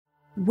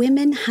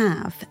Women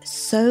have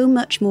so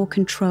much more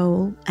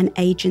control and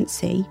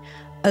agency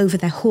over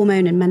their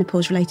hormone and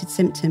menopause-related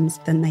symptoms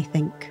than they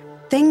think.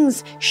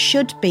 Things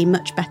should be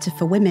much better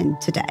for women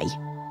today,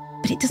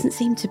 but it doesn't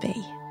seem to be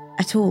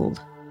at all.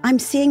 I'm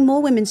seeing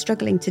more women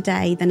struggling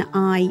today than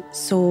I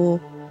saw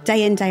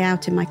day in, day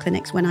out in my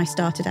clinics when I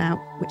started out,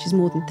 which is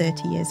more than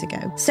 30 years ago.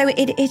 So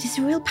it is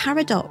a real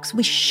paradox.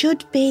 We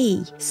should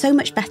be so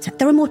much better.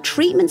 There are more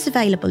treatments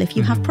available if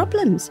you have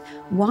problems.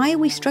 Why are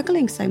we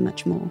struggling so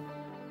much more?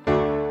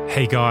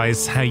 Hey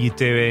guys, how you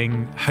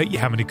doing? Hope you're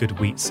having a good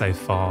week so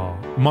far.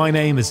 My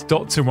name is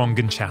Dr.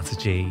 Rangan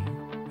Chatterjee,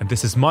 and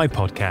this is my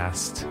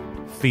podcast,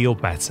 Feel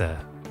Better,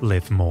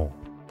 Live More.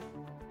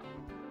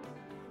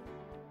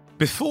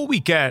 Before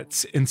we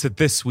get into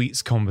this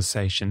week's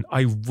conversation,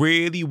 I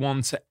really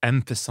want to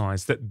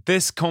emphasize that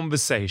this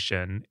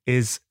conversation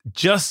is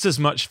just as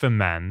much for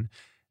men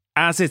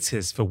as it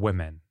is for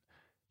women.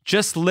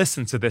 Just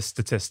listen to this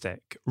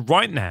statistic.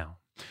 Right now,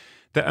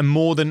 there are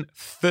more than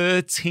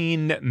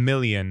 13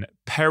 million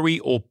peri-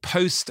 or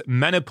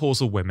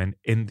post-menopausal women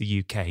in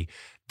the UK.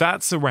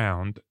 That's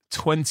around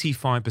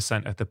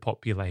 25% of the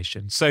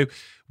population. So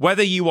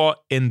whether you are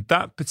in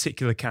that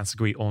particular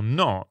category or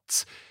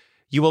not,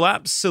 you will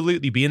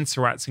absolutely be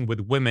interacting with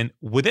women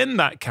within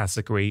that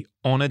category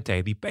on a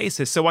daily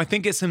basis. So I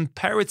think it's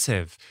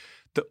imperative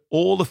that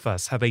all of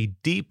us have a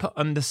deeper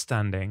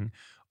understanding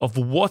of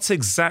what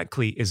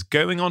exactly is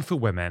going on for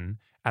women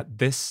at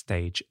this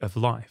stage of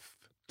life.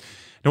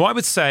 Now, I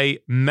would say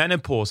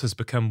menopause has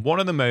become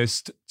one of the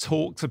most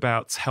talked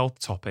about health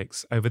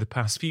topics over the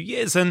past few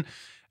years. And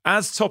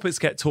as topics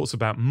get talked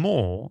about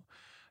more,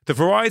 the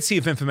variety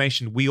of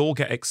information we all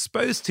get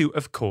exposed to,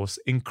 of course,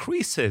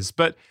 increases.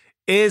 But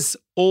is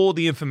all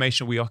the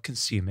information we are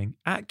consuming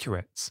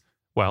accurate?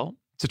 Well,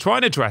 to try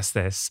and address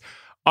this,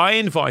 I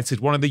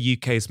invited one of the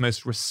UK's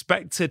most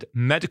respected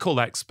medical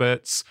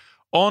experts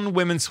on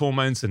women's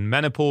hormones and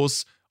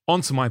menopause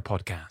onto my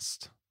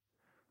podcast.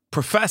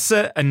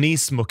 Professor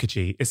Annice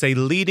Mukherjee is a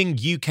leading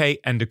UK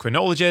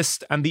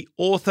endocrinologist and the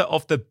author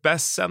of the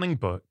best-selling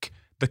book,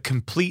 The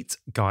Complete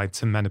Guide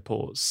to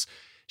Menopause.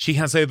 She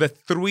has over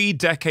 3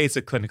 decades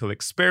of clinical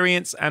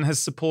experience and has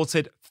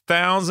supported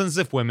thousands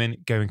of women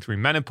going through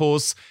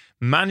menopause,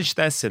 manage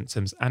their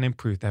symptoms, and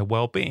improve their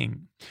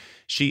well-being.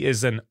 She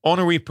is an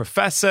honorary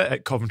professor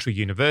at Coventry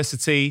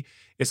University,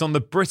 is on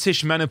the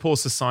British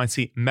Menopause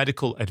Society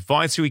Medical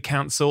Advisory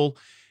Council,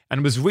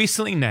 and was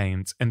recently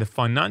named in the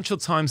Financial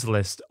Times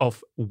list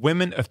of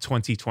Women of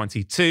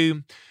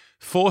 2022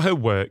 for her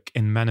work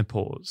in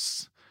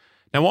menopause.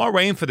 Now, our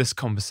aim for this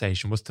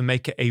conversation was to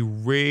make it a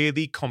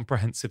really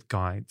comprehensive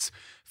guide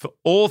for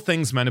all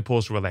things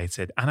menopause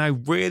related, and I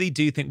really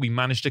do think we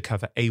managed to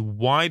cover a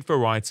wide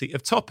variety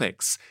of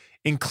topics,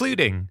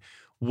 including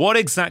what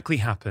exactly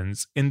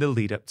happens in the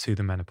lead up to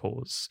the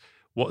menopause,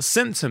 what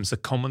symptoms are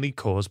commonly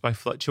caused by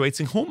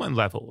fluctuating hormone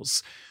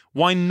levels,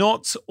 why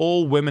not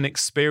all women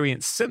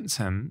experience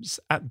symptoms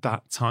at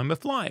that time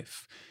of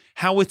life,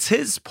 how it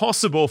is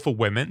possible for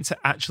women to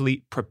actually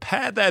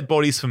prepare their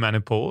bodies for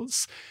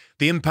menopause,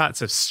 the impact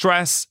of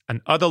stress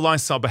and other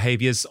lifestyle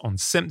behaviors on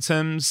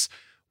symptoms,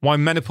 why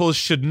menopause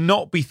should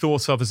not be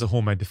thought of as a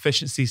hormone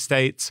deficiency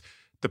state,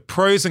 the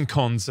pros and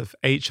cons of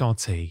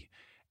HRT,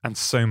 and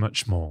so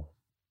much more.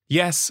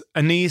 Yes,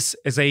 Annice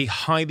is a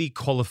highly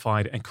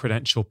qualified and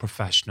credentialed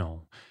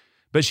professional,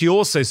 but she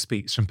also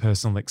speaks from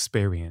personal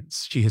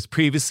experience. She has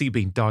previously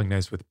been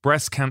diagnosed with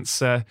breast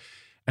cancer,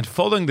 and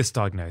following this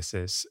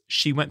diagnosis,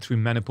 she went through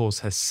menopause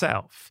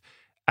herself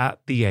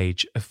at the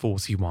age of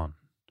 41.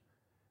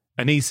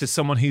 Annice is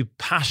someone who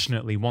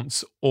passionately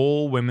wants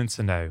all women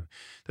to know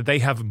that they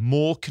have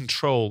more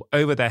control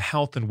over their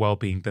health and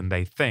well-being than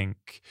they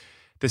think.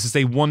 This is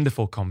a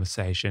wonderful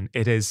conversation.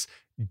 It is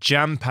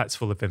jam-packed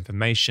full of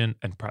information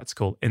and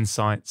practical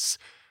insights.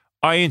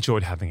 I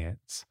enjoyed having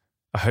it.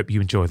 I hope you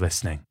enjoyed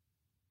listening.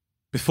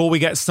 Before we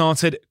get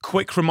started,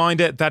 quick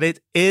reminder that it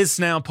is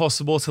now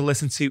possible to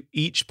listen to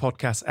each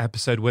podcast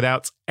episode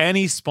without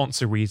any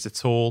sponsor reads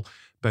at all,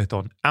 both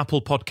on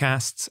Apple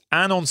Podcasts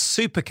and on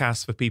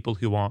Supercast for people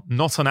who are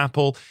not on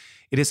Apple.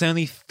 It is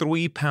only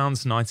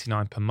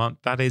 £3.99 per month.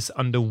 That is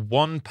under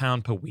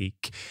 £1 per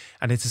week.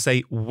 And it is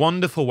a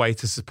wonderful way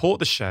to support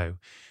the show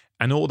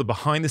and all the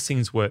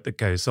behind-the-scenes work that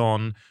goes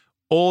on.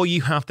 All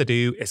you have to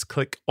do is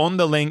click on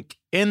the link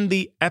in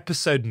the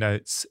episode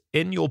notes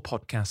in your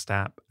podcast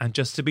app. And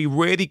just to be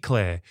really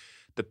clear,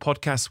 the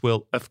podcast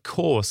will, of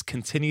course,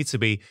 continue to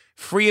be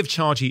free of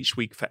charge each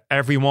week for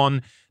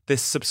everyone.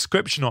 This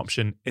subscription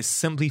option is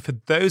simply for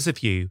those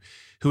of you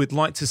who would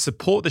like to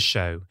support the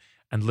show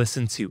and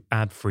listen to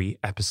ad-free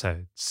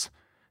episodes.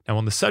 Now,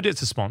 on the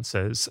subject of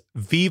sponsors,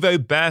 Vivo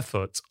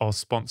Barefoot are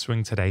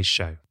sponsoring today's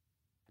show.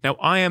 Now,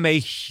 I am a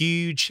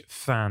huge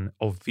fan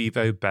of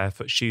Vivo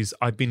Barefoot shoes.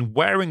 I've been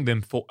wearing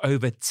them for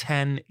over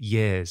 10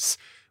 years,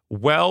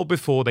 well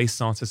before they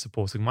started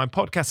supporting my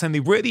podcast. And they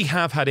really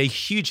have had a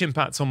huge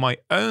impact on my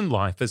own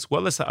life, as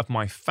well as that of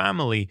my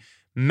family,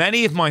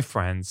 many of my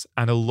friends,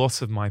 and a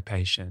lot of my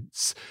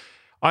patients.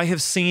 I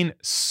have seen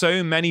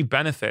so many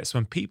benefits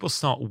when people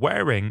start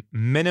wearing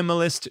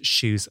minimalist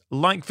shoes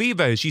like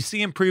Vivos. You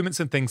see improvements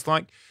in things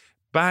like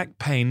back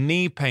pain,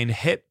 knee pain,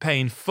 hip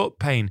pain, foot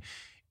pain,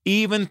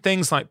 even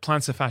things like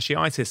plantar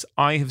fasciitis.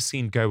 I have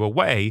seen go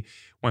away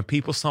when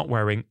people start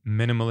wearing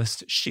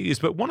minimalist shoes.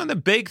 But one of the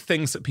big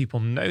things that people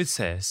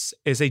notice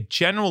is a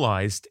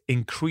generalized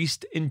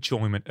increased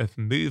enjoyment of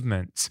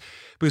movement.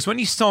 Because when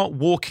you start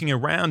walking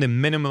around in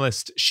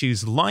minimalist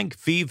shoes like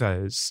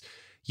Vivos,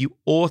 you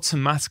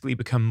automatically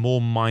become more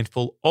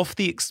mindful of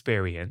the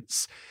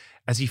experience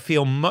as you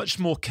feel much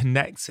more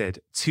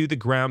connected to the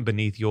ground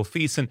beneath your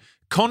feet. And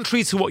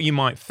contrary to what you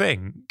might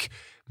think,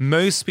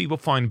 most people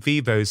find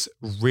Vivos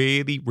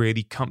really,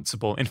 really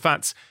comfortable. In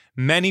fact,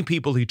 many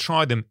people who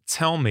try them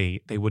tell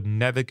me they would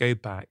never go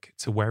back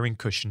to wearing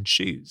cushioned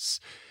shoes.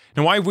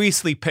 Now, I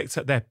recently picked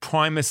up their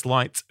Primus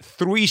Light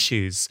 3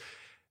 shoes,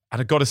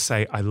 and I've got to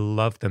say, I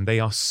love them. They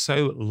are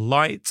so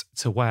light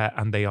to wear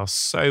and they are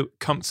so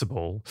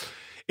comfortable.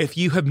 If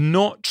you have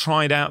not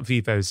tried out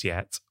Vivos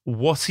yet,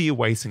 what are you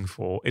waiting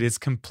for? It is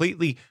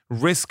completely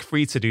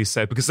risk-free to do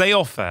so because they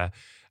offer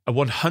a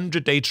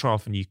 100-day trial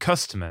for new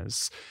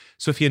customers.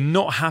 So if you're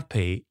not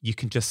happy, you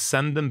can just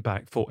send them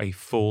back for a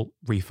full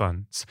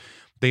refund.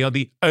 They are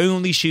the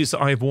only shoes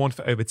that I have worn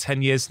for over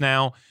 10 years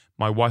now.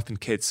 My wife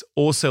and kids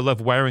also love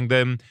wearing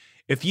them.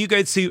 If you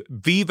go to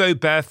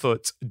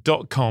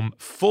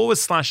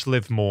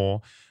vivobarefoot.com/live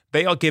more,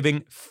 they are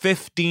giving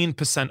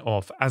 15%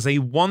 off as a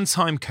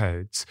one-time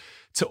code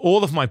to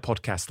all of my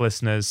podcast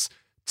listeners.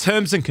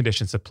 Terms and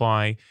conditions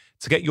apply.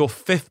 To get your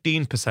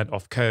 15%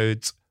 off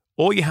codes,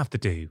 all you have to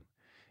do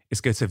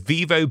is go to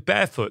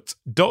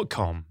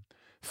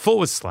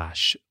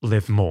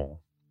vivobarefoot.com/live more.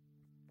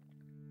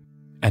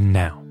 And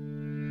now,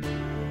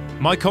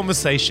 my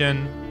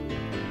conversation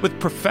with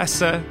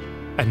Professor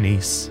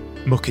Annice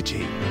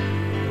Mukherjee.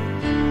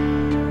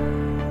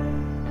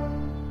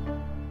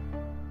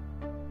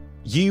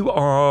 You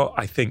are,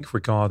 I think,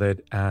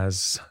 regarded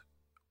as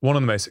one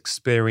of the most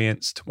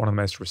experienced, one of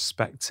the most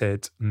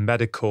respected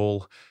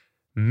medical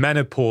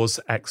menopause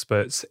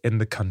experts in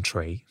the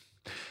country.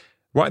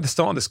 Right at the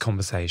start of this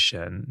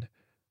conversation,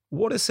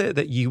 what is it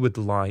that you would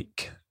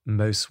like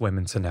most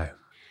women to know?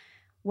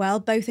 Well,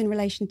 both in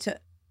relation to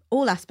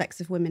all aspects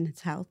of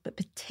women's health, but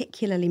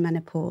particularly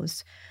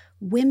menopause,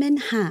 women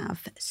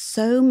have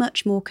so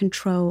much more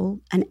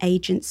control and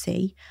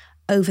agency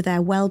over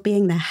their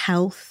well-being, their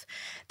health,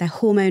 their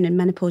hormone and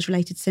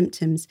menopause-related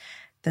symptoms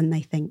than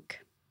they think.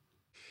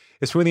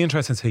 It's really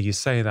interesting to hear you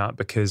say that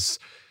because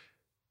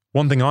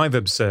one thing I've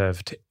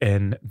observed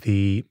in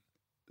the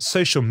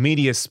social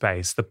media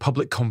space, the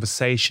public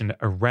conversation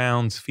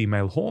around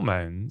female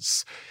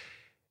hormones,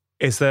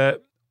 is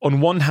that on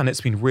one hand,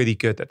 it's been really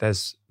good that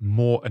there's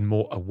more and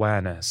more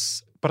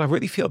awareness, but I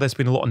really feel there's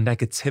been a lot of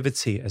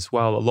negativity as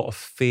well, a lot of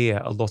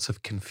fear, a lot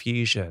of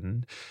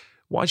confusion.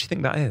 Why do you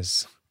think that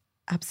is?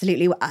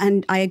 Absolutely.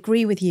 And I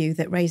agree with you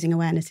that raising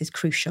awareness is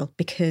crucial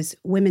because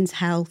women's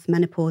health,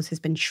 menopause has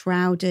been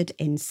shrouded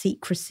in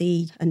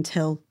secrecy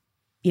until,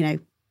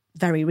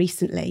 very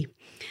recently.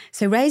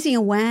 So raising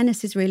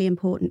awareness is really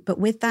important. But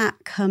with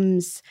that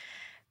comes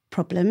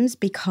problems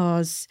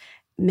because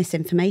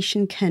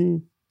misinformation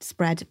can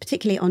spread,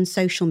 particularly on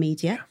social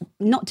media,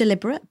 not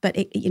deliberate, but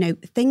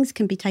things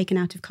can be taken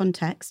out of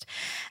context.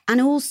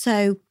 And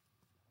also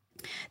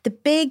the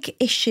big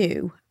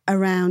issue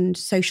around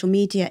social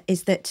media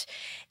is that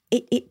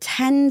it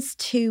tends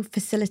to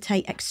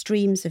facilitate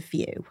extremes of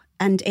view,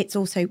 and it's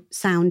also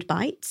sound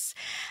bites,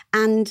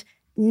 and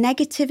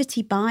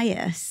negativity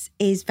bias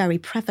is very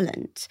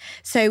prevalent.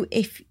 So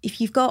if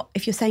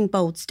you're saying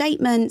bold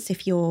statements,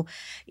 if you're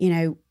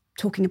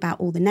talking about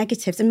all the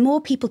negatives, and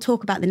more people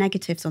talk about the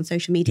negatives on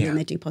social media than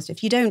they do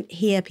positive. You don't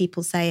hear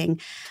people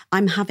saying,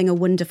 I'm having a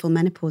wonderful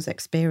menopause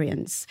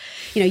experience.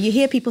 You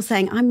hear people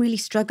saying, I'm really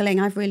struggling,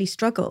 I've really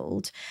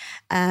struggled.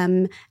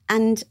 And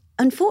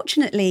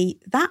unfortunately,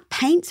 that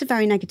paints a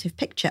very negative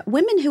picture.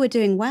 Women who are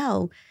doing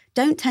well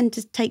don't tend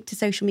to take to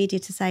social media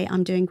to say,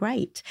 I'm doing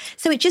great.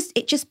 So it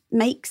just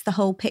makes the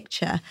whole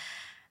picture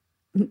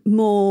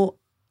more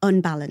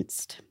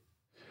unbalanced.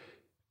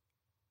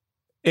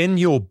 In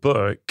your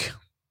book,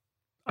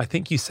 I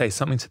think you say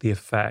something to the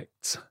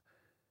effect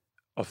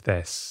of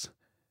this.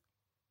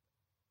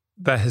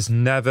 There has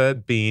never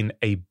been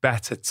a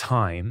better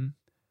time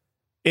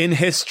in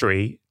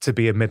history to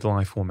be a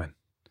midlife woman.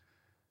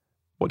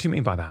 What do you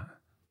mean by that?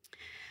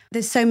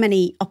 There's so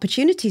many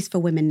opportunities for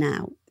women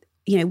now.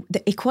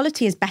 The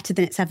equality is better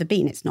than it's ever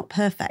been. It's not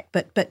perfect,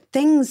 but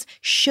things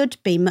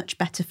should be much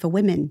better for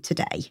women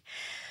today.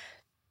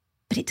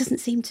 But it doesn't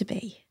seem to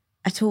be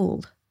at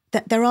all.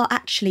 That there are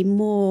actually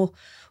more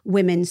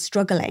women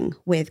struggling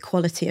with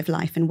quality of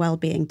life and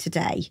well-being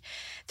today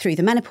through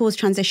the menopause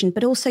transition,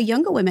 but also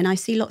younger women. I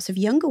see lots of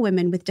younger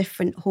women with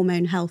different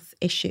hormone health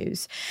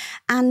issues.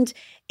 And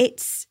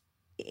it's,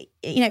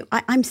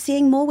 I'm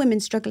seeing more women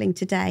struggling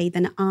today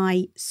than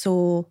I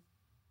saw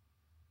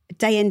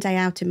day in, day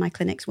out in my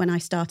clinics when I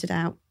started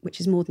out,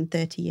 which is more than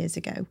 30 years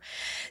ago.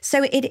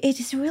 So it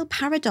is a real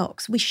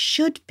paradox. We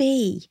should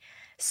be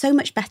so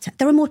much better.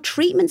 There are more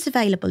treatments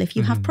available if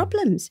you have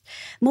problems.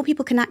 More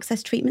people can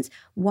access treatments.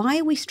 Why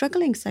are we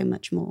struggling so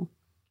much more?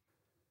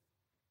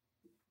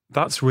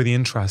 That's really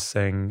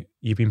interesting.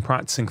 You've been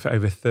practicing for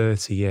over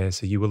 30 years,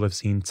 so you will have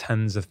seen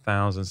tens of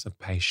thousands of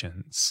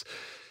patients.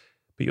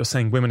 But you're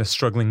saying women are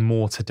struggling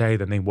more today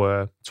than they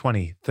were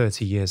 20,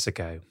 30 years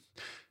ago.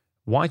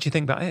 Why do you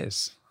think that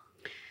is?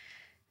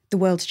 The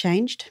world's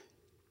changed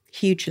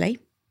hugely.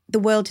 The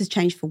world has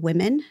changed for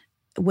women.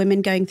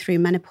 Women going through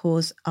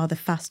menopause are the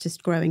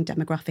fastest growing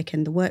demographic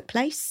in the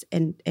workplace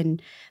in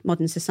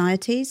modern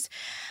societies.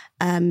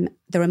 There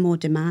are more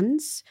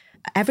demands.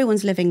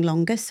 Everyone's living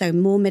longer, so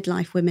more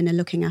midlife women are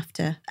looking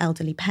after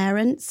elderly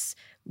parents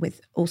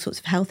with all sorts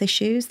of health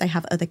issues. They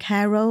have other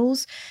care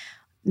roles.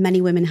 Many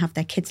women have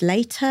their kids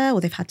later,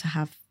 or they've had to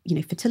have,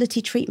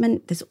 fertility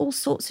treatment. There's all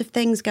sorts of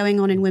things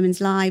going on in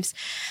women's lives.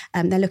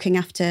 They're looking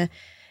after,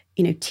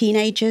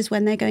 teenagers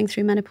when they're going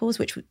through menopause,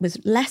 which was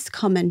less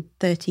common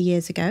 30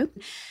 years ago.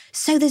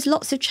 So there's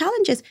lots of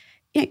challenges.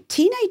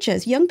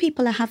 Teenagers, young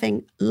people are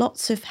having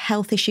lots of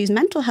health issues,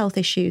 mental health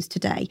issues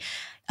today.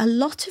 A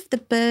lot of the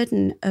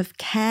burden of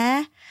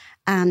care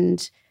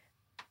and,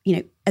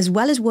 as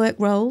well as work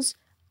roles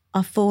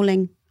are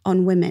falling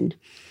on women.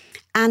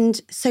 And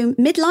so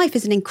midlife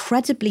is an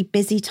incredibly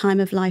busy time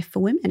of life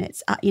for women.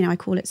 It's, I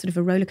call it sort of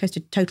a roller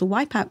coaster total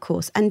wipeout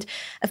course. And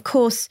of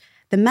course,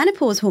 the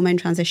menopause hormone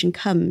transition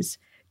comes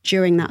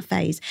during that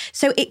phase.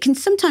 So it can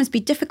sometimes be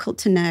difficult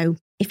to know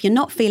if you're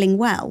not feeling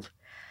well,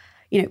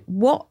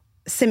 what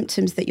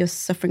symptoms that you're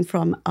suffering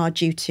from are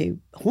due to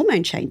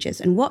hormone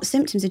changes and what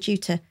symptoms are due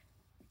to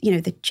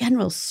the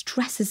general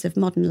stresses of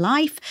modern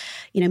life.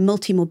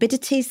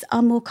 Multimorbidities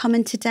are more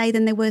common today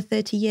than they were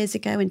 30 years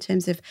ago in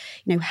terms of,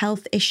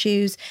 health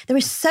issues. There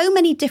are so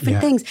many different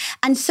things.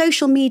 And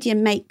social media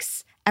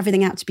makes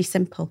everything out to be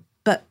simple.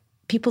 But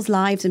people's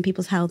lives and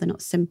people's health are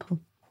not simple.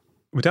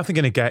 We're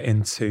definitely going to get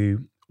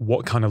into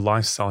what kind of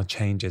lifestyle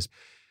changes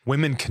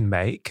women can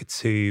make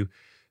to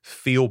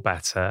feel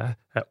better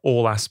at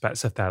all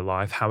aspects of their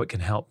life, how it can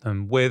help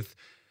them with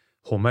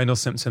hormonal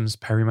symptoms,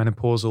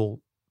 perimenopausal,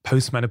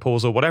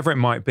 postmenopausal, whatever it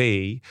might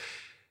be.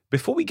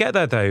 Before we get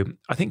there, though,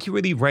 I think you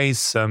really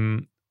raised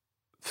some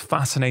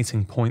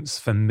fascinating points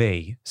for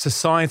me.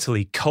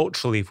 Societally,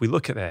 culturally, if we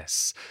look at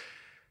this,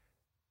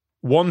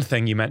 one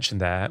thing you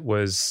mentioned there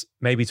was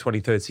maybe 20,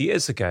 30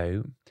 years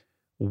ago,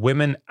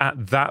 women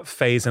at that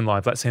phase in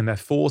life, let's say in their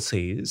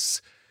 40s,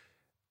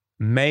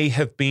 may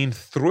have been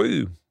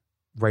through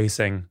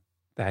raising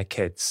their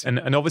kids.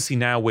 And obviously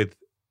now with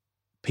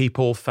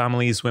people,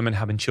 families, women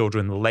having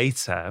children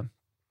later,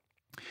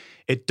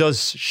 it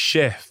does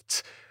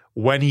shift.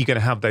 When are you going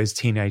to have those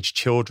teenage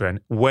children?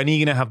 When are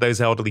you going to have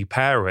those elderly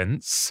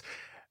parents?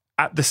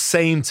 At the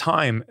same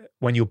time,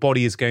 when your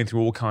body is going through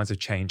all kinds of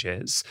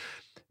changes.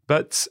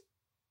 But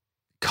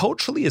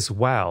culturally as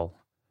well,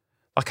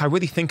 I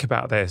really think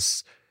about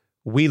this.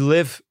 We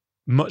live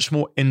much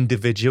more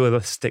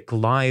individualistic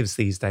lives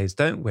these days,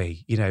 don't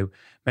we?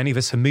 Many of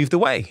us have moved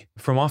away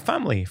from our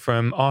family,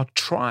 from our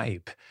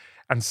tribe.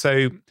 And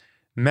so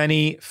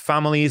many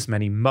families,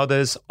 many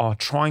mothers are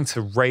trying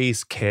to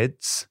raise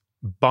kids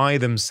by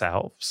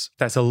themselves.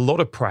 There's a lot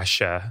of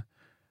pressure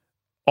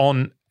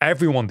on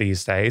everyone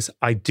these days.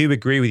 I do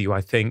agree with you.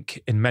 I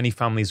think in many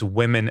families,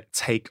 women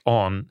take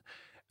on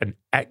an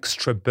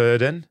extra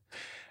burden.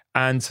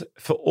 And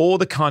for all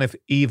the kind of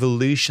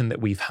evolution that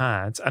we've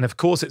had, and of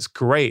course it's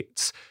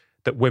great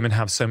that women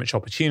have so much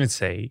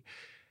opportunity,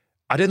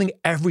 I don't think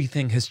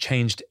everything has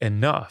changed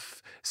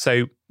enough.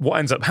 So what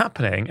ends up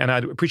happening, and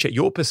I'd appreciate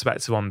your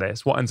perspective on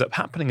this, what ends up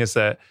happening is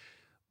that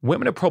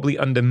women are probably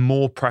under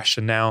more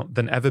pressure now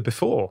than ever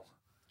before.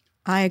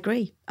 I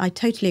agree. I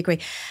totally agree.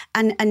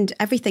 And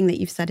everything that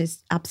you've said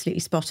is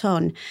absolutely spot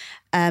on.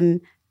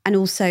 And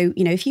also,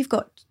 if you've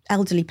got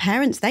elderly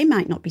parents, they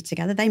might not be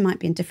together. They might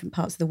be in different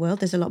parts of the world.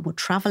 There's a lot more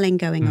traveling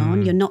going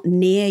on. You're not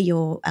near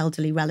your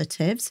elderly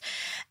relatives.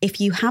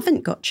 If you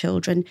haven't got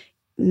children,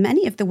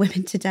 many of the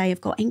women today have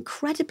got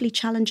incredibly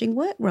challenging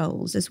work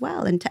roles as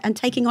well and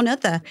taking on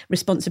other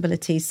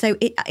responsibilities. So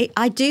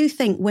I do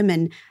think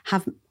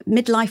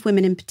midlife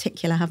women in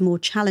particular, have more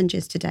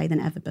challenges today than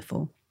ever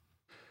before.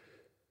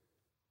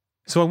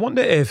 So I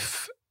wonder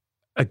if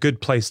a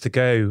good place to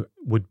go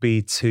would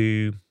be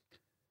to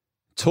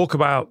talk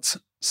about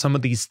some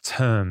of these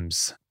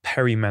terms: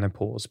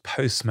 perimenopause,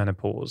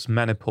 postmenopause,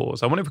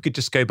 menopause. I wonder if we could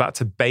just go back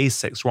to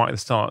basics right at the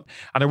start.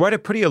 And I read a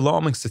pretty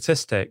alarming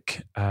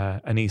statistic,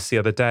 Annice, the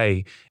other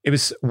day. It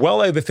was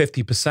well over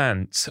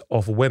 50%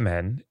 of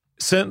women,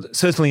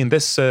 certainly in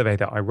this survey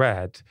that I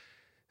read,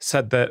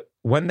 said that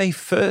when they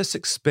first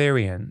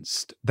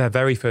experienced their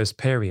very first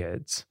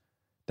periods,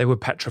 they were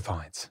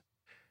petrified.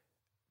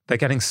 They're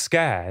getting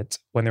scared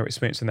when they're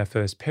experiencing their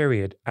first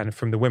period. And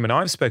from the women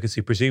I've spoken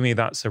to, presumably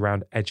that's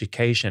around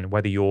education,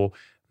 whether your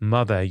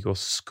mother, your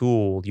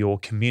school, your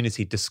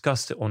community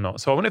discussed it or not.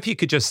 So I wonder if you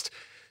could just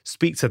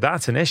speak to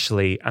that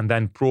initially and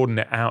then broaden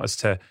it out as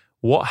to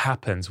what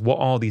happens, what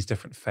are these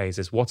different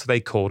phases, what are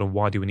they called, and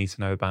why do we need to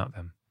know about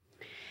them?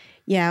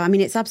 Yeah, I mean,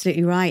 it's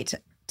absolutely right.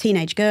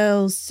 teenage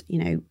girls,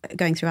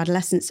 going through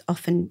adolescence,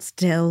 often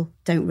still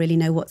don't really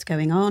know what's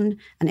going on.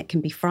 And it can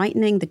be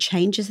frightening, the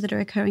changes that are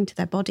occurring to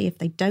their body if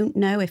they don't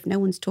know, if no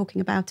one's talking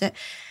about it.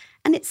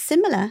 And it's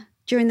similar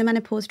during the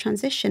menopause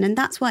transition. And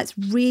that's why it's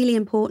really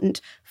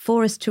important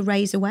for us to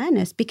raise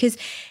awareness, because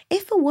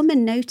if a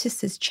woman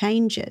notices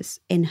changes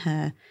in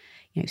her,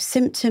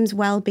 symptoms,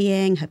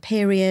 well-being, her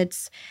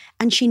periods,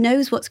 and she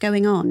knows what's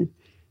going on,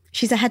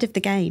 she's ahead of the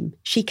game.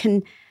 She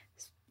can,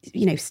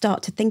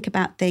 start to think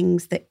about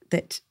things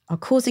that are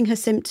causing her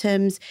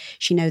symptoms.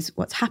 She knows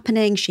what's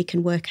happening. She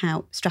can work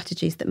out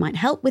strategies that might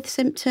help with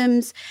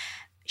symptoms.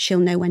 She'll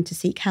know when to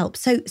seek help.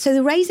 So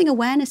the raising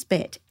awareness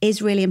bit is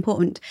really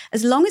important,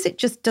 as long as it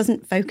just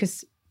doesn't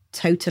focus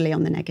totally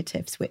on the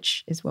negatives,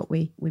 which is what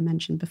we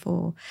mentioned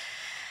before.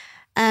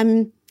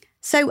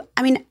 So,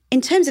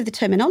 in terms of the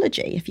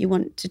terminology, if you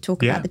want to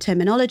talk about the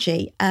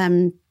terminology,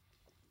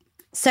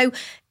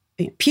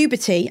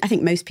 puberty, I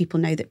think most people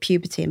know that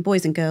puberty in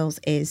boys and girls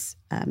is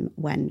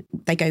when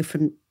they go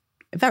from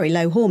very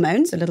low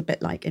hormones, a little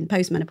bit like in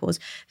postmenopause,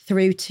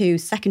 through to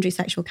secondary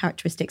sexual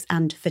characteristics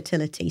and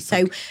fertility.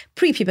 So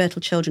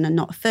prepubertal children are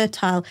not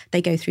fertile.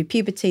 They go through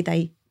puberty,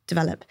 they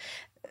develop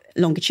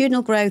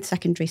longitudinal growth,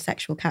 secondary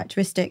sexual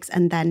characteristics,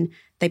 and then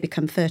they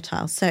become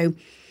fertile. So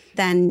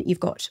then you've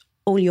got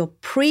all your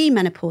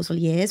premenopausal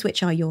years,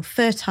 which are your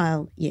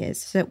fertile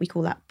years. So we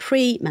call that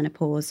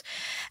premenopause.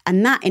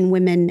 And that in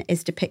women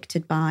is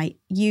depicted by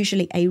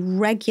usually a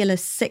regular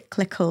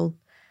cyclical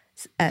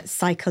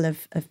cycle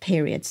of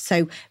periods.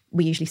 So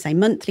we usually say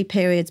monthly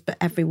periods, but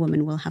every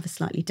woman will have a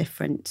slightly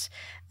different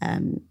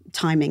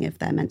timing of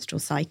their menstrual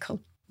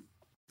cycle.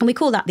 And we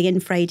call that the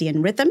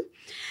infradian rhythm.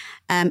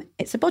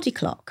 It's a body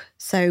clock.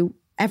 So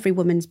every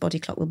woman's body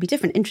clock will be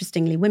different.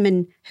 Interestingly,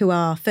 women who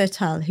are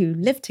fertile, who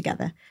live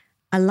together,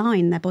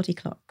 align their body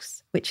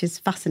clocks, which is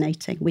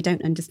fascinating. We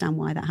don't understand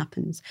why that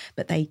happens,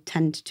 but they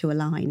tend to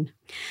align.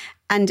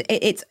 And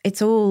it's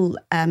all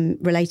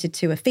related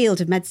to a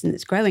field of medicine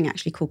that's growing,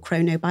 actually, called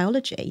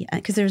chronobiology,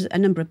 because there's a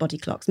number of body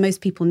clocks.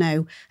 Most people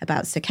know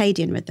about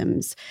circadian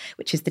rhythms,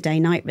 which is the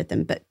day-night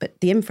rhythm, but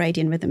the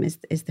infradian rhythm is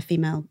the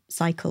female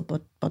cycle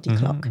body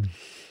clock.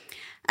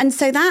 And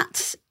so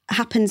that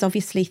happens,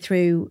 obviously,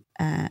 through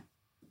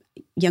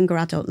younger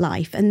adult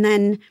life. And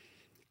then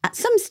at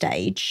some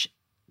stage,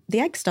 the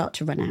eggs start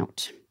to run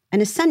out.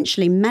 And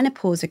essentially,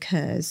 menopause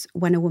occurs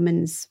when a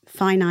woman's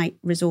finite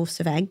resource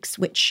of eggs,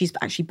 which she's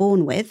actually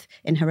born with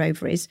in her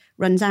ovaries,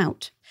 runs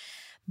out.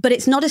 But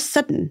it's not as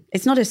sudden.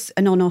 It's not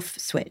an on-off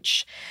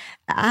switch.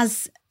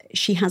 As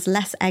she has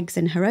less eggs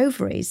in her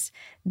ovaries,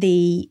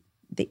 the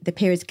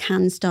periods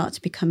can start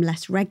to become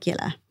less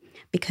regular,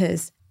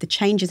 because the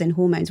changes in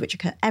hormones, which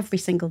occur every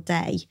single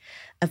day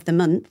of the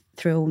month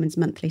through a woman's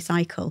monthly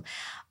cycle,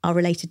 are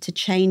related to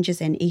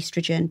changes in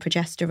estrogen,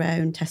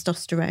 progesterone,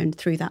 testosterone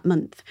through that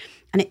month.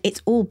 And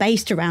it's all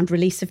based around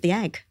release of the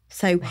egg.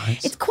 So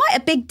It's quite a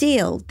big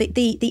deal.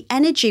 The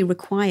energy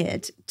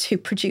required to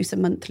produce a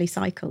monthly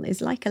cycle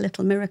is like a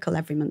little miracle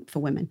every month for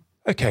women.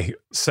 Okay,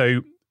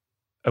 so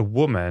a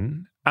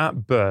woman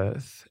at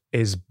birth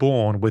is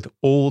born with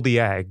all the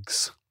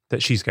eggs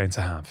that she's going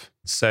to have.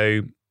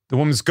 So the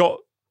woman's got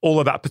all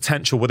of that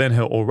potential within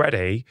her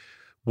already.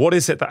 What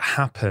is it that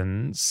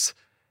happens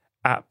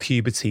at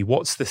puberty?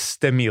 What's the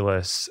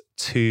stimulus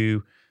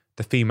to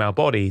the female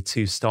body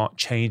to start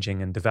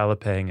changing and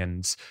developing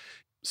and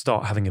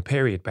start having a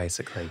period,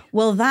 basically?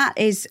 Well, that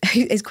is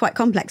quite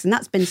complex, and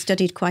that's been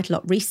studied quite a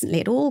lot recently.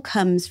 It all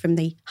comes from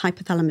the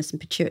hypothalamus and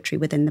pituitary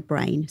within the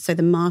brain, so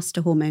the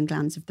master hormone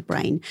glands of the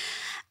brain.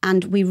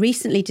 And we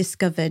recently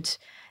discovered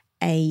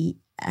a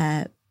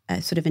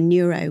sort of a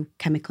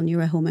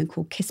neurohormone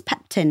called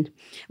kisspeptin,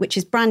 which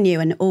is brand new,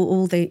 and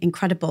all the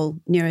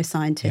incredible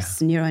neuroscientists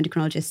and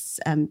neuroendocrinologists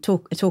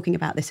are talking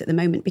about this at the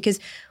moment, because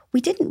we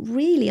didn't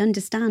really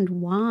understand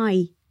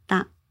why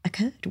that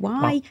occurred.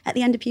 Why at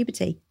the end of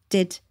puberty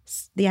did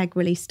the egg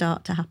release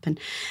start to happen?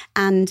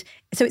 And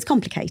so it's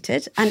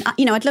complicated. And,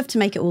 I'd love to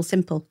make it all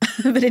simple,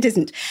 but it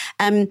isn't.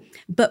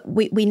 But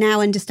we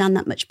now understand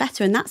that much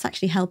better. And that's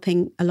actually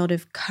helping a lot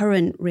of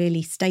current,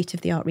 really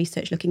state-of-the-art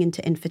research looking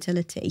into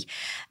infertility,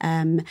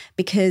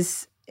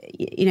 because,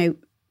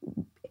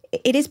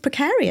 it is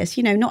precarious.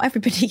 Not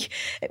everybody,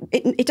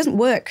 it doesn't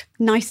work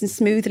nice and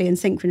smoothly and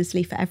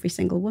synchronously for every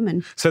single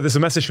woman. So there's a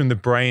message from the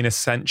brain,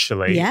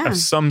 essentially, of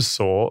some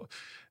sort,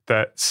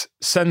 that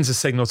sends a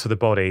signal to the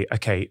body,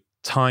 okay,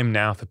 time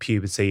now for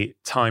puberty,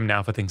 time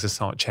now for things to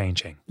start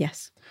changing.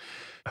 Yes.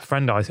 A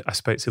friend I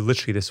spoke to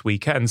literally this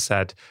weekend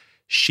said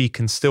she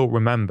can still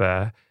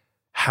remember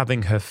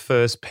having her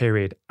first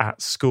period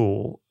at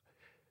school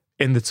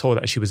in the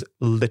toilet. She was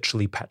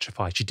literally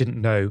petrified. She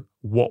didn't know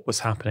what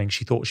was happening.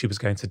 She thought she was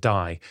going to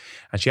die.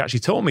 And she actually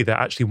told me that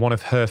actually one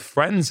of her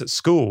friends at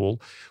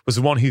school was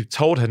the one who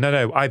told her,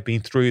 no, I've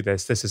been through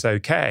this. This is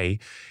okay.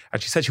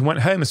 And she said she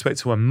went home and spoke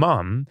to her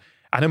mum,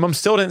 and her mum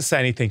still didn't say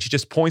anything. She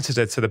just pointed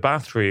her to the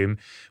bathroom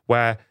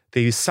where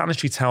these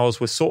sanitary towels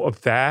were sort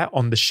of there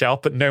on the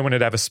shelf, but no one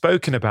had ever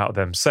spoken about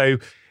them. So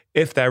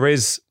if there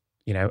is,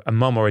 a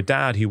mum or a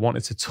dad who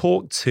wanted to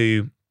talk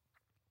to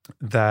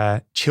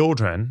their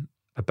children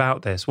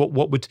about this?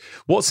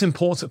 What's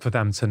important for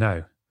them to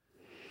know?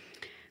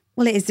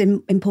 Well, it is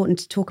important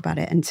to talk about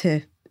it and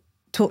to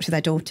talk to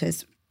their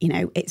daughters.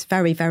 It's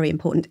very, very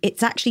important.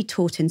 It's actually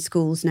taught in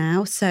schools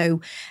now. So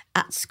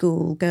at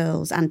school,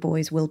 girls and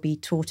boys will be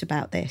taught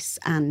about this,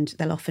 and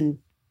there'll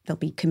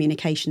be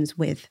communications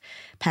with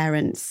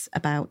parents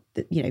about,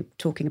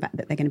 talking about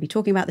that they're going to be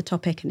talking about the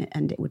topic,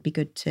 and it would be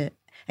good to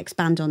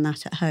expand on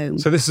that at home.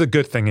 So this is a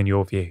good thing in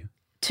your view?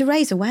 To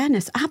raise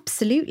awareness,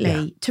 absolutely.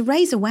 Yeah. To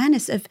raise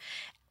awareness of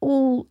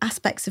all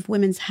aspects of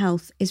women's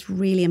health is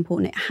really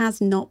important. It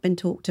has not been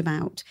talked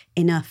about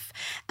enough,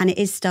 and it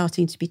is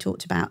starting to be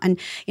talked about. And,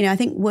 I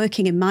think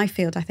working in my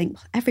field, I think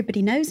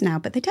everybody knows now,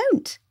 but they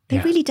don't. They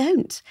really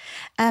don't.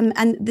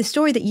 And the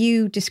story that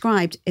you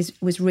described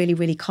was really,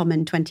 really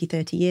common 20,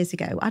 30 years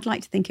ago. I'd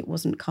like to think it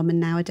wasn't common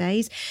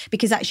nowadays,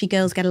 because actually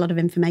girls get a lot of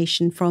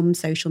information from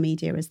social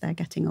media as they're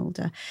getting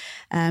older,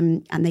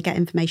 and they get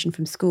information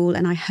from school.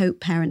 And I hope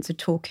parents are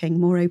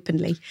talking more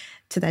openly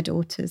to their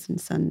daughters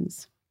and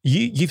sons.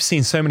 You've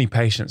seen so many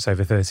patients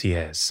over 30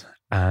 years.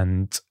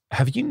 And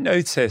have you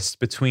noticed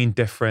between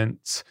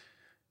different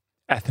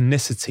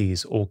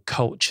ethnicities or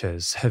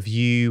cultures, have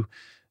you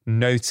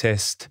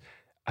noticed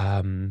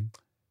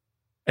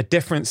a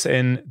difference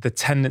in the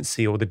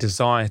tendency or the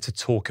desire to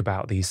talk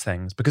about these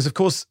things? Because, of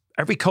course,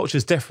 every culture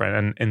is different.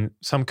 And in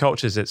some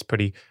cultures, it's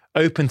pretty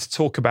open to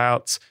talk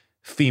about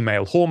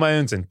female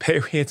hormones and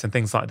periods and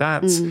things like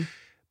that.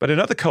 But in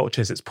other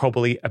cultures, it's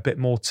probably a bit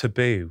more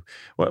taboo.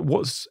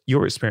 What's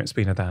your experience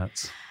been of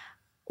that?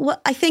 Well,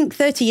 I think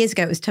 30 years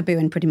ago, it was taboo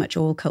in pretty much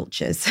all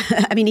cultures.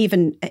 I mean,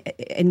 even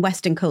in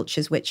Western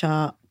cultures, which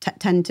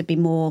tend to be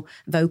more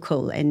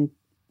vocal in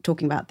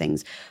talking about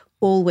things,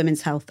 all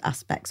women's health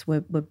aspects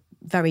were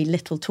very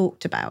little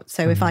talked about.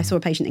 So if I saw a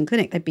patient in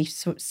clinic, they'd be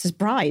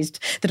surprised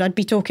that I'd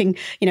be talking,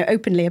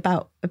 openly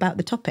about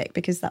the topic,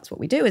 because that's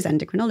what we do as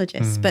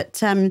endocrinologists.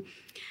 But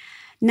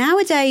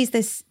nowadays,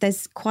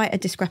 there's quite a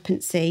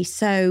discrepancy.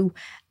 So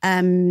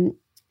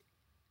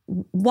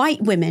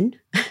white women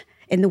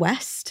in the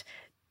West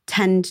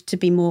tend to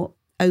be more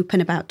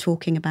open about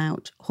talking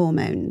about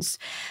hormones.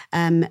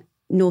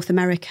 North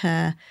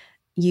America,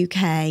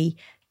 UK,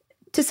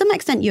 to some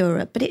extent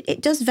Europe, but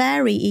it does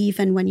vary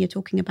even when you're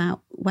talking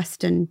about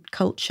Western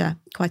culture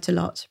quite a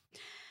lot.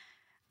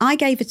 I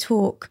gave a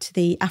talk to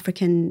the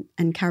African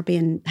and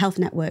Caribbean Health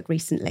Network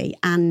recently,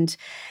 and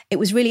it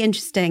was really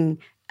interesting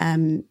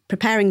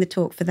preparing the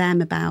talk for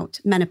them about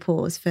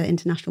menopause for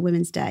International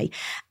Women's Day.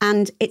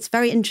 And it's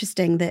very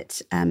interesting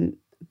that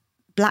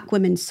Black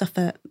women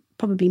suffer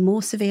probably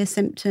more severe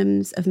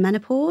symptoms of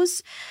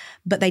menopause,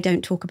 but they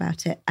don't talk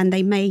about it, and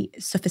they may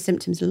suffer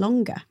symptoms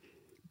longer.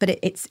 But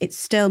it's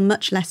still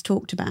much less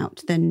talked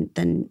about than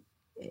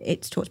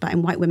it's talked about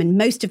in white women.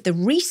 Most of the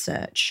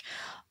research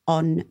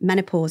on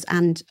menopause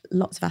and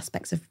lots of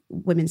aspects of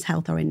women's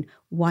health are in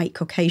white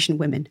Caucasian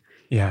women.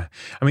 Yeah.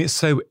 I mean, it's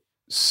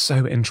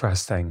so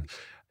interesting.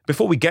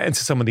 Before we get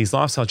into some of these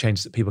lifestyle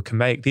changes that people can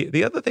make,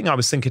 the other thing I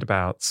was thinking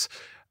about,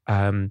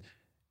 in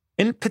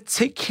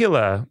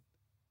particular,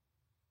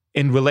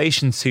 in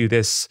relation to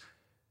this,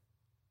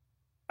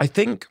 I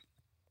think,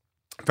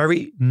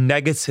 very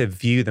negative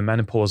view the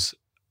menopause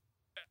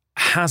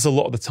has a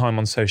lot of the time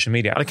on social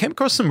media. And I came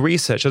across some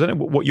research. I don't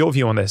know what your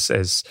view on this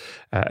is,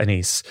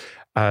 Annice.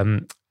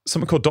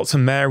 Someone called Dr.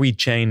 Mary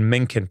Jane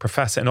Minkin,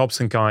 professor in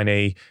obs and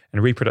gynae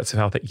and reproductive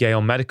health at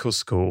Yale Medical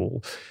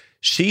School.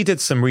 She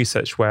did some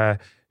research where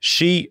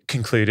she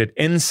concluded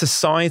in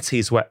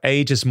societies where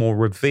age is more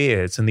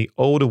revered and the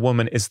older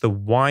woman is the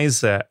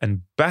wiser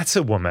and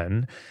better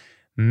woman,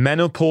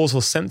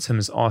 menopausal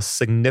symptoms are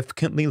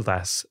significantly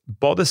less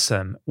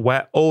bothersome.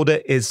 Where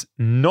older is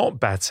not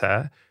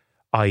better,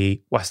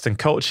 i.e. Western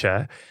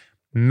culture,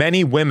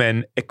 many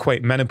women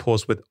equate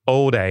menopause with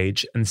old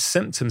age and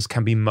symptoms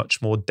can be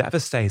much more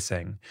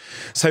devastating.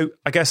 So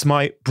I guess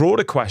my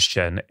broader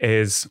question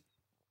is,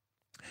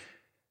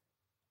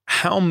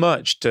 how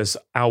much does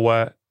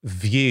our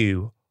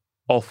view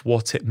of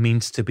what it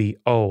means to be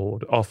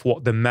old, of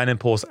what the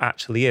menopause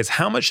actually is,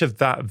 how much of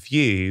that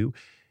view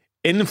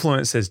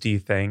influences, do you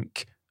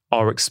think,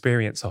 our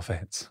experience of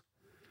it?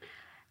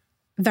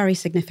 Very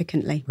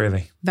significantly.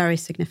 Really? Very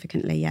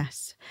significantly,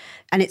 yes.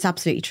 And it's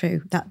absolutely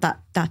true.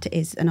 That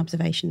is an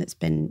observation that's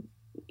been,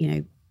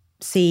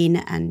 seen.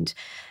 And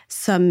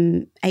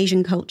some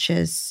Asian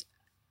cultures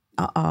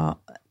are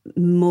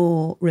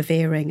more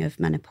revering of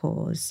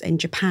menopause. In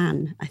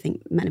Japan, I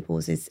think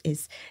menopause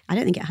is I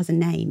don't think it has a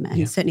name.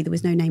 And certainly there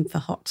was no name for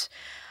hot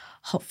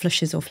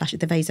flushes or flashes,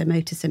 the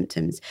vasomotor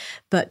symptoms.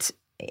 But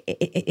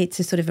it's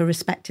a sort of a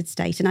respected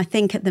state. And I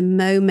think at the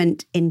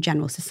moment in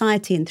general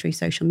society and through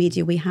social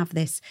media, we have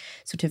this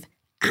sort of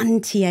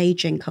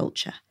anti-aging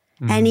culture.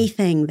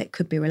 Anything that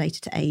could be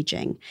related to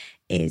aging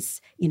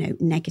is,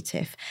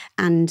 negative.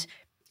 And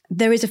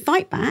there is a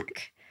fight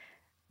back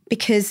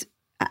because,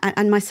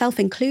 and myself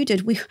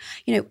included,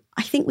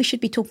 I think we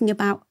should be talking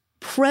about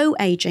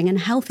pro-aging and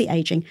healthy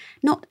aging,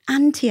 not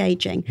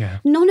anti-aging. Yeah.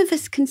 None of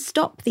us can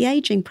stop the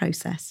aging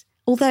process.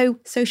 although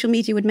social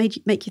media would make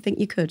you think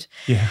you could.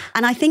 Yeah.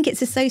 And I think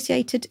it's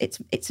associated,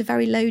 it's a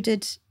very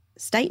loaded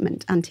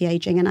statement,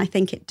 anti-aging, and I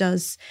think it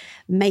does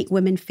make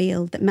women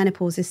feel that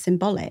menopause is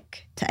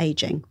symbolic to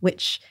aging,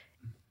 which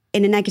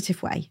in a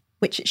negative way,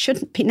 which it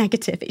shouldn't be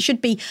negative. It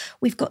should be,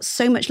 we've got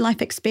so much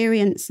life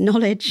experience,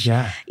 knowledge,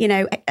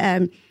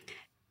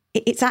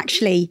 it's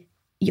actually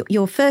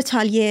your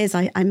fertile years.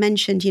 I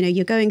mentioned,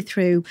 you're going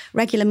through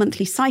regular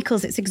monthly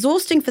cycles. It's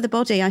exhausting for the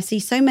body. I see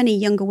so many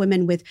younger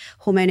women with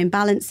hormone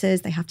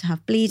imbalances. They have to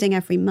have bleeding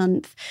every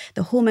month.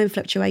 The hormone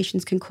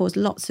fluctuations can cause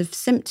lots of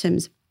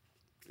symptoms.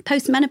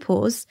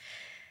 Post-menopause,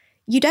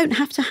 you don't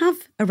have to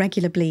have a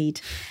regular bleed.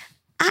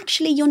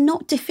 Actually, you're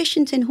not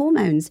deficient in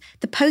hormones.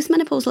 The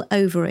postmenopausal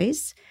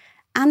ovaries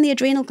and the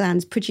adrenal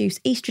glands produce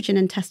estrogen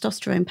and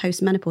testosterone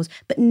post-menopause,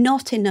 but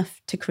not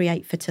enough to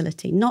create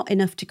fertility, not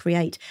enough to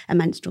create a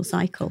menstrual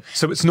cycle.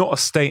 So it's not a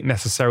state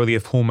necessarily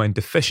of hormone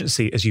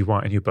deficiency, as you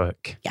write in your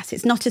book. Yes,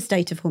 it's not a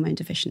state of hormone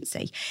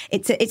deficiency.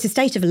 It's a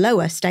state of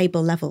lower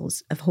stable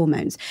levels of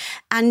hormones.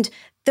 And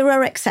there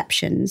are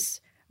exceptions,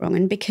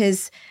 Rongan,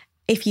 because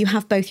if you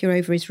have both your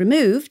ovaries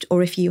removed,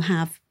 or if you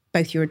have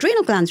both your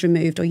adrenal glands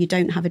removed, or you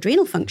don't have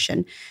adrenal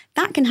function,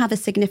 that can have a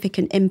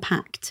significant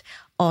impact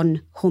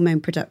on hormone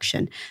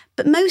production.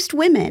 But most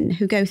women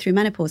who go through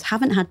menopause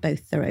haven't had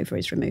both their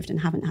ovaries removed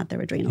and haven't had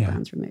their adrenal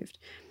glands removed.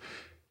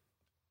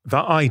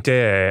 That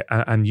idea,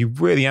 and you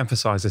really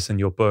emphasize this in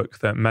your book,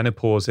 that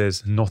menopause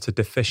is not a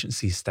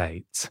deficiency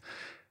state.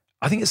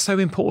 I think it's so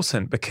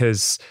important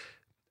because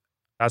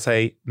as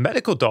a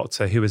medical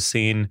doctor who has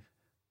seen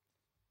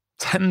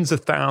tens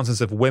of thousands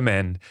of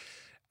women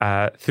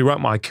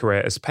throughout my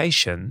career as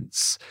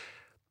patients,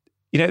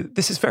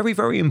 this is very,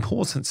 very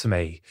important to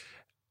me,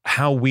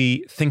 how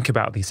we think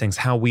about these things,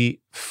 how we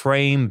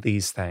frame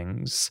these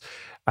things.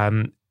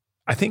 I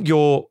think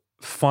your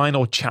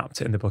final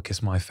chapter in the book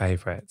is my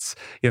favorite.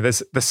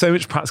 There's so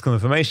much practical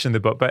information in the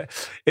book, but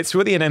it's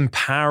really an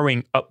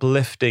empowering,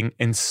 uplifting,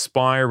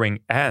 inspiring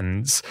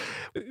end.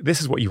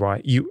 This is what you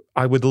write.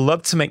 I would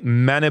love to make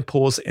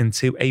menopause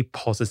into a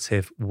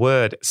positive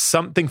word,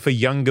 something for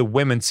younger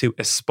women to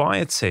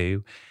aspire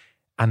to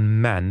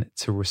and men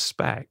to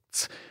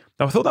respect.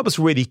 Now, I thought that was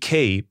really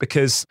key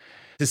because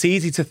it's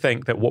easy to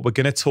think that what we're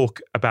going to talk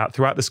about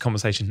throughout this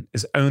conversation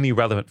is only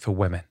relevant for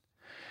women.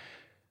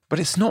 But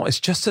it's not. It's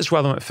just as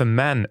relevant for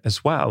men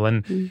as well.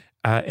 And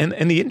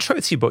in the intro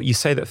to your book, you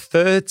say that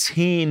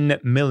 13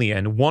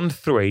 million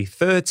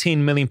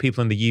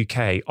people in the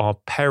UK are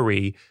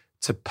peri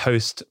to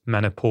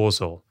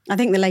post-menopausal. I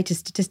think the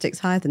latest statistic's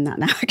higher than that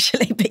now,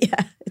 actually. But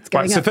yeah, it's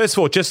going up. So first of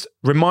all, just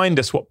remind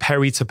us what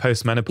peri to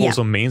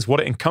post-menopausal means,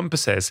 what it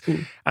encompasses.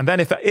 And then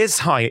if that is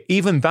higher,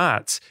 even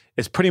that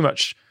is pretty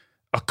much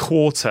a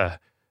quarter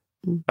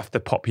of the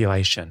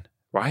population,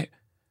 right?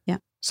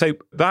 So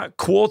that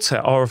quarter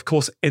are, of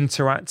course,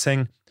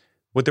 interacting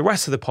with the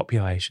rest of the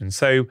population.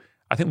 So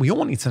I think we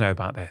all need to know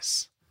about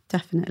this.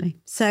 Definitely.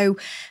 So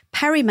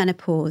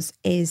perimenopause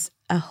is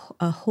a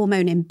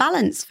hormone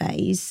imbalance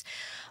phase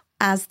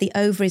as the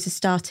ovaries are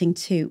starting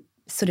to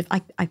sort of,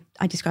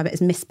 I describe it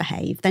as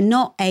misbehave. They're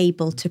not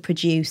able to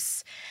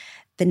produce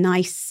the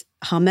nice,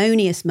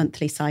 harmonious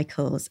monthly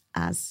cycles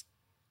as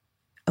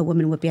a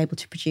woman would be able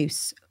to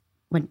produce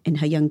when in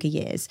her younger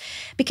years,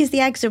 because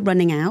the eggs are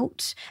running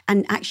out,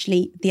 and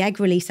actually the egg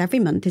release every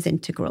month is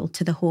integral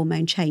to the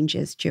hormone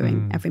changes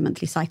during every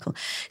monthly cycle.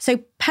 So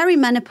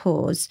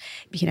perimenopause,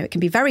 it can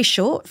be very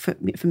short,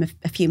 from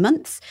a few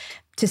months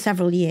to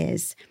several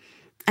years,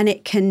 and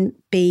it can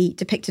be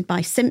depicted by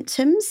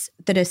symptoms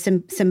that are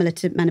similar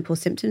to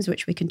menopause symptoms,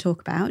 which we can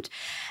talk about,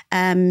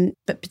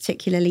 but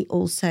particularly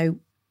also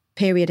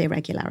period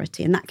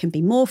irregularity, and that can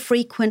be more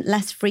frequent,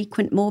 less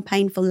frequent, more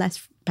painful,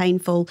 less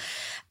painful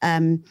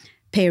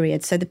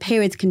periods. So the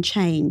periods can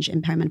change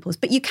in perimenopause,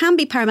 but you can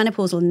be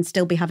perimenopausal and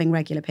still be having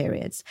regular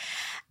periods.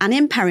 And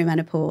in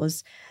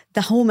perimenopause,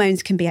 the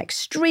hormones can be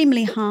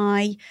extremely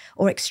high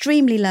or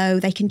extremely low.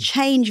 They can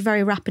change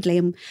very rapidly.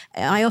 And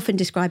I often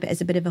describe it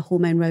as a bit of a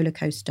hormone roller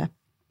coaster.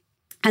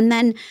 And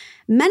then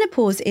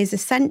menopause is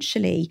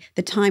essentially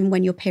the time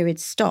when your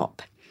periods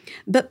stop.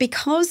 But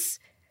because,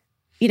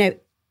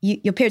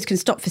 your periods can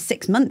stop for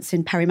 6 months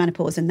in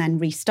perimenopause and then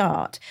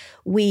restart,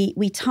 we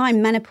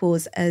time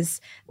menopause as,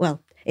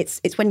 well,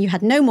 it's when you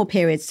had no more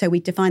periods, so we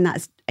define that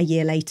as a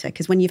year later,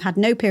 because when you've had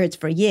no periods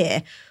for a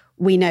year,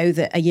 we know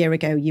that a year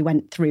ago you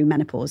went through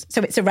menopause.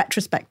 So it's a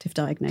retrospective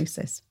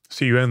diagnosis.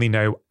 So you only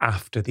know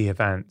after the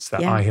events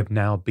that I have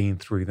now been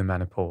through the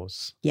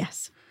menopause.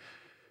 Yes.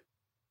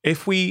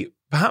 If we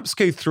perhaps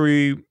go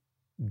through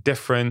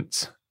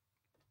different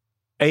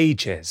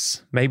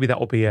ages, maybe that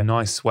will be a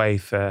nice way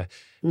for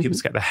people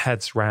to get their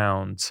heads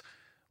round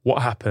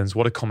what happens,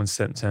 what are common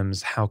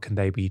symptoms, how can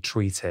they be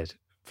treated,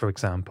 for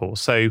example.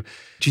 So do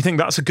you think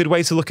that's a good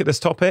way to look at this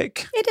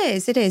topic?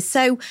 It is.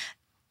 So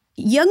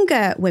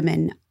younger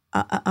women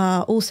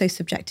are also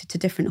subjected to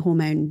different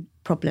hormone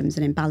problems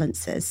and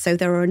imbalances. So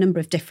there are a number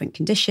of different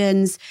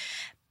conditions,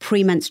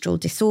 premenstrual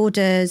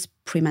disorders,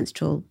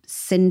 premenstrual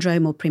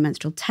syndrome or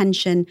premenstrual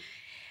tension,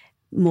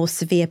 more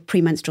severe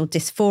premenstrual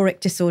dysphoric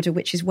disorder,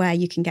 which is where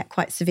you can get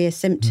quite severe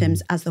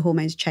symptoms as the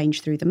hormones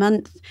change through the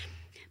month.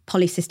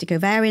 Polycystic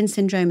ovarian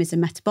syndrome is a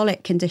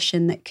metabolic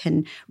condition that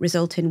can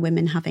result in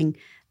women having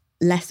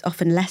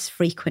often less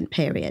frequent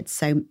periods.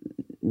 So,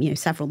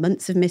 several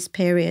months of missed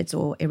periods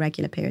or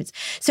irregular periods.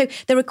 So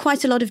there are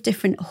quite a lot of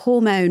different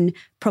hormone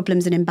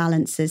problems and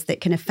imbalances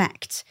that can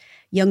affect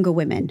younger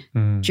women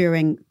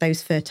during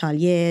those fertile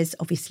years.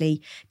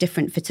 Obviously,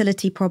 different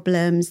fertility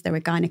problems. There are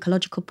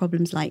gynecological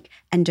problems like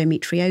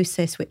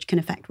endometriosis, which can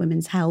affect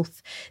women's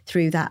health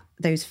through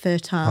those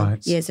fertile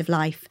years of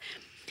life.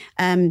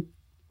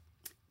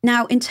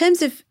 Now, in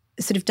terms of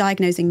sort of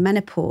diagnosing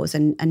menopause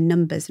and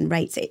numbers and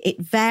rates, it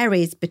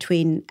varies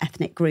between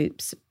ethnic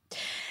groups.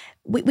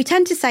 We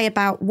tend to say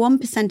about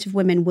 1% of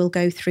women will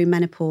go through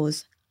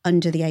menopause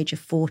under the age of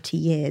 40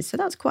 years. So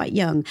that's quite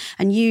young.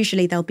 And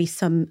usually there'll be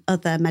some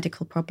other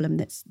medical problem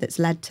that's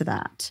led to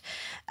that.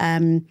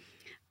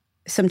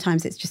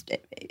 Sometimes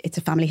it's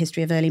a family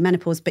history of early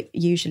menopause, but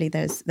usually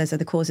there's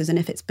other causes. And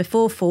if it's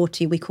before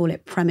 40, we call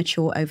it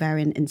premature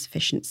ovarian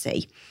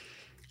insufficiency.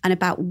 And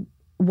about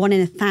 1 in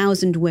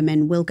 1,000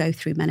 women will go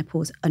through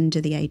menopause under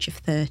the age of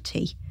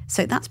 30.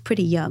 So that's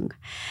pretty young.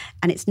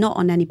 And it's not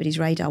on anybody's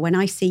radar. When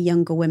I see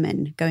younger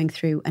women going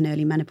through an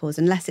early menopause,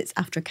 unless it's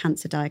after a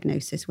cancer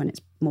diagnosis when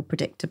it's more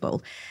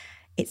predictable,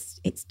 it's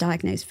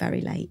diagnosed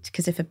very late.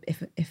 Because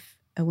if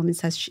a woman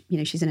says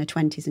she's in her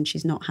 20s and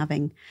she's not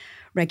having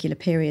regular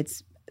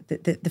periods,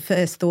 the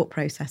first thought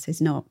process is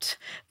not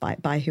by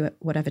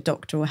whatever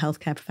doctor or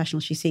healthcare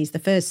professional she sees. The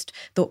first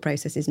thought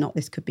process is not,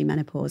 this could be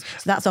menopause.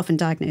 So that's often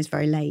diagnosed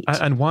very late.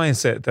 And why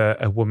is it that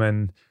a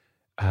woman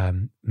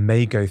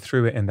may go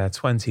through it in their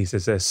 20s?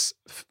 Is this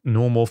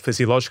normal,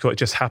 physiological? It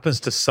just happens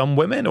to some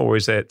women, or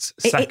is it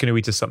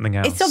secondary to something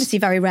else? It's obviously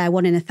very rare,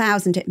 1 in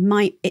 1,000.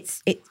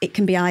 It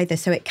can be either.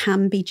 So it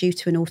can be due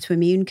to an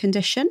autoimmune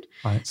condition.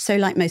 Right. So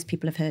like most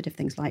people have heard of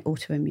things like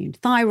autoimmune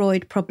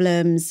thyroid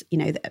problems,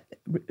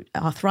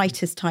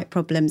 arthritis type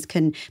problems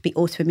can be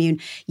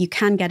autoimmune. You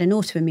can get an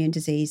autoimmune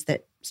disease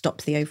that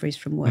stops the ovaries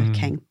from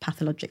working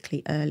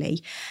pathologically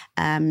early.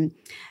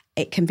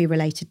 It can be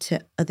related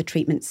to other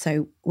treatments,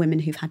 so women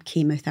who've had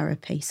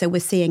chemotherapy. So we're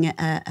seeing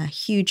a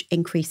huge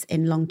increase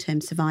in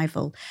long-term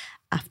survival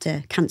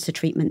after cancer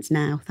treatments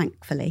now,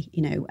 thankfully.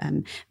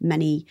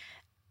 Many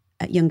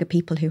younger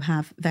people who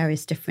have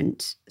various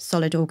different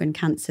solid organ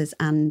cancers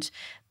and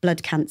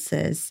blood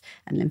cancers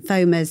and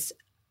lymphomas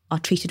are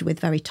treated with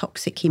very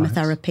toxic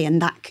chemotherapy,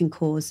 and that can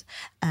cause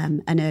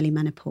an early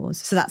menopause.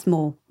 So that's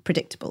more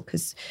predictable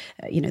because,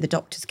 the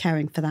doctors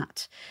caring for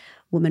that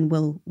woman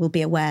will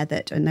be aware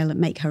that, and they'll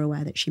make her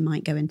aware that she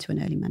might go into an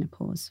early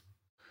menopause.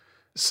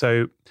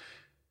 So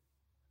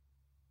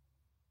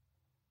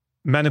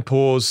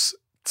menopause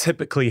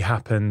typically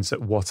happens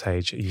at what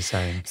age, are you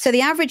saying? So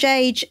the average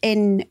age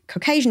in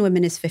Caucasian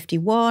women is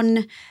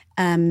 51,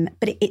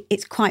 but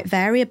it's quite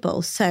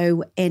variable.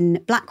 So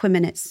in Black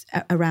women, it's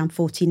around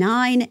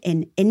 49.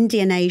 In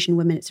Indian Asian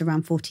women, it's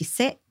around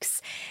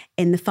 46.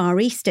 In the Far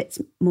East, it's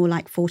more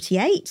like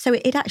 48. So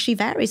it actually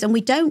varies. And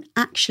we don't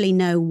actually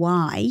know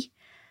why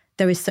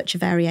there is such a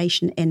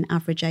variation in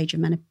average age of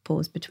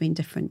menopause between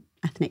different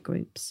ethnic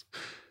groups.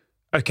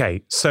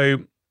 Okay, so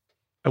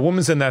a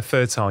woman's in their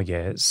fertile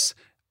years,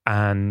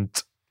 and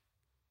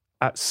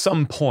at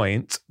some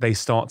point they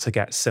start to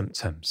get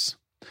symptoms.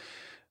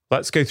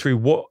 Let's go through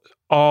what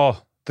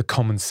are the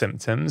common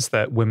symptoms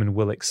that women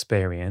will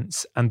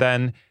experience, and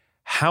then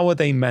how are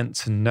they meant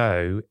to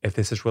know if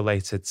this is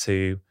related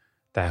to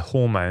their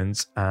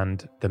hormones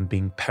and them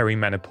being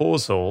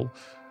perimenopausal,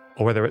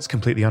 or whether it's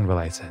completely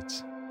unrelated.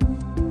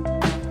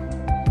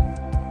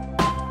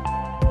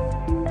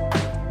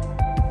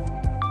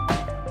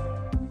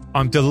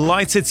 I'm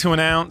delighted to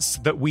announce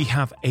that we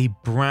have a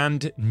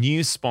brand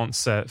new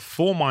sponsor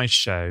for my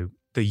show,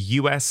 the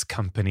US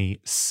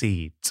company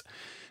Seed.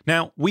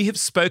 Now, we have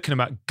spoken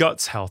about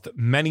gut health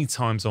many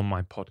times on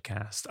my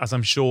podcast. As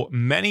I'm sure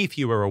many of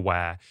you are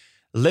aware,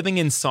 living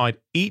inside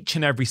each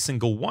and every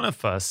single one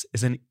of us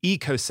is an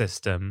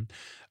ecosystem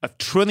of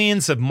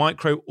trillions of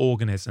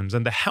microorganisms,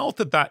 and the health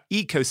of that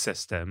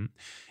ecosystem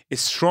is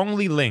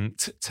strongly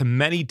linked to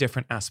many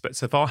different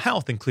aspects of our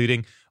health,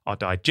 including our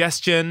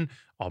digestion,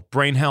 our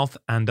brain health,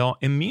 and our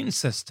immune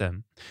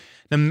system.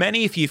 Now,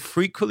 many of you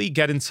frequently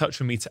get in touch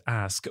with me to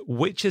ask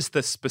which is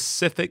the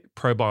specific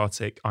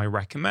probiotic I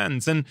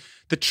recommend. And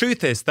the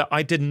truth is that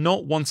I did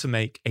not want to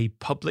make a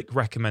public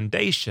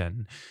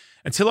recommendation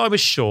until I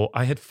was sure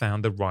I had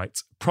found the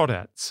right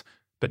product.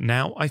 But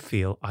now I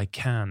feel I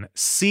can.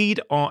 Seed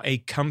are a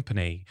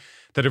company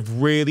that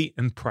have really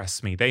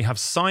impressed me. They have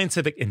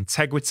scientific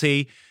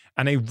integrity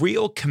and a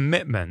real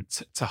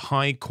commitment to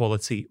high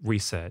quality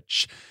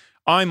research.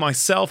 I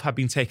myself have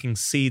been taking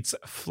Seed's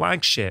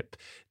flagship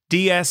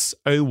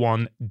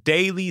DS-01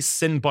 Daily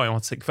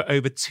Synbiotic for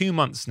over 2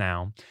 months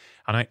now,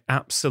 and I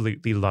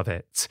absolutely love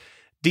it.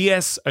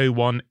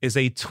 DS-01 is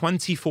a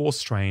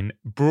 24-strain,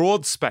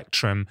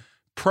 broad-spectrum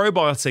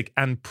probiotic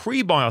and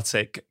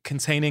prebiotic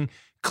containing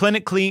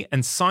clinically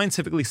and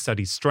scientifically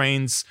studied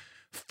strains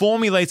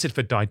formulated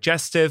for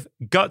digestive,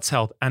 gut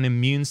health, and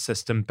immune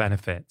system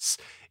benefits.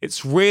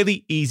 It's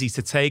really easy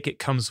to take. It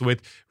comes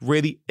with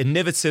really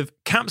innovative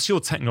capsule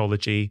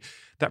technology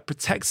that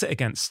protects it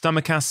against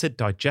stomach acid,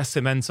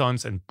 digestive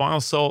enzymes, and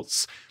bile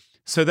salts,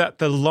 so that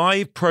the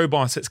live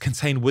probiotics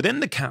contained within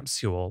the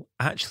capsule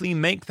actually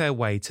make their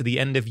way to the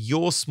end of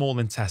your small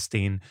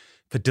intestine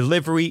for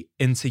delivery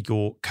into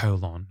your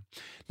colon.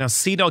 Now,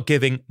 Seed are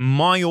giving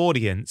my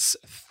audience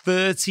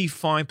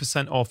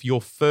 35% off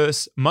your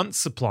first month's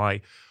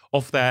supply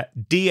of their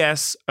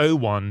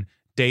DS01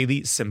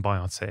 Daily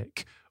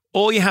Symbiotic.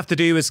 All you have to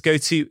do is go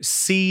to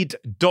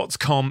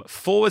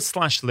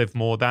seed.com/live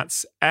more.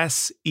 That's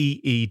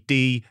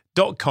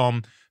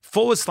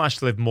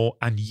SEED.com/live more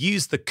and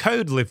use the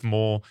code live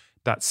more.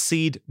 That's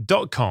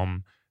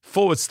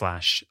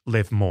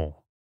seed.com/live more.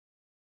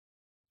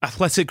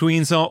 Athletic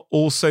Greens are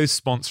also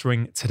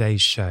sponsoring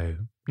today's show.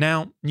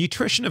 Now,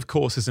 nutrition, of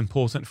course, is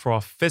important for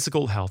our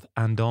physical health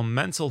and our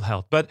mental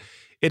health, but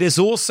it is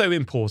also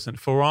important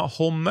for our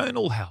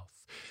hormonal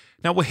health.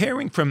 Now, we're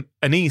hearing from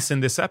Annice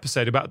in this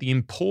episode about the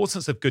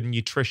importance of good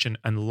nutrition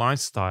and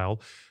lifestyle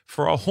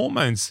for our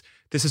hormones.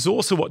 This is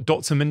also what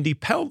Dr. Mindy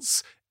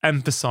Peltz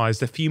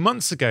emphasized a few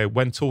months ago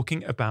when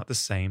talking about the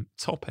same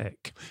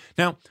topic.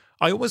 Now,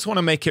 I always want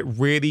to make it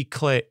really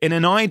clear, in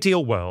an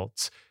ideal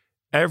world,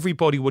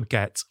 everybody would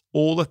get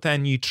all of their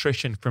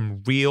nutrition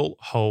from real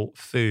whole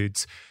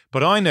foods.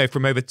 But I know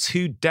from over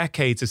 2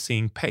 decades of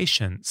seeing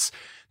patients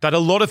that a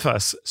lot of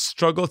us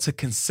struggle to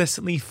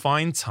consistently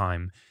find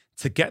time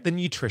to get the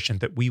nutrition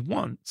that we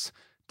want.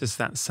 Does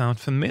that sound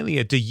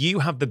familiar? Do you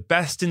have the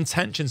best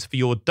intentions for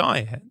your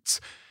diet,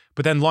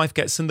 but then life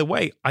gets in the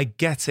way? I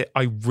get it.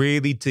 I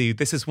really do.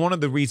 This is one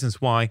of the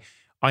reasons why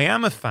I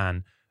am a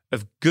fan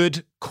of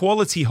good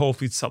quality whole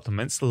food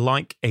supplements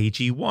like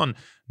AG1.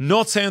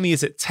 Not only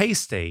is it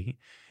tasty,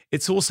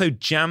 it's also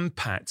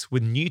jam-packed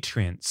with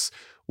nutrients.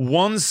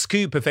 1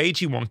 scoop of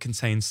AG1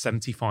 contains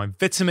 75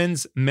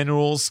 vitamins,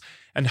 minerals,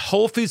 and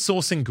whole food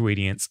source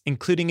ingredients,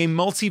 including a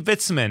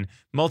multivitamin,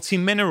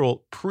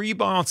 multimineral,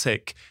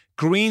 prebiotic,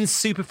 green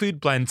superfood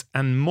blend,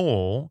 and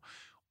more,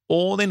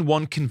 all in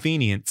one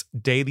convenient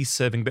daily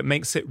serving that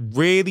makes it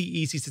really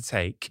easy to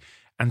take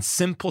and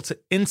simple to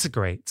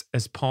integrate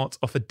as part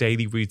of a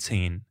daily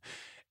routine.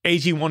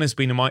 AG1 has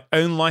been in my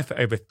own life for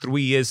over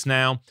 3 years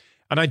now,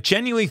 and I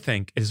genuinely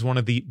think it is one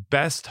of the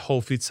best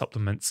whole food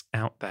supplements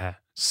out there.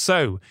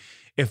 So,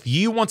 if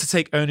you want to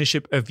take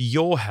ownership of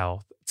your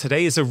health,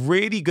 today is a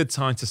really good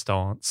time to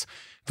start.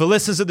 For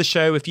listeners of the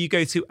show, if you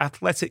go to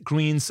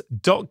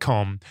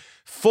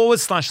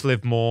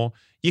athleticgreens.com/live more,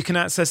 you can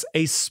access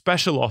a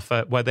special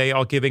offer where they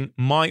are giving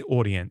my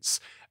audience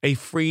a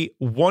free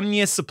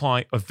 1-year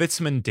supply of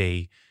vitamin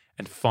D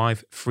and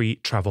 5 free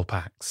travel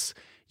packs.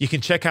 You can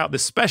check out the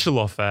special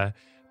offer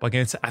by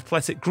going to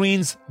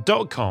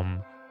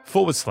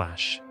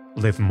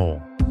athleticgreens.com/live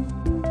more.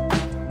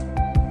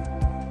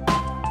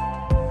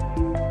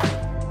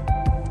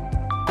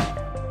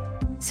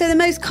 So the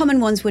most common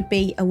ones would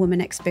be a woman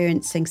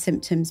experiencing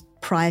symptoms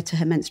prior to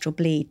her menstrual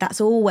bleed.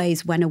 That's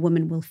always when a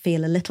woman will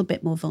feel a little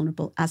bit more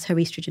vulnerable as her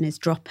estrogen is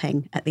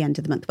dropping at the end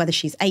of the month, whether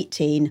she's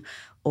 18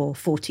 or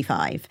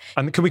 45.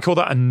 And can we call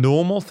that a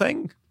normal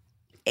thing?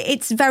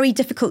 It's very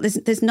difficult.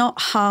 There's not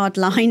hard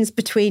lines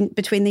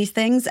between these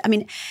things. I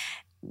mean,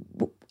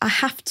 I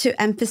have to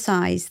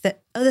emphasize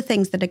that other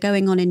things that are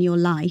going on in your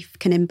life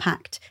can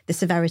impact the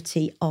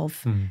severity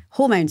of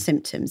hormone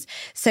symptoms.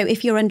 So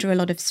if you're under a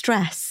lot of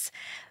stress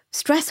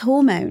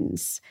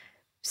hormones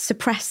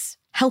suppress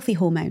healthy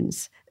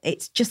hormones.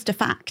 It's just a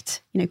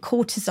fact. You know,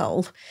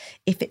 cortisol,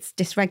 if it's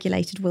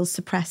dysregulated, will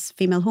suppress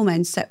female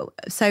hormones.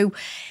 So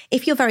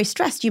if you're very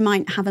stressed, you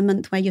might have a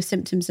month where your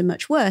symptoms are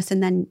much worse,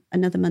 and then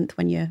another month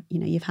when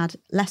you've had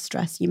less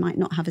stress, you might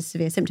not have as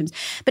severe symptoms.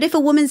 But if a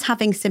woman's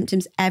having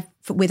symptoms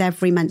with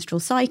every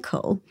menstrual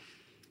cycle,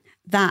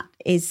 that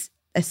is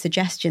a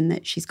suggestion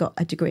that she's got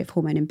a degree of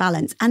hormone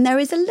imbalance. And there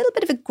is a little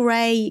bit of a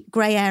grey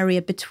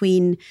area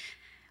between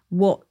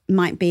what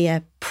might be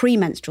a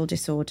premenstrual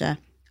disorder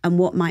and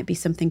what might be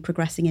something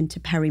progressing into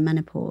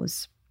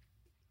perimenopause.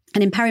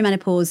 And in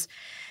perimenopause,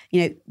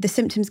 the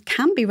symptoms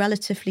can be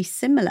relatively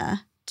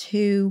similar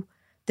to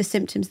the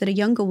symptoms that a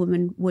younger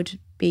woman would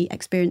be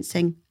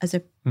experiencing as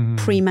a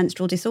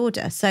premenstrual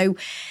disorder. So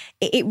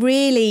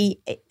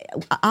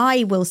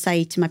I will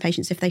say to my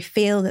patients, if they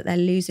feel that they're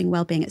losing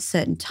well-being at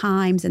certain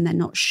times and they're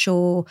not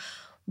sure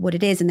what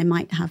it is, and they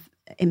might have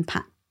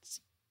impacts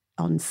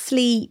on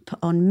sleep,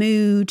 on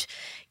mood,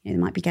 they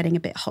might be getting a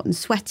bit hot and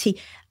sweaty,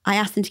 I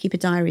ask them to keep a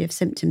diary of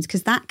symptoms,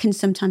 because that can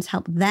sometimes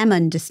help them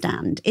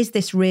understand, is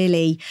this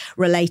really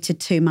related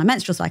to my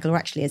menstrual cycle, or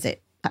actually is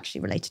it actually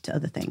related to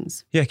other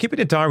things? Yeah, keeping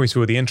a diary is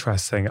really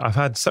interesting. I've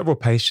had several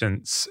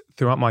patients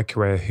throughout my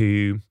career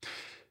who,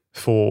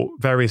 for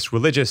various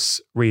religious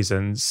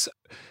reasons,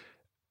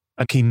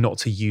 are keen not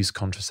to use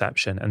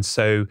contraception. And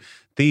so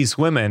these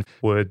women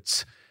would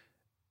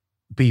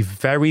be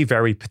very,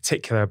 very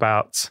particular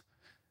about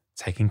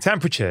taking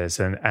temperatures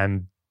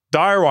and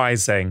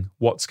diarising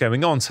what's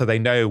going on so they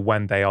know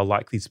when they are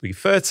likely to be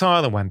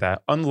fertile and when they're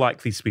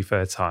unlikely to be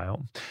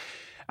fertile.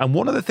 And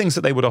one of the things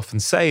that they would often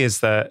say is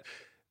that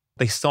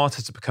they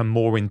started to become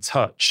more in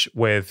touch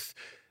with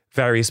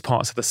various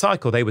parts of the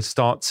cycle. They would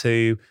start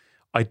to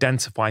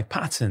identify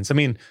patterns. I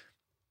mean,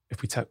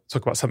 if we talk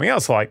about something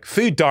else like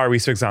food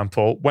diaries, for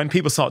example, when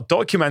people start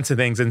documenting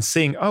things and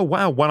seeing, oh,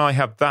 wow, when I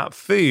have that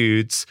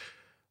food,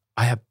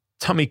 I have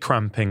tummy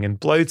cramping and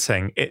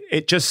bloating,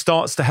 it just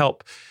starts to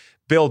help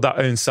build that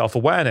own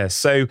self-awareness.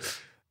 So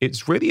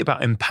it's really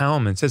about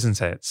empowerment,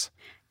 isn't it?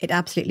 It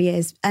absolutely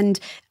is. And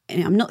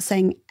I'm not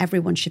saying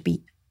everyone should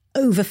be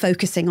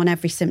over-focusing on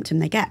every symptom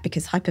they get,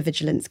 because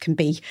hypervigilance can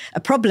be a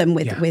problem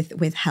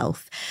with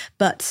health.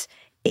 But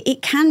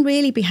it can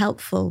really be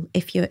helpful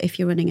if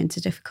you're running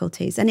into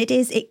difficulties. And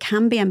it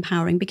can be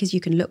empowering because you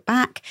can look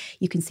back,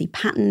 you can see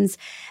patterns,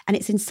 and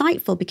it's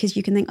insightful because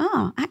you can think,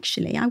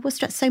 actually, I was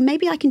stressed. So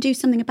maybe I can do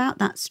something about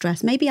that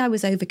stress. Maybe I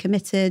was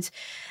overcommitted.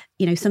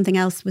 Something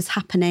else was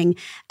happening.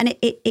 And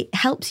it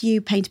helps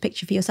you paint a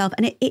picture for yourself.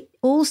 And it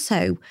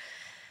also,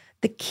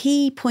 the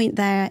key point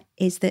there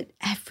is that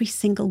every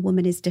single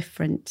woman is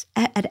different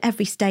at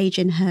every stage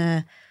in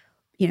her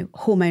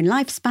hormone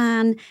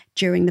lifespan,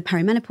 during the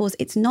perimenopause.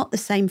 It's not the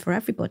same for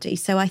everybody.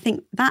 So I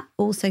think that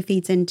also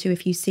feeds into,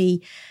 if you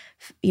see,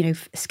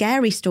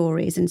 scary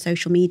stories in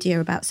social media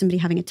about somebody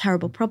having a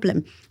terrible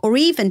problem, or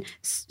even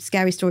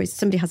scary stories,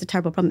 somebody has a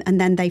terrible problem and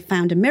then they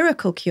found a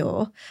miracle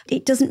cure,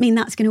 it doesn't mean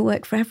that's going to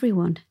work for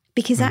everyone,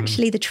 because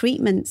actually the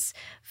treatments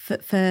for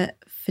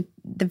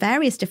the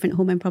various different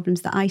hormone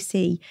problems that I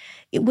see,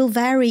 it will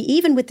vary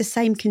even with the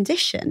same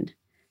condition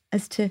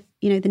as to,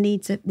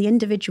 the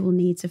individual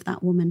needs of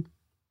that woman.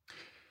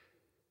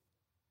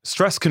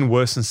 Stress can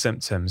worsen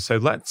symptoms. So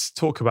let's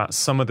talk about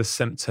some of the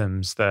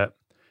symptoms that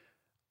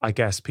I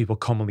guess people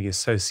commonly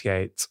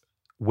associate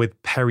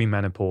with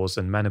perimenopause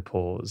and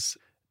menopause: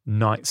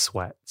 night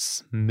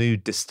sweats,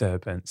 mood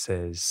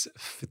disturbances,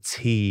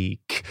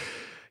 fatigue,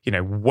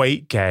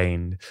 weight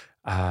gain,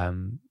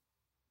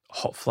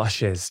 hot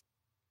flushes.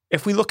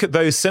 If we look at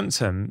those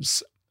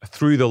symptoms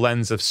through the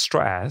lens of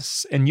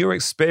stress, in your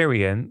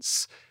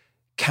experience,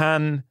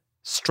 can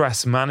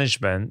stress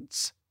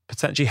management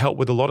potentially help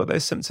with a lot of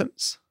those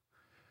symptoms?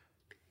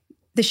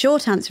 The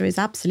short answer is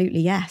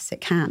absolutely yes,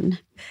 it can.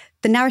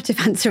 The narrative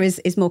answer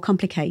is more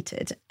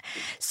complicated.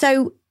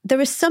 So there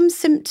are some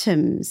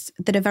symptoms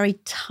that are very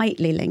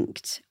tightly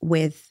linked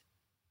with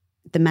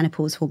the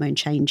menopause hormone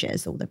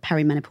changes or the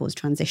perimenopause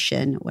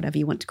transition, or whatever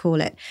you want to call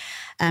it.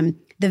 The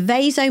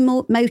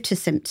vasomotor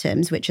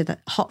symptoms, which are the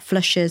hot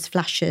flushes,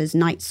 flashes,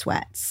 night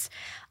sweats,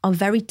 are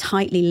very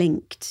tightly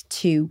linked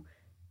to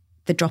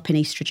the drop in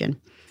estrogen.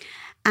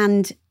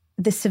 And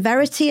the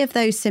severity of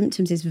those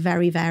symptoms is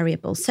very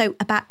variable. So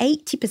about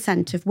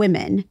 80% of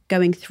women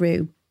going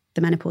through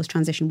the menopause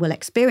transition will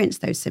experience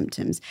those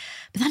symptoms.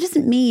 But that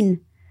doesn't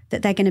mean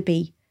that they're going to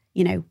be,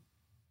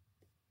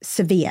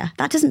 severe.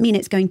 That doesn't mean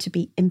it's going to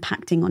be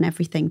impacting on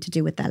everything to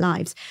do with their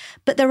lives.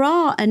 But there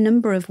are a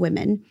number of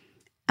women,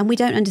 and we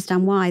don't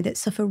understand why, that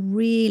suffer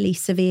really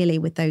severely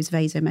with those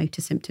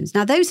vasomotor symptoms.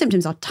 Now, those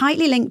symptoms are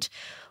tightly linked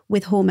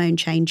with hormone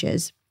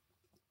changes.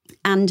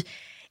 And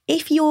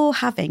if you're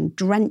having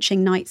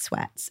drenching night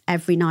sweats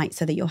every night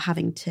so that you're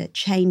having to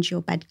change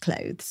your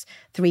bedclothes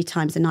 3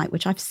 times a night,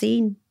 which I've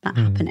seen that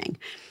happening,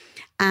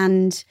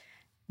 and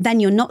then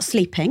you're not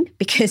sleeping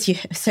because you're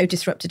so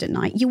disrupted at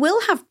night, you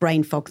will have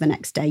brain fog the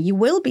next day. You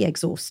will be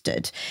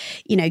exhausted.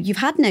 You've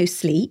had no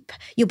sleep.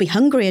 You'll be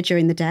hungrier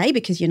during the day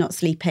because you're not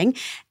sleeping.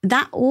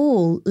 That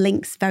all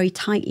links very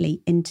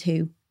tightly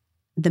into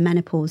the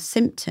menopause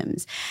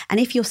symptoms. And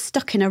if you're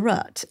stuck in a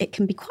rut, it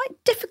can be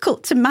quite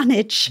difficult to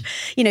manage,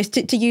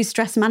 to use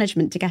stress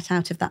management to get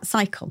out of that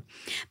cycle.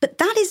 But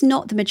that is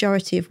not the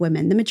majority of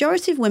women. The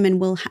majority of women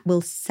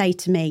will say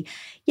to me,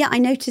 yeah, I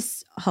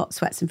notice hot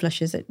sweats and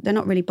flushes. They're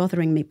not really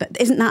bothering me. But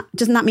doesn't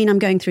that mean I'm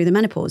going through the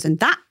menopause? And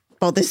that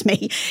bothers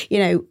me,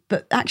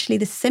 But actually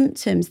the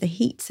symptoms, the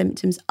heat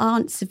symptoms,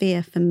 aren't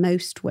severe for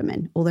most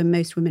women, although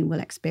most women will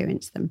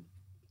experience them.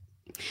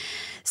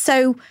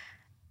 So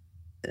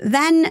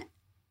then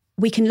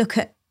we can look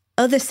at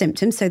other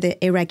symptoms, so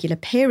the irregular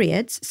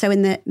periods. So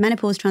in the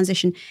menopause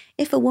transition,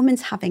 if a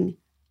woman's having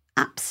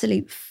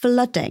absolute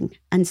flooding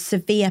and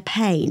severe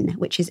pain,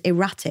 which is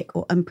erratic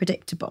or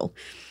unpredictable,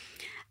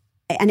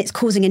 and it's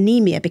causing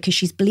anemia because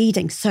she's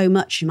bleeding so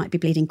much, she might be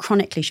bleeding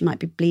chronically, she might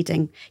be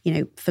bleeding,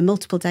 for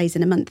multiple days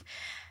in a month,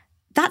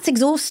 that's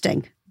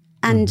exhausting.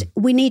 And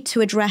we need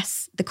to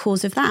address the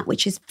cause of that,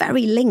 which is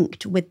very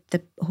linked with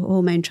the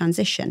hormone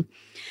transition.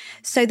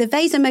 So the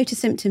vasomotor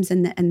symptoms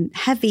and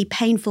heavy,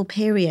 painful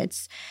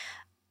periods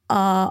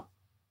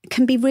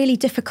can be really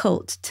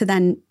difficult to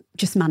then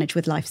just manage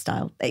with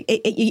lifestyle,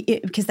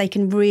 because they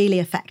can really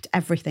affect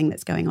everything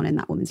that's going on in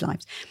that woman's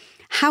lives.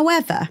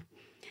 However,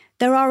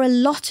 there are a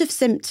lot of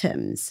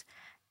symptoms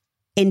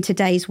in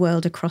today's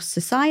world across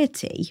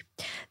society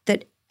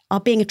that are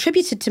being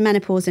attributed to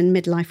menopause in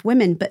midlife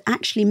women, but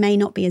actually may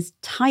not be as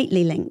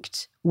tightly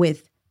linked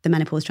with the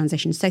menopause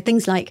transition. So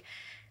things like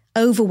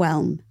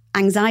overwhelm,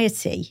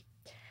 anxiety,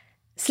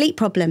 sleep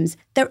problems,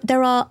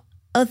 there are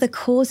other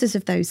causes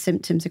of those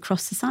symptoms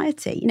across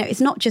society. You know,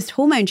 it's not just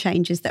hormone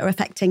changes that are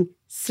affecting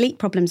sleep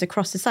problems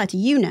across society.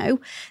 You know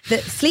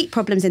that sleep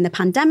problems in the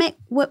pandemic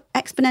were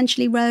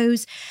exponentially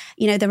rose.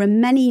 You know, there are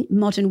many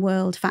modern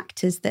world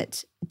factors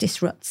that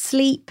disrupt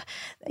sleep,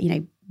 you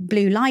know,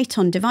 blue light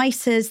on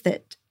devices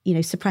that, you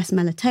know, suppress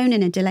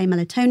melatonin and delay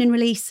melatonin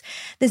release.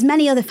 There's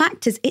many other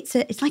factors.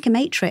 It's like a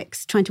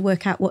matrix trying to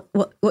work out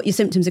what your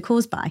symptoms are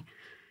caused by.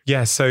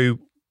 Yeah, so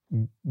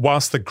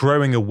whilst the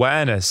growing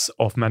awareness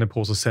of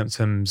menopausal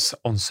symptoms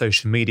on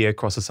social media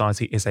across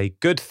society is a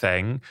good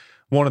thing,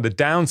 one of the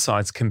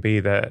downsides can be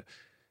that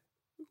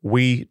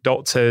we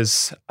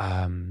doctors,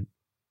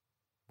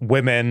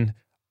 women,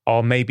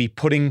 are maybe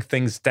putting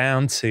things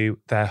down to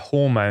their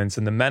hormones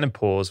and the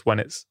menopause when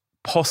it's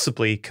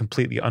possibly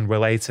completely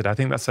unrelated. I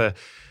think that's a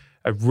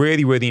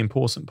really, really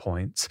important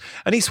point.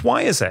 Annice,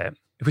 why is it,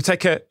 if we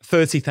take a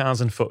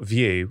 30,000-foot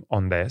view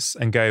on this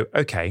and go,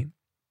 okay,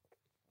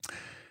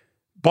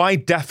 by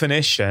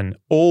definition,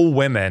 all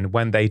women,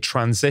 when they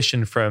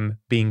transition from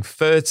being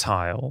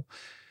fertile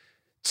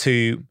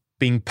to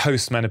being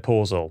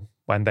postmenopausal,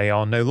 when they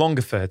are no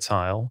longer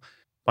fertile,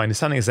 my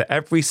understanding is that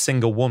every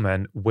single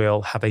woman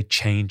will have a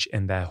change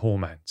in their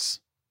hormones.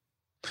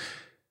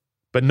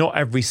 But not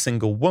every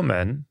single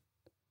woman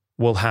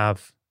will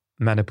have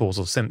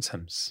menopausal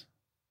symptoms.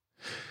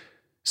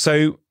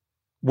 So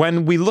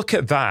when we look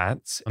at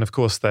that, and of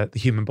course the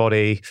human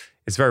body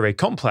is very, very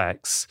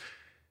complex,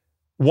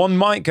 one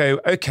might go,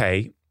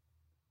 okay,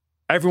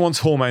 everyone's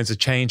hormones are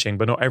changing,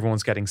 but not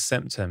everyone's getting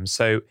symptoms.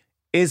 So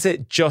is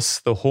it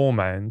just the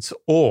hormones?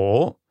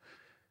 Or,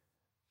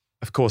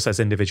 of course, there's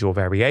individual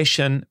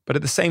variation, but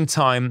at the same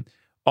time,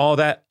 are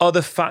there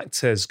other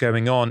factors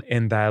going on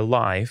in their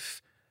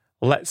life?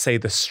 Let's say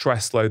the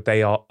stress load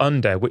they are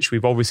under, which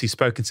we've obviously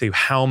spoken to,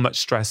 how much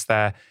stress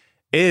there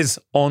is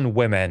on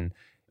women.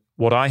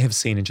 What I have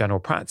seen in general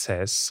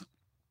practice,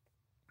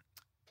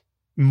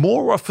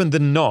 more often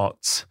than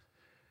not,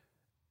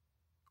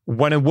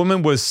 when a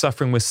woman was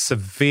suffering with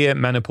severe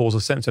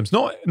menopausal symptoms,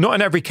 not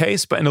in every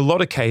case, but in a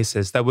lot of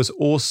cases, there was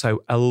also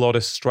a lot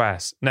of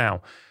stress.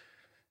 Now,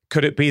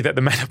 could it be that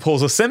the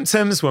menopausal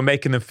symptoms were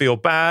making them feel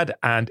bad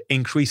and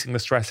increasing the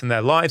stress in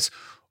their lives?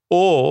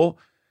 Or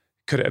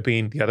could it have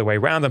been the other way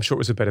around? I'm sure it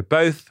was a bit of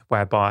both,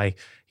 whereby,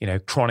 you know,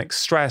 chronic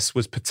stress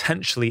was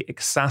potentially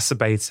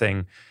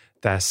exacerbating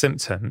their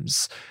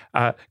symptoms.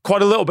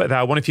 Quite a little bit there.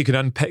 I wonder if you could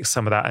unpick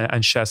some of that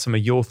and share some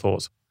of your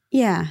thoughts.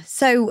 Yeah.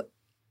 So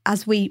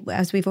as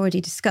we've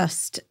already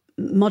discussed,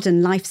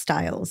 modern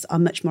lifestyles are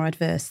much more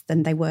adverse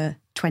than they were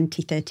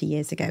 20, 30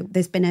 years ago.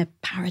 There's been a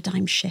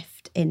paradigm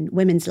shift in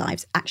women's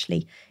lives,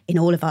 actually in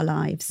all of our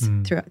lives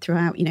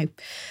throughout, you know,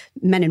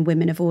 men and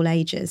women of all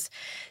ages.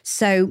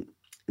 So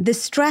the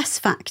stress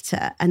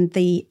factor and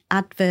the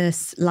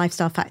adverse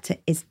lifestyle factor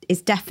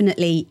is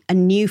definitely a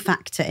new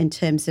factor in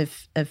terms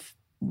of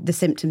the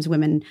symptoms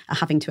women are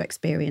having to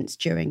experience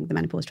during the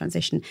menopause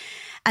transition.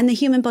 And the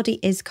human body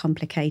is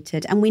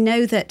complicated. And we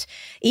know that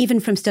even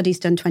from studies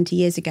done 20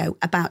 years ago,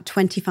 about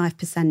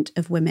 25%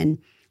 of women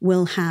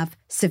will have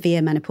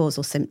severe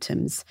menopausal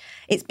symptoms.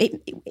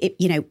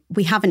 You know,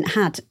 we haven't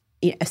had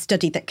a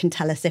study that can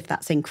tell us if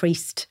that's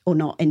increased or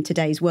not in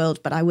today's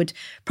world, but I would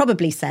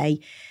probably say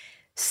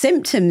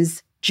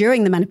symptoms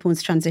during the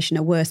menopause transition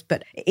are worse.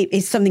 But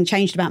is something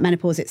changed about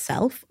menopause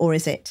itself, or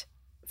is it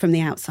from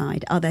the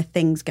outside? Are there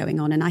things going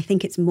on? And I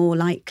think it's more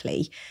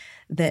likely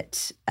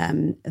that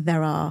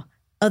there are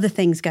other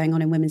things going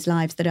on in women's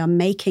lives that are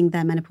making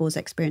their menopause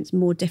experience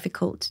more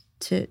difficult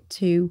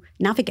to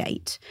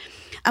navigate.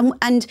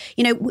 And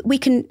you know, we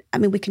can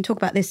talk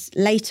about this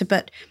later,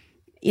 but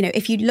you know,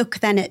 if you look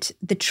then at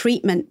the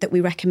treatment that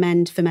we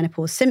recommend for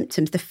menopause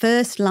symptoms, the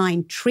first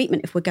line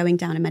treatment, if we're going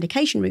down a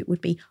medication route,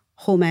 would be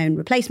hormone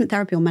replacement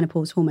therapy or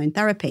menopause hormone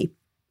therapy.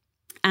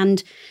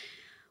 And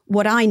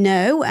what I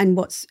know and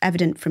what's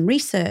evident from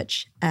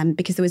research,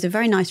 because there was a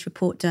very nice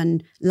report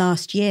done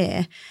last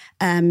year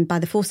by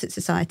the Fawcett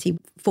Society,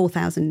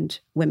 4,000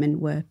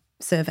 women were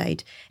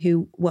surveyed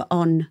who were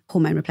on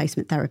hormone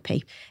replacement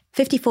therapy.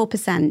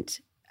 54%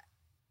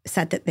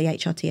 said that the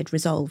HRT had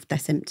resolved their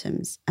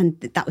symptoms. And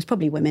that was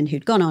probably women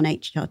who'd gone on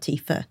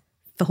HRT for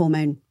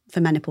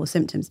menopause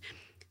symptoms.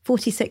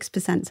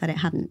 46% said it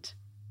hadn't.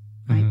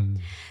 Right?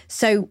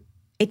 So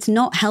it's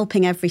not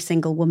helping every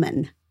single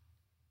woman,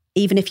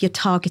 even if you're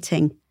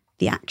targeting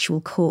the actual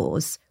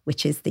cause,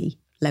 which is the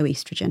low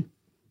estrogen.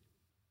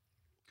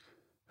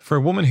 For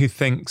a woman who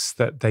thinks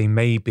that they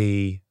may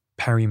be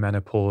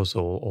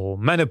perimenopausal or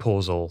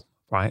menopausal,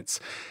 right,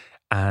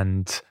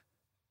 and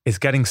is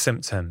getting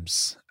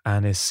symptoms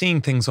and is seeing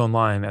things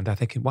online and they're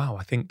thinking, wow,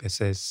 I think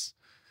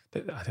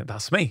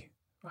that's me,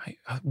 right?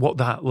 What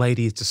that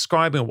lady is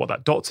describing or what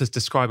that doctor's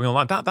describing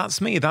online, that's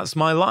me, that's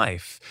my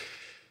life.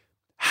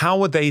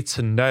 How are they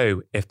to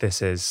know if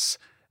this is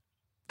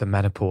the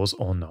menopause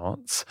or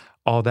not?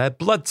 Are there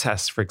blood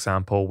tests, for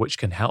example, which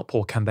can help,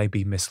 or can they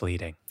be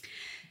misleading?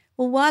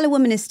 Well, while a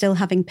woman is still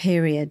having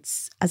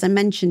periods, as I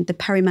mentioned, the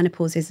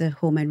perimenopause is a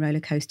hormone roller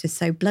coaster.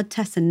 So blood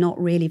tests are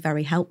not really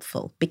very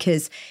helpful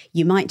because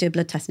you might do a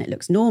blood test and it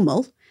looks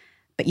normal,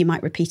 but you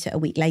might repeat it a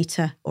week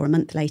later or a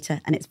month later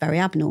and it's very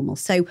abnormal.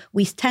 So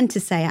we tend to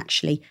say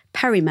actually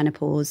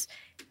perimenopause,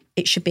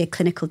 it should be a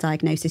clinical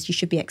diagnosis. You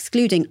should be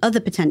excluding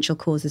other potential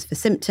causes for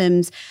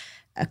symptoms.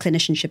 A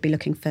clinician should be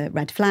looking for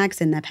red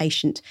flags in their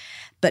patient.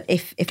 But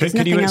if there's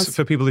nothing else...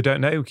 For people who don't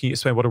know, can you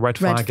explain what a red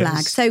flag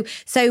is?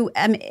 So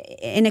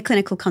in a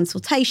clinical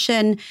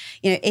consultation,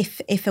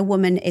 if a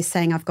woman is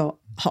saying, I've got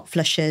hot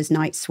flushes,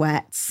 night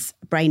sweats,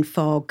 brain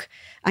fog,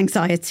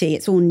 anxiety,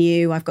 it's all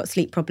new, I've got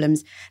sleep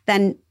problems,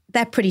 then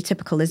they're pretty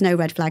typical. There's no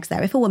red flags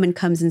there. If a woman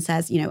comes and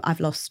says,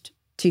 I've lost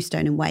 2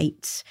 stone in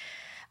weight,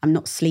 I'm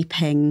not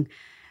sleeping,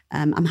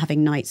 I'm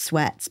having night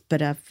sweats,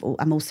 but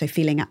I'm also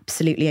feeling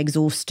absolutely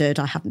exhausted.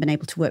 I haven't been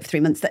able to work for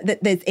 3 months.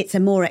 It's a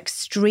more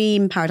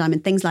extreme paradigm,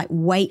 and things like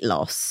weight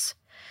loss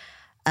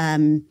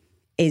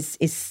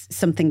is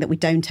something that we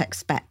don't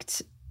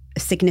expect,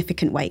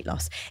 significant weight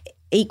loss.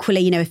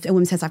 Equally, if a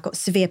woman says, I've got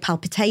severe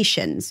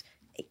palpitations,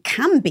 it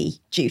can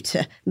be due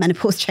to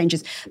menopause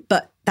changes,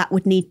 but that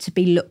would need to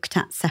be looked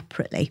at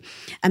separately.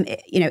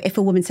 If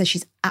a woman says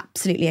she's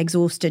absolutely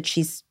exhausted,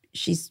 she's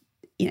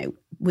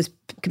was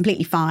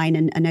completely fine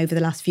and over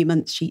the last few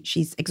months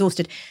she's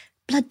exhausted,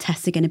 blood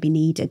tests are going to be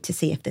needed to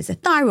see if there's a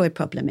thyroid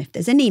problem, if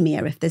there's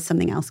anemia, if there's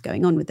something else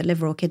going on with the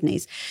liver or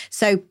kidneys.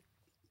 So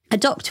a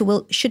doctor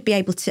should be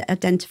able to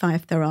identify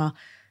if there are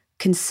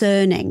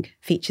concerning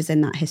features in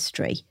that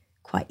history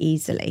quite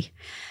easily.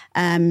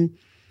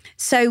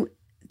 So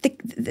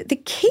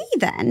the key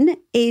then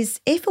is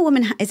if a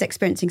woman is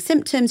experiencing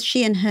symptoms,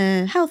 she and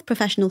her health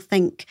professional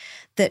think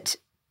that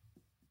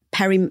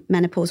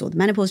perimenopause or the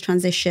menopause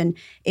transition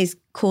is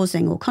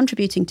causing or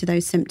contributing to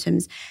those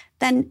symptoms,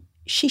 then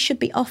she should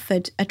be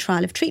offered a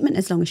trial of treatment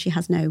as long as she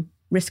has no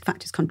risk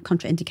factors,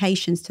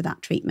 contraindications to that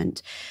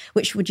treatment,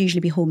 which would usually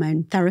be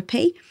hormone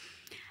therapy.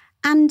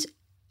 And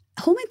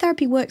hormone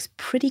therapy works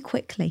pretty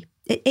quickly.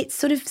 It's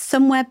sort of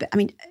somewhere,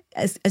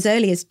 as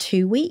early as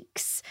 2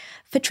 weeks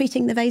for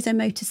treating the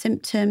vasomotor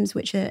symptoms,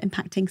 which are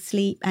impacting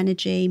sleep,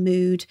 energy,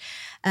 mood.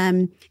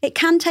 It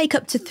can take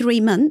up to 3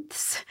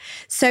 months.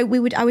 So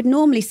I would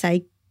normally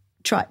say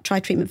try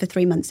treatment for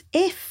 3 months.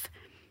 If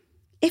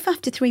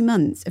after 3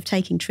 months of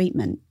taking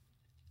treatment,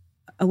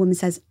 a woman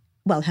says,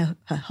 well, her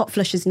hot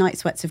flushes, night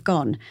sweats have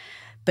gone,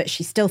 but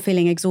she's still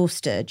feeling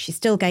exhausted, she's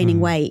still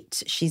gaining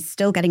weight, she's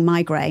still getting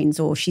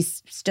migraines, or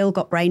she's still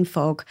got brain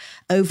fog,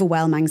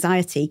 overwhelm,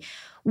 anxiety,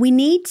 we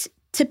need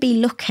to be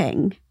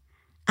looking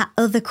at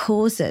other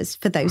causes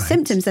for those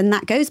symptoms. And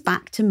that goes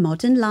back to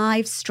modern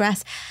life,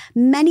 stress.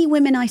 Many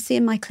women I see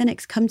in my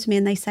clinics come to me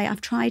and they say, I've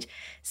tried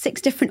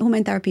 6 different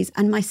hormone therapies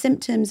and my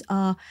symptoms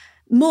are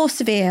more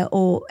severe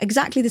or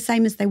exactly the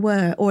same as they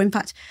were. Or in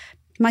fact,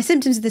 my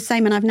symptoms are the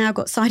same and I've now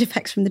got side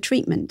effects from the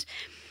treatment.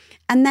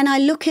 And then I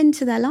look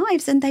into their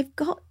lives and they've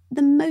got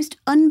the most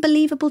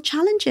unbelievable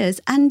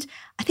challenges. And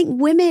I think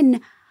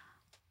women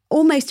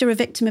almost are a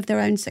victim of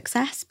their own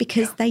success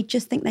because they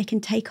just think they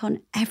can take on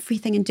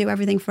everything and do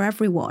everything for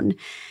everyone.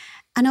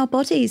 And our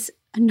bodies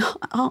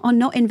are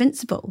not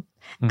invincible.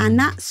 And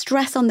that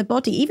stress on the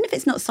body, even if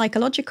it's not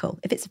psychological,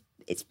 if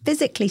it's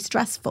physically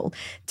stressful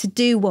to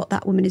do what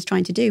that woman is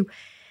trying to do,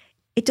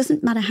 it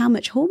doesn't matter how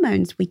much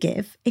hormones we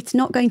give, it's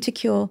not going to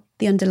cure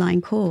the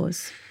underlying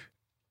cause.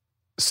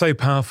 So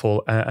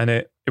powerful. And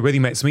it really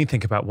makes me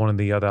think about one of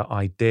the other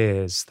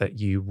ideas that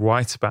you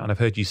write about, and I've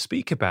heard you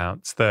speak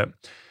about, that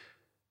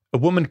a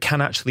woman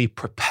can actually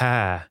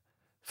prepare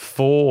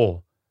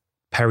for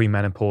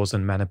perimenopause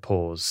and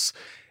menopause.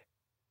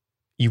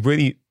 You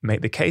really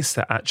make the case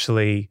that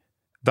actually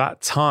that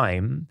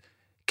time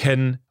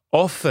can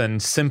often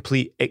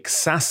simply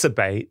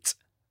exacerbate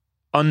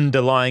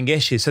underlying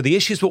issues. So the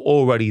issues were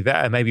already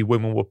there. Maybe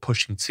women were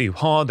pushing too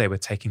hard, they were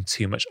taking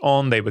too much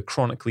on, they were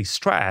chronically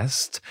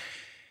stressed.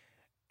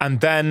 And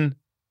then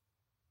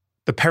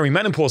the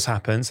perimenopause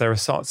happens, there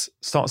starts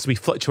to be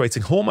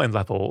fluctuating hormone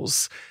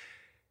levels.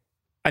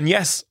 And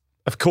yes,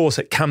 of course,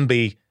 it can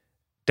be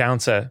down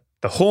to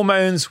the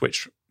hormones,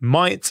 which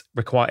might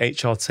require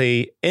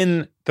HRT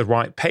in the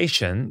right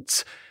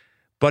patient,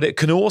 but it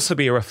can also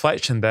be a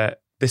reflection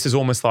that this is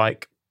almost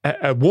like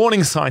a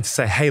warning sign to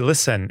say, hey,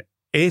 listen,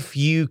 if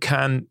you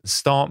can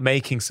start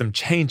making some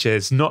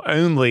changes, not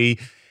only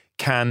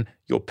can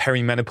your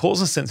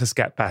perimenopausal symptoms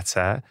get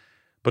better,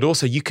 but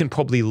also you can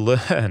probably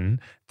learn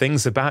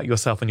things about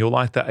yourself and your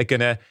life that are going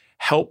to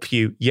help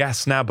you,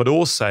 yes, now, but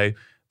also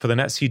for the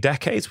next few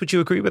decades. Would you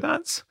agree with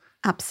that?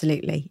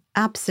 Absolutely.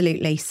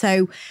 Absolutely.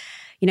 So,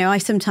 I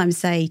sometimes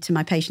say to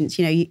my patients,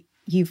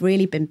 you've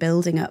really been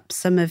building up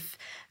some of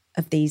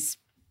these,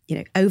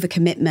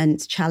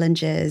 overcommitments,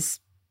 challenges,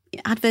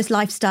 adverse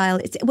lifestyle.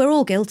 We're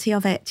all guilty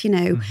of it,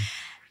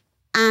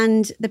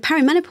 And the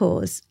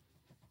perimenopause,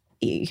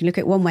 you can look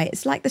at it one way,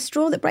 it's like the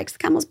straw that breaks the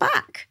camel's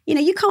back.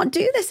 You can't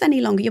do this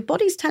any longer. Your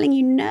body's telling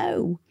you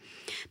no.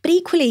 But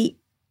equally,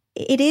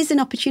 it is an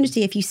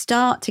opportunity if you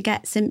start to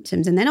get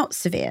symptoms and they're not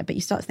severe, but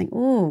you start to think,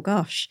 oh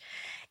gosh,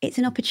 it's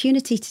an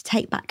opportunity to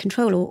take back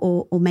control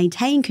or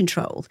maintain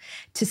control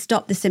to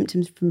stop the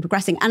symptoms from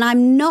progressing. And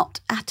I'm not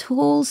at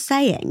all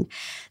saying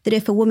that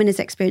if a woman is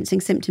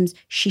experiencing symptoms,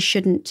 she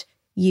shouldn't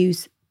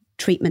use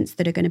treatments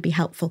that are going to be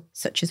helpful,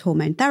 such as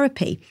hormone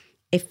therapy,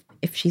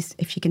 if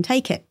she can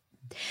take it,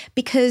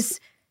 because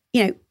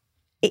it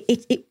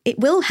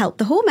will help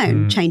the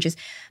hormone changes.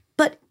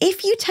 But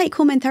if you take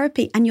hormone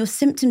therapy and your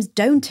symptoms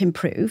don't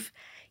improve,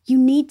 you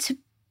need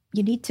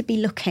to be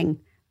looking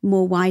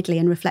more widely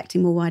and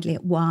reflecting more widely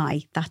at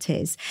why that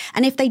is.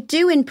 And if they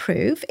do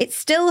improve, it's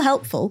still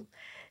helpful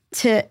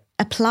to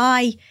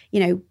apply,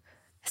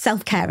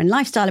 self-care and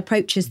lifestyle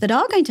approaches that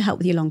are going to help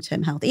with your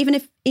long-term health, even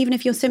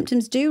if your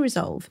symptoms do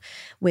resolve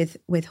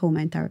with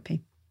hormone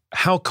therapy.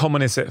 How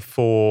common is it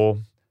for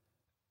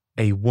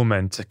a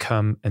woman to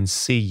come and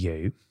see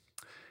you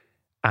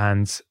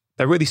and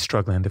they're really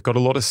struggling, they've got a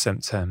lot of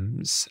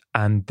symptoms,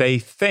 and they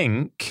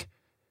think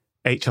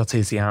HRT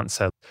is the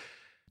answer?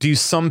 Do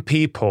some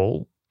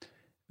people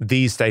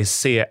these days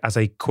see it as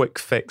a quick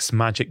fix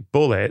magic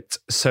bullet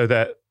so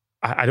that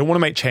I don't want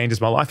to make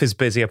changes, my life is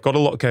busy, I've got a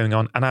lot going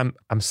on, and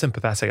I'm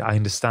sympathetic, I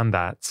understand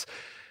that.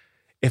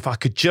 If I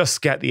could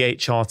just get the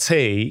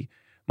HRT,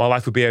 my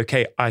life would be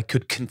okay. I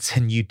could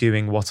continue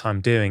doing what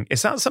I'm doing.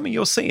 Is that something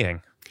you're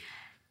seeing?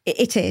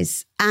 It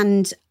is.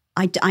 And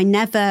I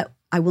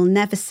will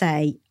never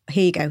say,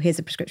 here you go, here's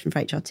a prescription for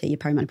HRT, you're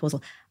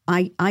perimenopausal.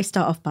 I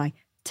start off by,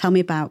 tell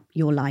me about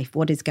your life.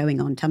 What is going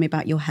on? Tell me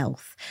about your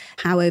health.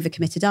 How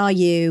overcommitted are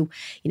you?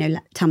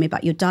 Tell me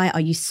about your diet.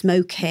 Are you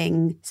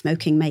smoking?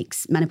 Smoking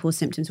makes menopause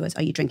symptoms worse.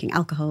 Are you drinking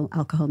alcohol?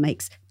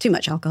 Too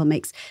much alcohol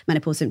makes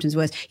menopause symptoms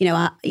worse.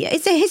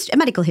 It's a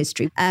medical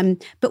history.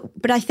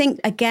 But I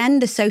think, again,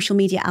 the social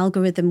media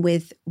algorithm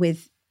with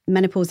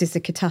menopause is a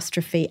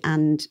catastrophe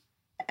and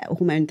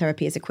hormone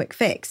therapy is a quick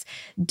fix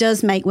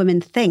does make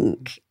women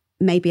think,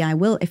 maybe I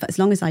will, as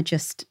long as I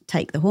just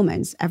take the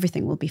hormones,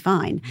 everything will be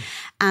fine.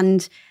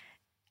 And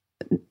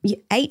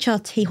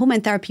HRT,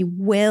 hormone therapy,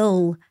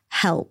 will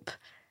help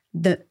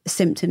the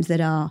symptoms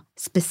that are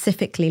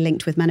specifically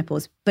linked with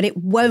menopause, but it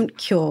won't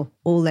cure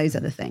all those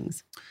other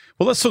things.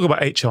 Well, let's talk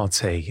about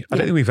HRT. I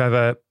don't think we've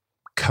ever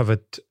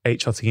covered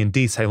HRT in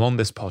detail on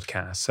this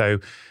podcast. So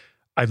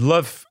I'd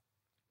love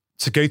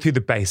to go through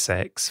the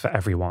basics for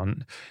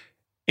everyone,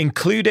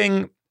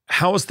 including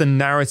how has the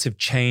narrative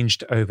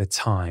changed over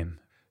time?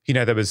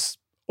 There was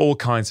all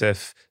kinds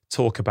of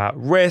talk about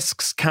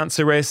risks,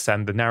 cancer risks,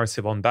 and the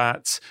narrative on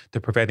that,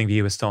 the prevailing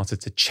view has started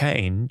to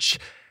change.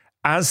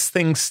 As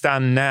things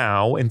stand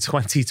now in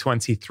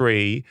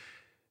 2023,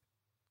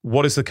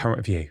 what is the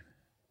current view?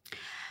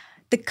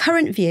 The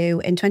current view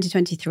in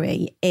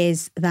 2023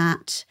 is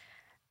that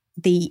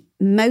the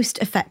most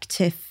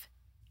effective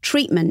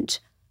treatment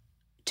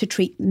to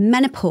treat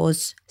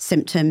menopause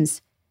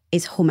symptoms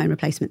is hormone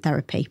replacement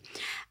therapy.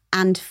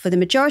 And for the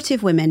majority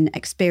of women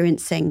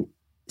experiencing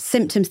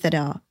symptoms that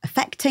are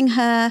affecting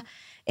her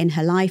in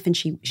her life and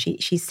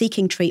she's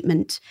seeking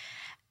treatment,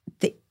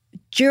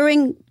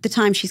 during the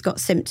time she's got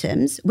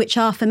symptoms, which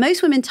are for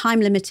most women time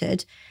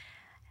limited,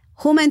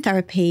 hormone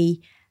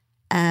therapy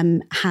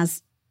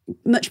has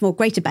much more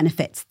greater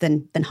benefits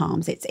than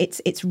harms.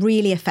 It's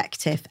really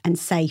effective and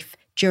safe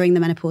during the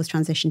menopause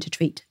transition to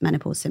treat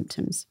menopause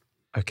symptoms.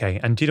 Okay,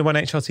 and do you know when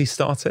HRT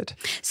started?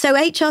 So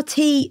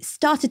HRT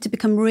started to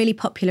become really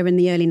popular in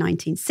the early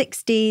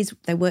 1960s.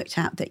 They worked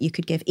out that you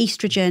could give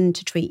estrogen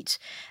to treat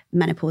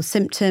menopause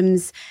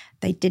symptoms.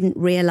 They didn't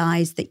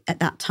realise that at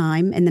that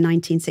time in the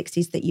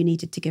 1960s that you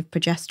needed to give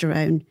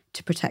progesterone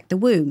to protect the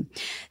womb.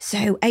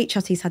 So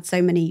HRT's had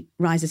so many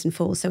rises and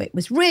falls. So it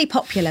was really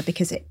popular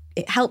because it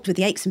helped with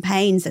the aches and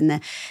pains and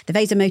the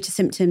vasomotor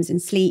symptoms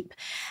and sleep.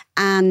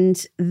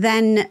 And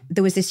then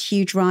there was this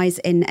huge rise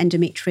in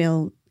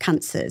endometrial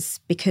cancers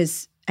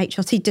because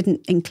HRT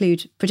didn't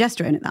include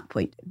progesterone at that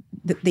point.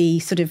 The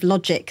sort of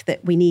logic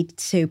that we need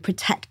to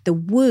protect the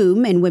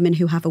womb in women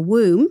who have a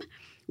womb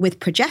with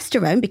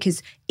progesterone,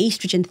 because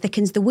estrogen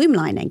thickens the womb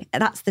lining.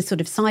 That's the sort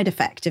of side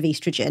effect of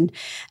estrogen,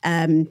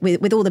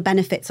 with all the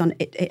benefits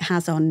it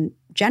has on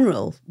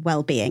general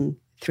well-being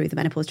through the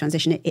menopause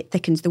transition. It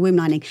thickens the womb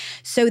lining.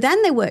 So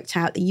then they worked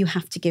out that you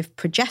have to give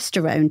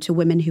progesterone to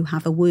women who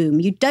have a womb.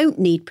 You don't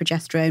need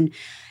progesterone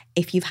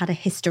if you've had a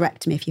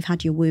hysterectomy, if you've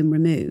had your womb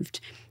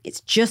removed.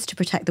 It's just to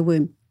protect the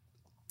womb.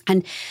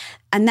 And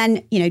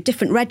then,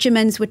 different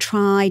regimens were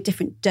tried,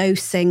 different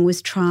dosing was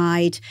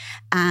tried,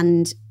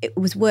 and it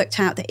was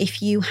worked out that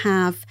if you're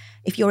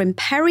in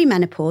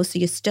perimenopause, so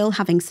you're still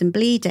having some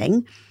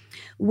bleeding,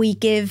 we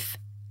give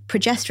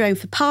progesterone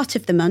for part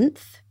of the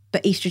month,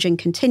 but estrogen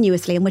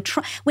continuously. And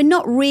we're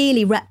not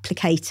really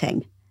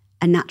replicating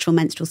a natural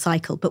menstrual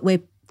cycle, but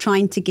we're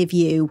trying to give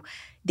you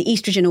the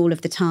estrogen all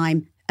of the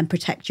time and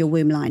protect your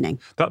womb lining.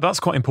 That's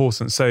quite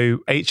important. So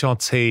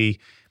HRT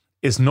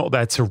is not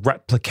there to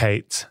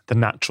replicate the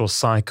natural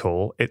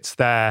cycle. It's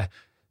there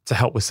to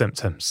help with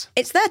symptoms.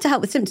 It's there to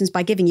help with symptoms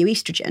by giving you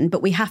estrogen,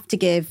 but we have to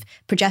give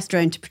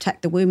progesterone to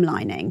protect the womb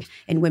lining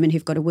in women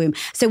who've got a womb.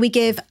 So we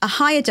give a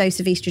higher dose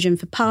of estrogen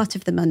for part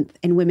of the month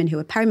in women who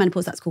are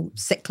perimenopause. That's called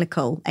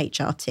cyclical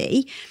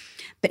HRT.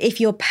 But if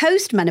you're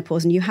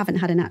post-menopause and you haven't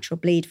had a natural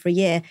bleed for a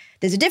year,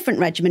 there's a different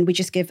regimen. We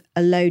just give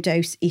a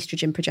low-dose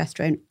estrogen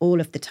progesterone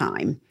all of the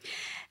time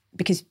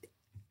because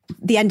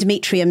the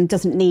endometrium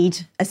doesn't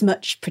need as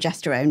much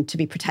progesterone to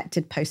be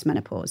protected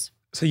post-menopause.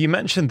 So you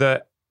mentioned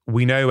that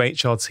we know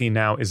HRT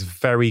now is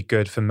very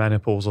good for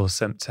menopausal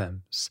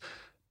symptoms.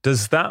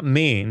 Does that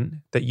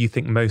mean that you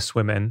think most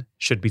women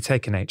should be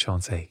taking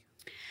HRT?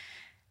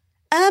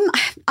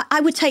 I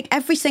would take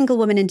every single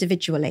woman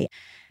individually.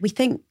 We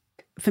think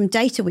from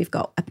data we've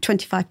got,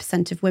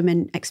 25% of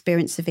women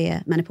experience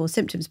severe menopause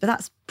symptoms, but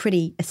that's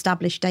pretty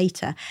established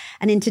data.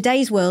 And in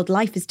today's world,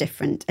 life is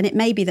different, and it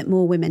may be that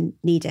more women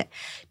need it.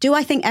 Do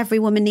I think every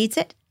woman needs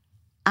it?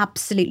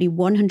 Absolutely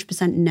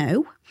 100%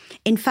 no.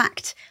 In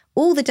fact,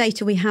 all the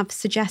data we have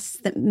suggests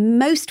that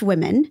most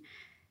women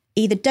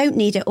either don't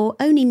need it or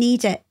only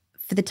need it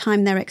for the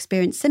time they're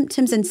experiencing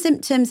symptoms. And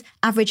symptoms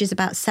averages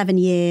about 7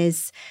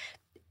 years,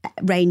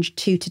 range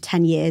 2 to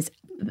 10 years.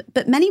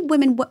 But many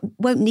women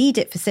won't need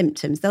it for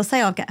symptoms. They'll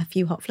say, I'll get a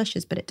few hot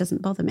flushes, but it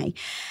doesn't bother me.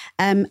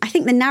 I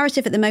think the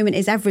narrative at the moment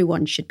is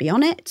everyone should be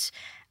on it.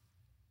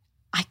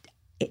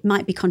 It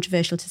might be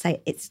controversial to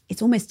say it's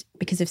almost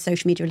because of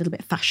social media a little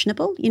bit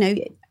fashionable. You know,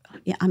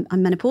 I'm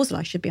menopausal,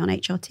 I should be on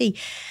HRT.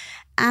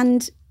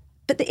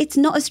 But it's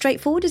not as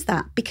straightforward as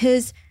that,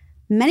 because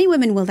many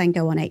women will then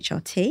go on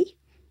HRT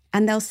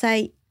and they'll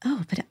say,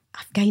 oh, but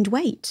I've gained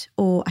weight,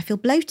 or I feel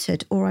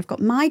bloated, or I've got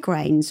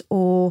migraines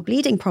or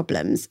bleeding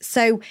problems.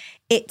 So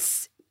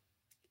it's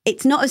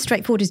not as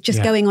straightforward as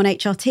just going on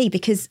HRT,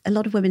 because a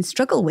lot of women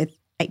struggle with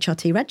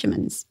HRT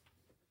regimens.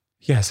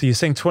 Yeah, so you're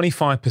saying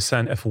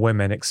 25% of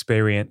women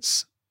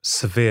experience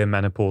severe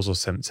menopausal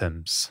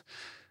symptoms.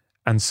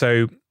 And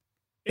so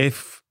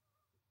if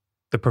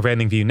the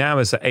prevailing view now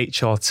is that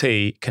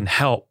HRT can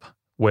help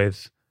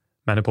with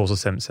menopausal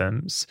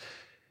symptoms,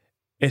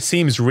 it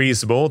seems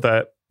reasonable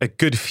that a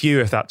good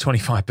few of that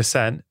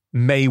 25%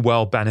 may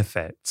well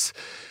benefit.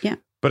 Yeah.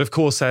 But of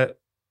course, that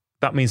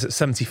means that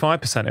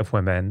 75% of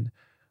women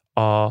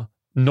are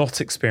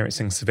not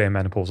experiencing severe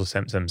menopausal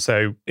symptoms.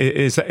 So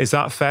is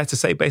that fair to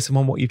say based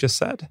on what you just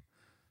said?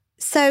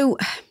 So,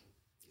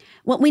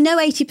 well, we know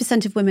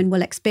 80% of women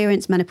will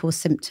experience menopause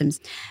symptoms.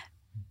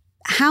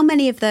 How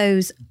many of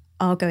those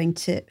are going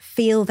to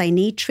feel they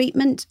need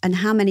treatment, and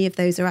how many of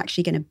those are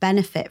actually going to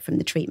benefit from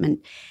the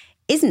treatment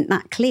isn't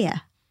that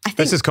clear. I think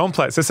this is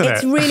complex, isn't it?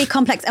 It's really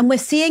complex. And we've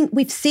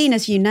seen,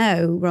 as you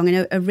know,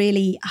 Ron, a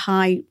really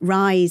high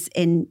rise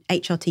in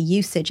HRT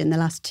usage in the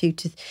last 2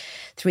 to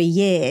 3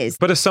 years.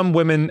 But are some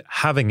women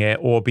having it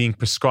or being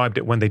prescribed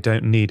it when they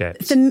don't need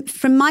it?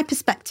 From my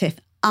perspective,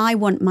 I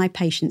want my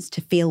patients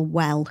to feel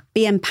well,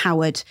 be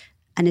empowered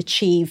and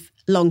achieve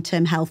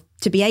long-term health,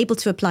 to be able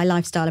to apply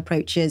lifestyle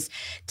approaches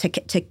to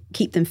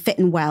keep them fit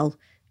and well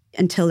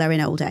until they're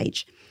in old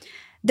age.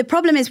 The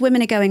problem is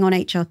women are going on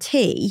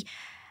HRT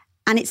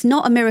and it's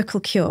not a miracle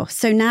cure.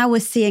 So now we're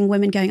seeing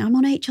women going, I'm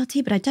on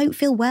HRT, but I don't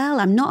feel well.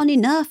 I'm not on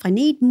enough. I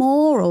need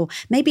more, or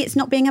maybe it's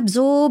not being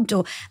absorbed,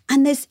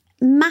 and there's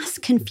mass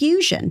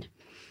confusion.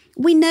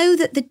 We know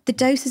that the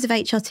doses of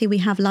HRT we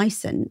have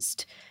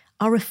licensed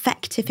are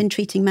effective in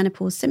treating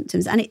menopause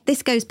symptoms. And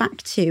this goes back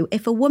to,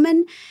 if a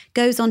woman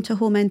goes onto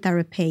hormone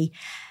therapy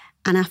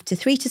and after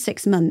 3 to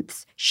 6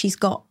 months, she's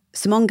got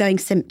some ongoing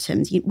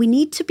symptoms, we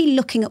need to be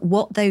looking at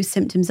what those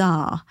symptoms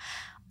are.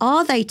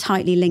 Are they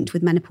tightly linked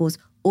with menopause?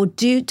 Or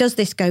does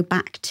this go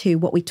back to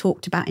what we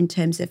talked about in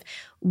terms of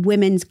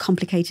women's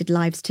complicated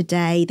lives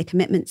today, the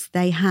commitments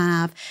they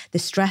have, the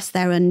stress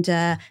they're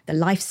under, the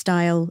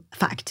lifestyle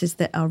factors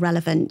that are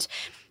relevant?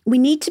 We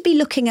need to be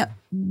looking at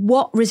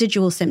what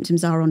residual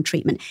symptoms are on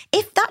treatment.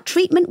 If that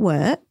treatment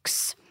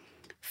works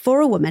for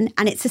a woman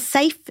and it's a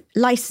safe,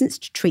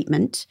 licensed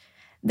treatment,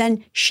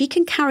 then she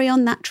can carry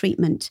on that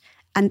treatment.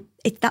 And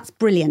that's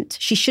brilliant.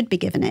 She should be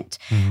given it.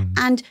 Mm.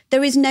 And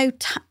there is no...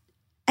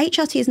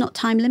 HRT is not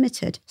time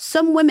limited.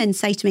 Some women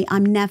say to me,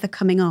 I'm never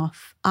coming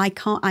off.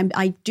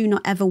 I do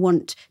not ever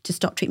want to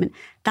stop treatment.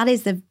 That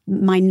is the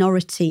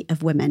minority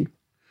of women.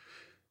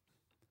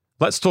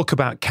 Let's talk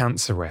about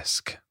cancer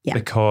risk,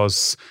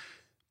 because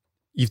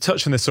you've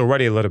touched on this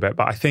already a little bit,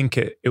 but I think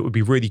it would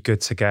be really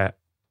good to get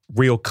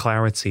real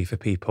clarity for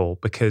people,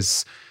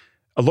 because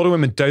a lot of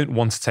women don't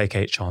want to take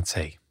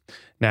HRT.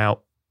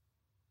 Now,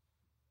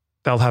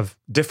 they'll have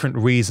different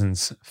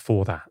reasons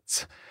for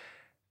that.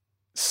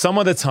 Some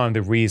of the time,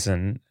 the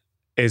reason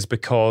is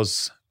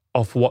because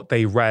of what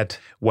they read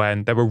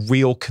when there were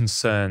real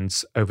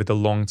concerns over the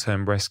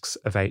long-term risks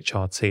of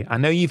HRT. I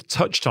know you've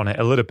touched on it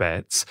a little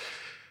bit,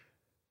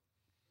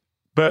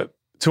 but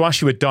to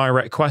ask you a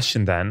direct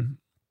question then,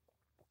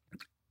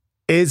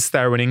 is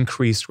there an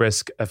increased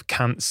risk of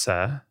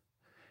cancer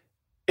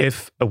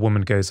if a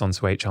woman goes on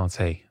to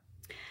HRT?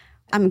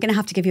 I'm going to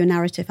have to give you a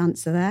narrative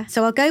answer there.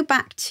 So I'll go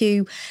back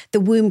to the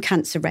womb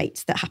cancer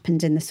rates that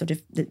happened in the sort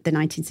of the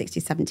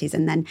 1960s, 70s.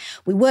 And then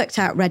we worked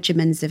out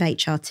regimens of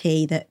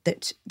HRT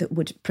that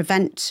would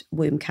prevent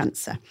womb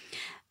cancer.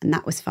 And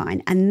that was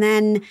fine. And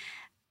then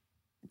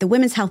the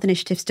Women's Health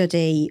Initiative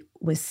study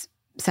was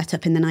set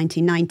up in the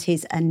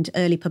 1990s and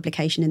early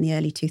publication in the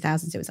early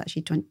 2000s. It was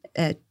actually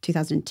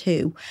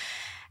 2002.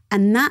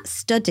 And that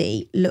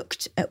study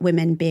looked at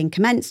women being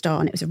commenced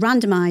on, it was a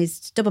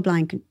randomized,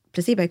 double-blind,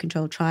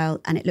 placebo-controlled trial,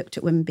 and it looked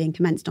at women being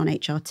commenced on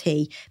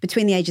HRT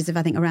between the ages of,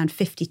 I think, around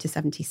 50 to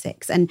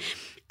 76.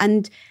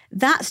 And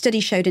that study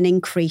showed an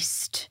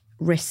increased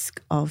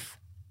risk of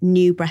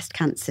new breast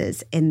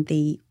cancers in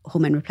the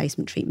hormone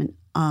replacement treatment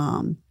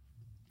arm.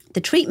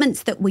 The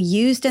treatments that were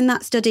used in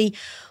that study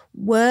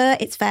were,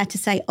 it's fair to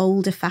say,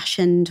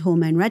 older-fashioned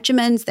hormone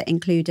regimens that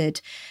included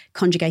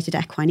conjugated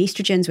equine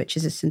estrogens, which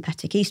is a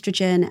synthetic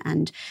estrogen,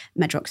 and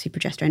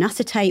medroxyprogesterone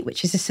acetate,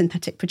 which is a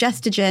synthetic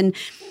progestogen.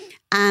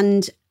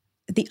 And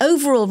the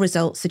overall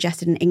results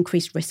suggested an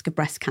increased risk of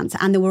breast cancer.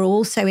 And there were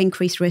also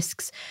increased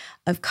risks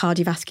of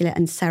cardiovascular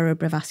and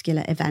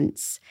cerebrovascular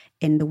events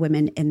in the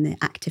women in the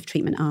active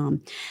treatment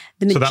arm.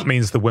 So that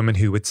means the women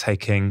who were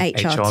taking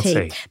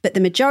HRT. But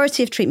the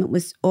majority of treatment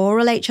was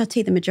oral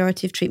HRT. The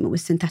majority of treatment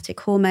was synthetic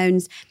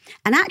hormones.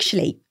 And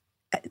actually,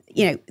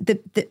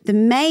 the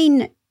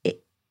main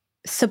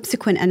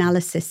subsequent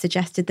analysis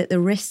suggested that the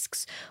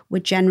risks were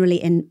generally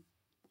in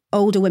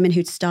older women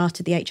who'd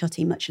started the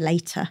HRT much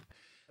later.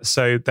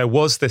 So there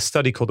was this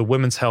study called the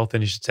Women's Health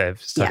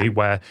Initiative study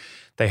where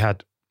they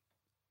had,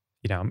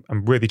 I'm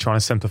really trying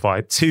to simplify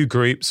it, two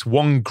groups.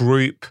 One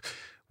group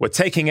were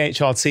taking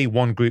HRT,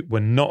 one group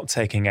were not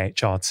taking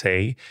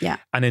HRT. Yeah.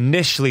 And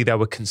initially there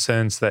were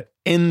concerns that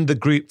in the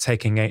group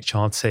taking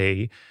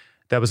HRT,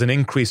 there was an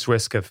increased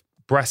risk of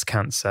breast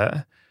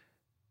cancer,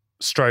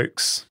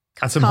 strokes,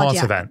 and some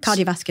heart events.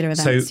 Cardiovascular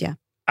events, so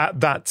at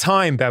that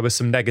time, there was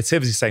some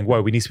negativity saying,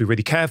 whoa, we need to be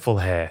really careful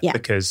here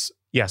because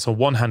yes, on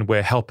one hand,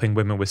 we're helping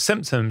women with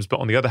symptoms, but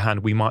on the other hand,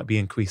 we might be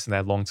increasing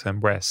their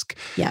long-term risk.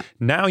 Yeah.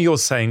 Now you're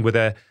saying with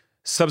a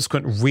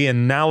subsequent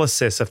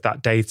reanalysis of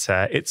that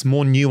data, it's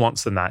more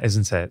nuanced than that,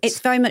 isn't it? It's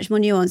very much more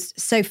nuanced.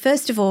 So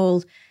first of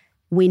all,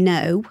 we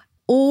know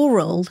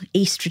oral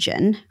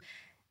estrogen,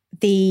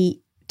 the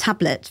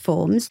tablet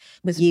forms,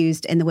 was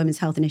used in the Women's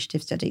Health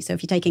Initiative study. So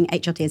if you're taking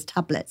HRT as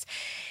tablets,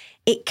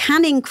 it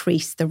can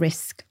increase the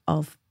risk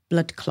of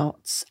blood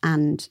clots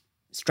and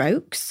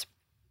strokes.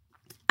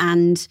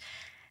 And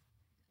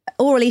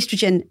oral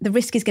estrogen, the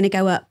risk is going to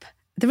go up.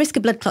 The risk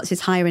of blood clots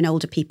is higher in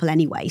older people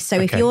anyway. So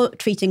if you're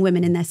treating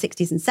women in their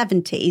 60s and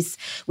 70s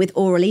with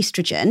oral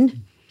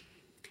estrogen,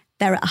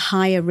 they're at a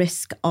higher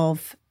risk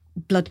of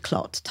blood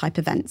clot type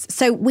events.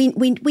 So we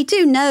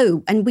do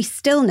know, and we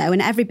still know,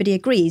 and everybody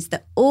agrees,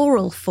 that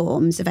oral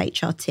forms of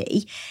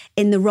HRT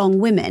in the wrong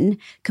women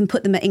can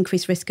put them at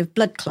increased risk of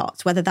blood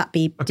clots, whether that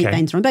be deep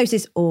vein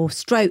thrombosis or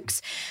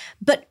strokes.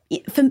 But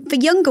for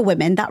younger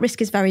women, that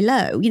risk is very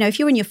low. If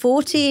you're in your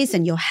 40s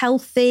and you're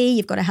healthy,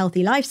 you've got a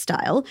healthy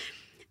lifestyle,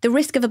 the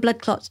risk of a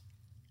blood clot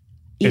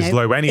is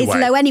low anyway. It's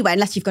low anyway,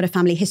 unless you've got a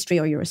family history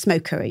or you're a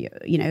smoker,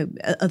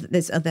 or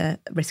there's other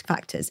risk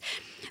factors.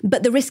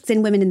 But the risks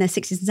in women in their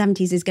 60s and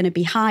 70s is going to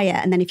be higher.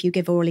 And then if you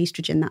give oral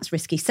estrogen, that's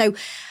risky. So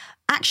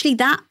actually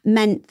that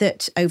meant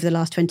that over the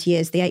last 20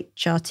 years, the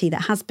HRT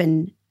that has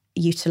been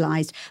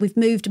utilised, we've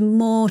moved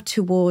more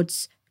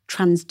towards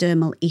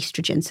transdermal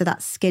estrogen. So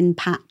that's skin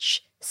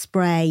patch,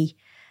 spray,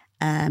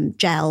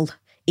 gel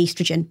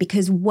estrogen.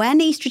 Because when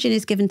estrogen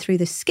is given through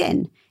the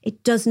skin,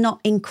 it does not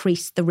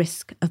increase the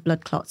risk of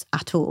blood clots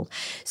at all.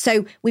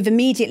 So we've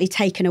immediately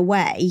taken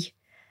away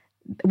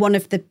one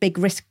of the big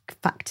risk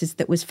factors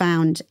that was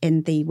found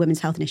in the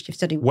Women's Health Initiative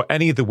study. Were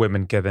any of the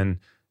women given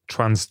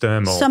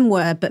transdermal? Some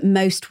were, but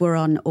most were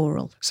on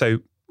oral. So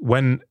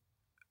when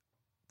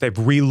they've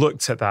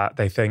re-looked at that,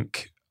 they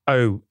think,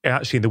 oh,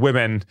 actually the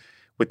women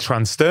with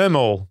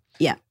transdermal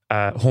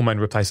hormone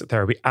replacement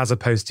therapy as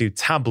opposed to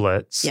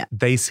tablets,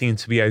 they seem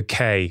to be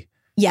okay.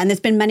 Yeah, and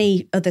there's been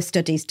many other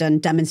studies done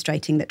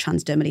demonstrating that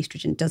transdermal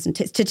estrogen doesn't.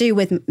 It's to do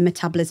with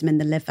metabolism in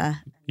the liver.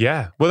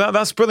 Yeah, well,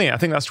 that's brilliant. I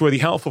think that's really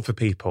helpful for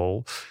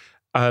people.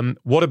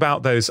 What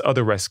about those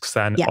other risks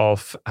then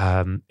of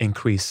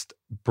increased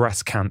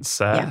breast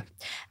cancer? Yeah.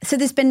 So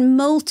there's been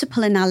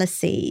multiple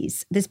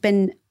analyses. There's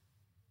been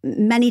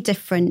many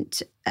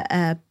different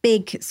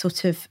big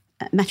sort of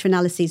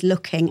meta-analyses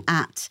looking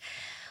at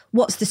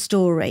what's the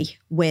story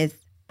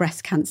with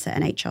breast cancer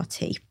and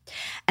HRT.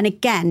 And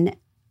again,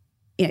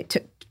 it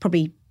took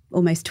probably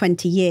almost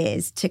 20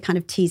 years to kind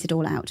of tease it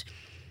all out.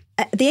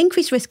 The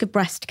increased risk of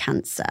breast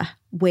cancer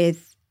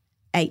with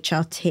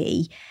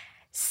HRT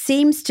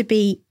seems to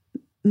be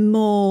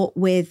more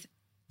with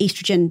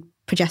estrogen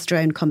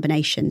progesterone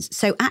combinations.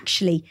 So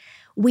actually,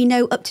 we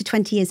know up to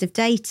 20 years of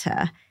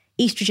data,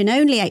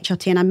 estrogen-only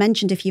HRT, and I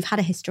mentioned if you've had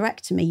a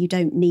hysterectomy, you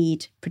don't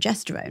need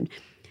progesterone.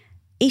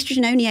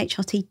 Estrogen-only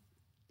HRT,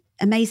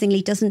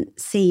 amazingly, doesn't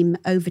seem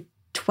over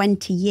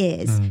 20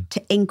 years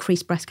to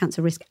increase breast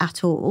cancer risk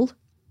at all.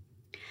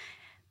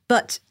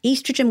 But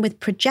estrogen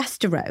with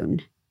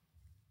progesterone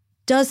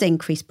does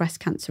increase breast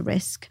cancer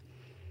risk,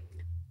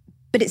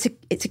 but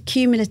it's a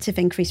cumulative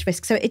increased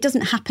risk. So it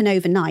doesn't happen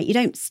overnight. You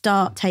don't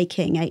start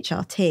taking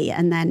HRT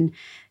and then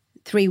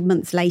 3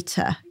 months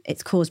later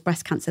it's caused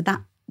breast cancer.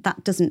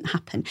 That doesn't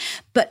happen.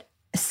 But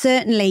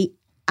certainly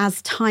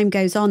as time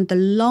goes on, the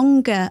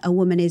longer a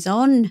woman is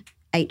on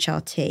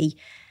HRT,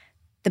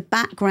 the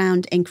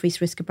background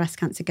increased risk of breast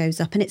cancer goes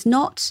up. And it's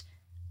not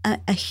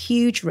a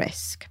huge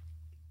risk.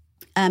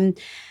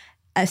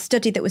 A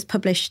study that was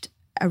published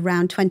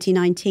around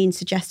 2019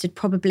 suggested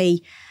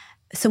probably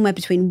somewhere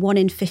between 1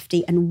 in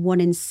 50 and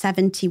 1 in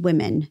 70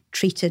 women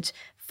treated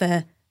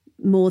for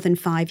more than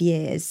 5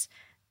 years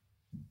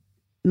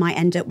might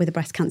end up with a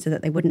breast cancer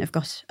that they wouldn't have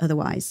got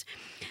otherwise.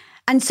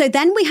 And so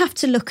then we have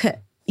to look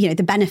at,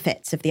 the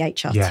benefits of the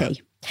HRT.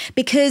 Yeah.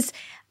 Because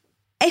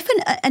if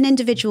an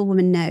individual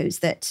woman knows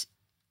that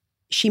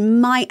she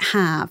might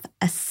have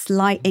a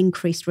slight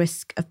increased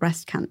risk of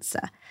breast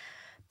cancer,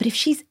 but if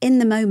she's in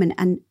the moment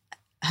and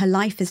her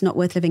life is not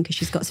worth living because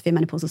she's got severe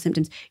menopausal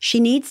symptoms, she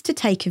needs to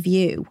take a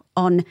view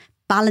on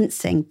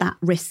balancing that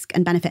risk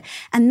and benefit.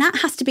 And that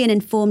has to be an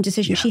informed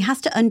decision. Yeah. She has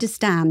to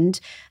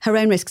understand her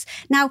own risks.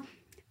 Now,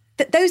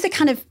 those are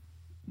kind of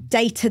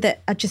data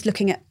that are just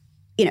looking at,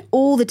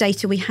 all the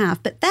data we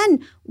have. But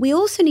then we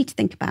also need to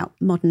think about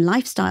modern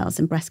lifestyles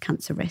and breast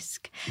cancer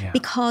risk,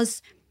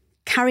 because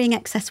carrying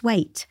excess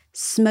weight,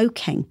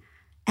 smoking,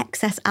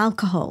 excess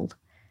alcohol,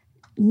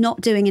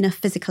 not doing enough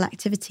physical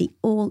activity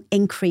all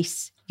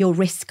increase your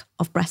risk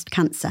of breast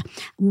cancer.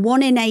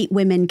 1 in 8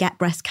 women get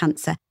breast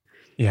cancer.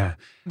 Yeah.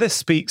 This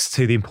speaks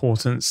to the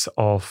importance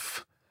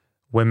of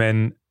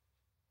women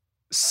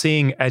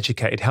seeing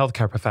educated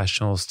healthcare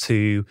professionals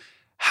to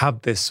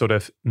have this sort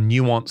of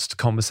nuanced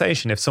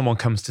conversation. If someone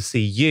comes to see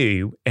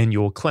you in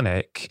your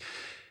clinic,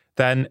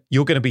 then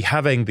you're going to be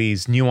having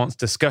these nuanced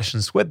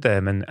discussions with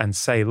them and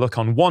say, look,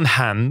 on one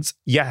hand,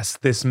 yes,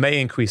 this may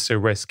increase your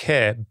risk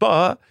here,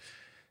 but,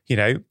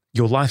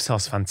 your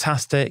lifestyle's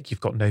fantastic.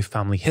 You've got no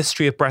family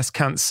history of breast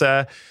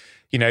cancer.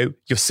 Your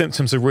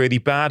symptoms are really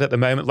bad at the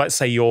moment. Let's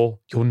say your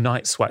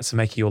night sweats are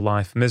making your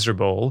life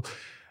miserable.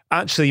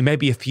 Actually,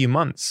 maybe a few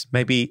months,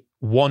 maybe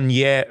 1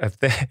 year of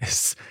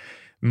this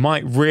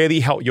might really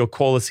help your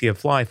quality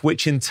of life,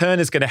 which in turn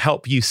is going to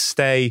help you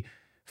stay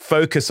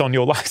focused on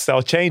your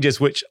lifestyle changes,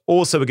 which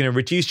also are going to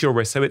reduce your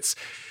risk. So it's,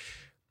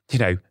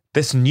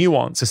 this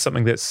nuance is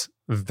something that's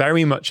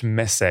very much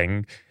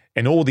missing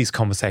in all these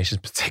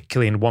conversations,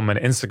 particularly in 1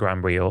 minute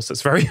Instagram reels.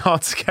 It's very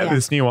hard to get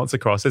this nuance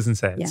across,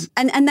 isn't it? Yeah.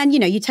 And then,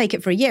 you take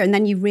it for a year and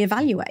then you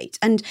reevaluate.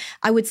 And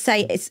I would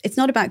say it's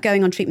not about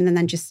going on treatment and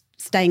then just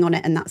staying on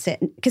it and that's it.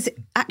 Because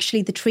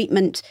actually the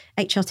treatment,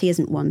 HRT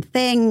isn't one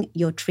thing.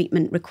 Your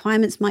treatment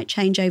requirements might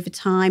change over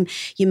time.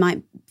 You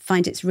might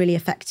find it's really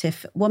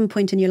effective at one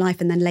point in your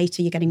life and then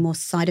later you're getting more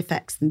side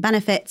effects than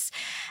benefits.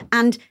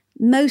 And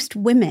for most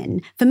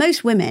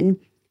women,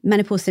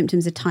 menopause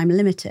symptoms are time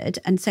limited.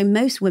 And so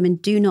most women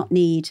do not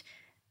need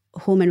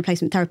hormone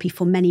replacement therapy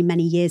for many,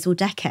 many years or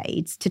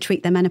decades to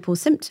treat their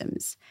menopause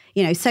symptoms.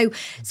 So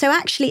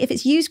actually, if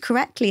it's used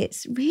correctly,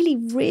 it's really,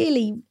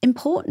 really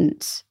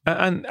important.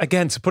 And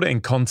again, to put it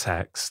in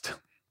context,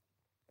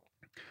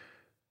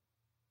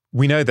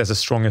 we know there's a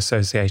strong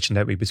association,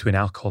 don't we, between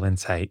alcohol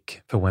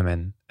intake for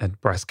women and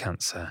breast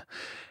cancer.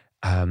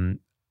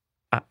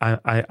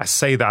 I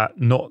say that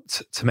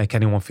not to make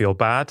anyone feel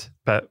bad,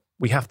 but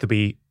we have to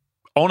be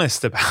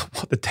honest about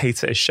what the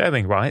data is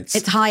showing, right?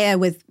 It's higher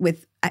with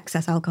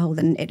excess alcohol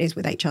than it is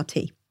with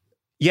HRT.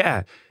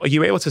 Yeah. Are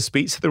you able to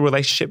speak to the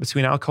relationship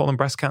between alcohol and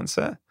breast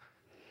cancer?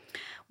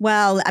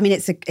 Well, I mean,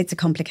 it's a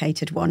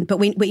complicated one, but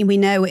we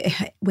know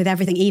with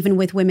everything, even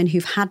with women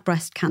who've had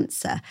breast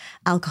cancer,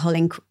 alcohol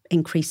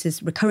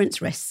increases recurrence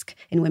risk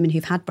in women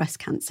who've had breast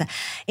cancer.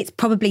 It's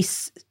probably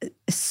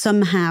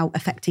somehow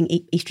affecting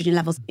estrogen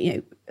levels.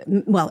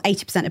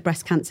 80% of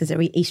breast cancers are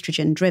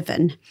estrogen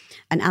driven,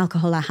 and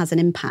alcohol has an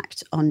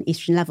impact on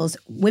estrogen levels.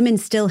 Women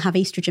still have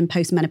estrogen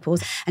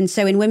post-menopause. And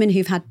so in women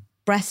who've had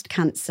breast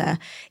cancer,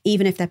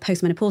 even if they're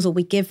post-menopausal,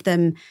 we give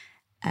them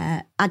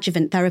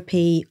adjuvant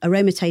therapy,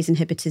 aromatase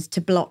inhibitors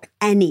to block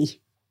any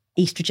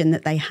estrogen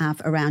that they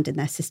have around in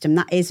their system.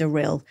 That is a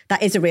real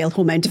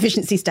hormone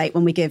deficiency state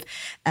when we give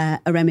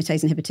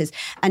aromatase inhibitors.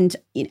 And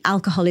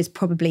alcohol is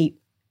probably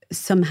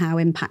somehow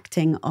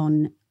impacting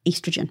on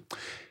estrogen.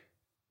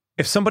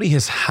 If somebody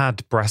has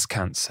had breast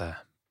cancer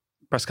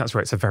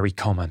rates are very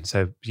common.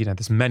 So,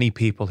 there's many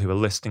people who are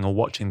listening or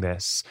watching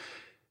this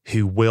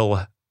who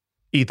will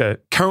either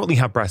currently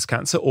have breast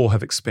cancer or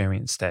have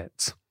experienced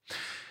it.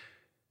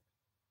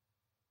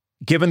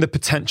 Given the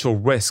potential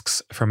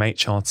risks from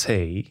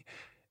HRT,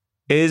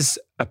 is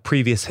a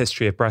previous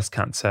history of breast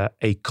cancer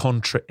a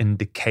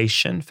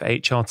contraindication for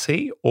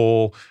HRT?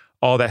 Or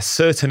are there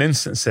certain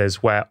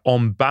instances where,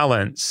 on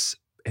balance,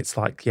 it's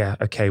like,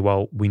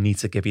 we need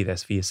to give you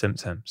this for your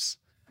symptoms?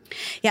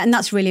 Yeah, and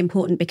that's really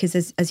important because,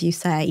 as you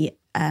say,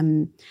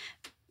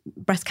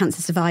 breast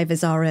cancer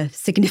survivors are a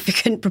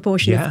significant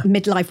proportion of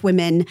midlife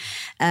women.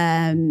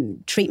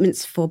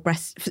 Treatments for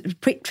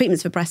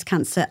breast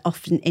cancer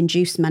often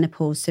induce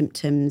menopause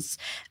symptoms,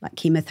 like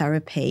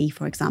chemotherapy,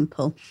 for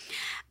example.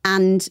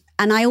 And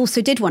I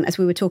also did want, as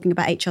we were talking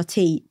about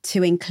HRT,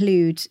 to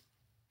include,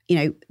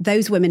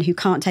 those women who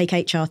can't take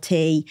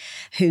HRT,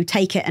 who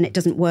take it and it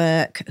doesn't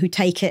work, who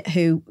take it,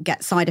 who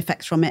get side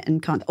effects from it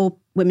and can't, or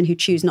women who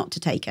choose not to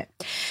take it.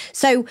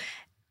 So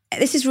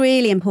This is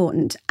really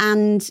important.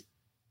 And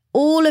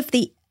all of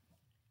the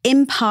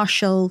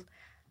impartial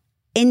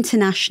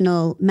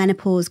international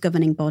menopause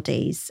governing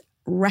bodies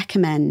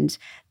recommend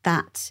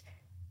that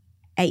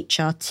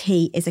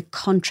HRT is a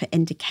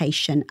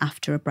contraindication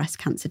after a breast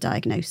cancer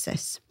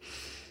diagnosis.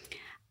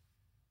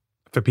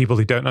 For people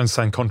who don't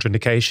understand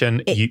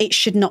contraindication, it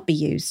should not be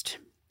used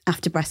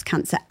after breast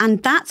cancer.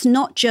 And that's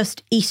not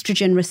just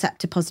estrogen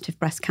receptor positive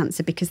breast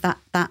cancer, because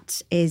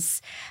that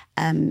is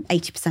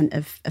 80%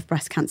 of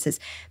breast cancers.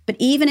 But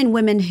even in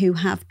women who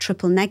have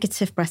triple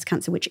negative breast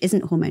cancer, which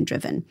isn't hormone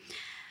driven,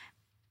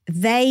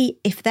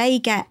 if they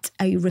get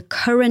a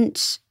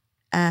recurrence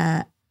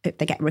of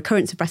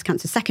breast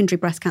cancer, secondary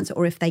breast cancer,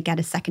 or if they get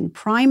a second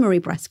primary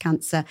breast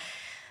cancer,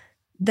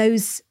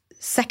 those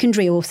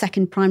secondary or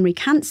second primary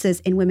cancers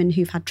in women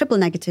who've had triple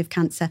negative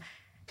cancer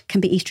can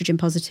be estrogen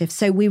positive.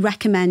 So we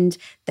recommend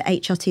that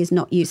HRT is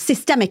not used.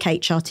 Systemic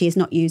HRT is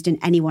not used in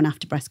anyone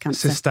after breast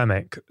cancer.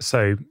 Systemic.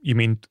 So you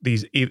mean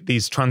these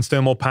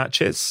transdermal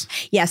patches?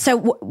 Yeah. So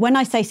when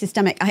I say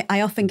systemic, I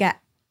often get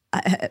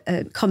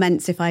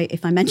comments if I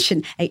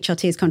mention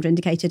HRT is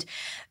contraindicated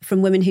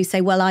from women who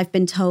say, well, I've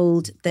been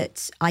told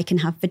that I can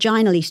have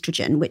vaginal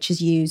estrogen, which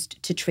is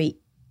used to treat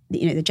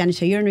the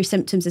genitourinary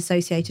symptoms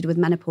associated with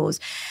menopause.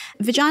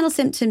 Vaginal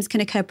symptoms can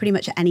occur pretty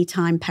much at any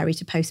time peri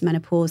to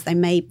post-menopause.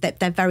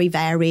 They're very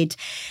varied.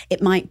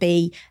 It might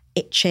be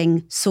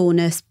itching,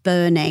 soreness,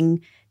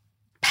 burning,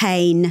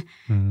 pain,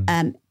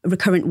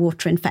 recurrent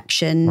water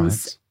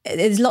infections. Right.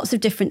 There's lots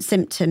of different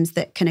symptoms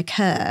that can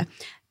occur,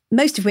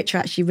 most of which are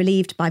actually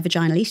relieved by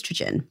vaginal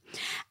estrogen.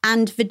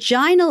 And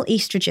vaginal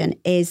estrogen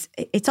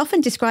it's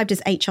often described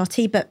as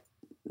HRT, but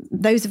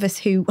those of us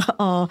who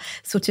are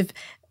sort of,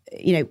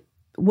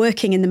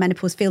 working in the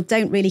menopause field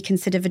don't really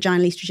consider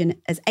vaginal estrogen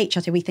as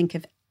HRT. We think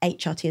of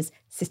HRT as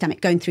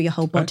systemic, going through your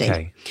whole body.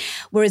 Okay.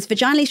 Whereas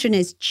vaginal estrogen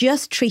is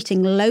just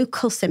treating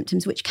local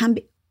symptoms, which can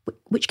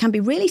be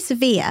really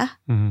severe,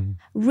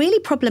 really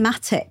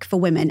problematic for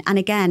women. And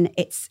again,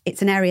 it's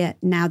an area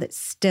now that's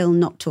still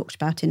not talked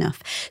about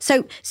enough.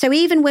 So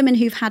even women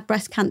who've had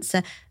breast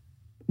cancer,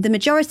 the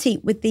majority,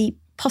 with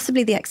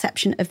possibly the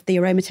exception of the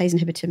aromatase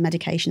inhibitor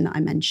medication that I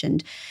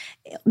mentioned,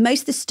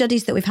 most of the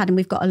studies that we've had, and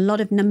we've got a lot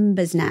of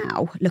numbers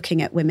now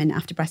looking at women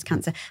after breast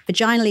cancer,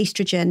 vaginal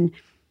estrogen,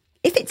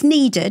 if it's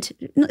needed,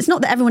 it's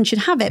not that everyone should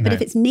have it, but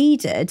if it's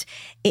needed,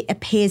 it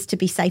appears to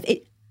be safe.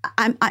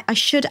 I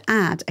should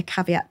add a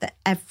caveat that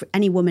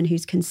any woman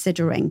who's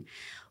considering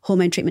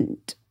hormone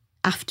treatment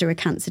after a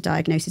cancer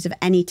diagnosis of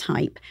any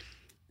type,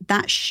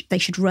 that they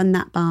should run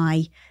that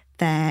by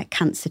their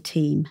cancer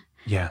team.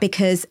 Yeah.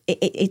 Because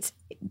it's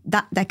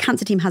that their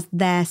cancer team has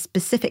their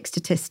specific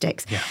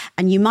statistics. Yeah.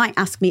 And you might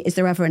ask me, is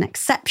there ever an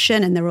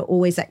exception? And there are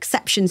always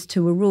exceptions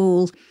to a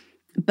rule.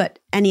 But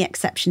any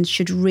exceptions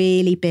should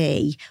really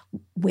be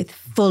with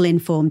full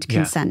informed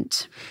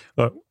consent.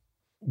 Look,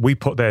 we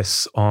put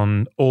this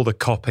on all the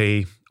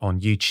copy on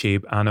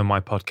YouTube and on my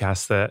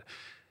podcast that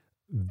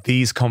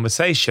these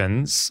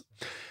conversations,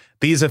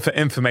 these are for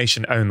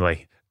information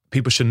only.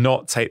 People should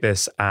not take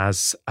this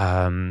as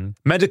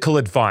medical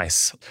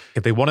advice.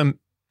 If they want to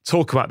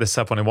talk about this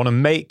stuff and they want to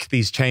make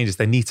these changes,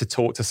 they need to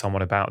talk to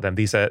someone about them.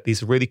 These are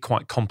really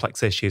quite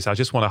complex issues. I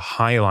just want to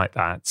highlight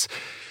that.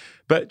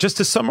 But just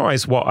to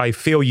summarize what I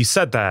feel you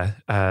said there,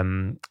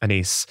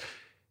 Annice,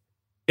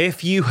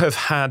 if you have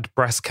had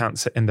breast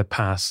cancer in the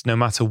past, no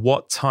matter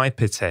what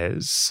type it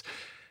is,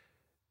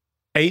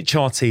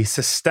 HRT,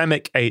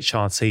 systemic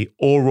HRT,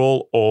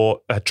 oral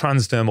or a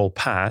transdermal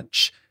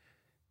patch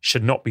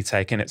should not be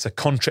taken. It's a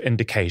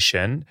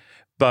contraindication.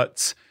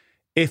 But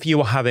if you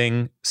are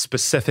having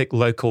specific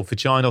local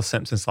vaginal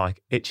symptoms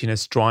like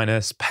itchiness,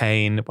 dryness,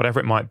 pain, whatever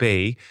it might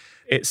be,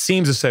 it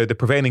seems as though the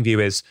prevailing view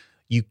is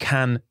you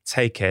can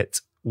take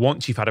it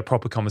once you've had a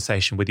proper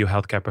conversation with your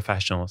healthcare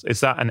professionals. Is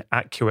that an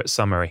accurate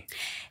summary?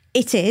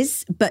 It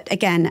is. But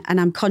again,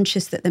 and I'm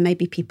conscious that there may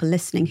be people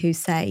listening who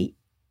say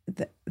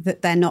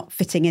that they're not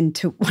fitting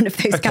into one of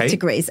those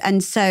categories.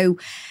 And so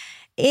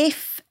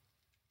if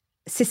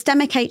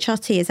systemic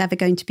HRT is ever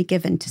going to be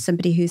given to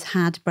somebody who's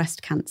had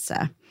breast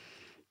cancer,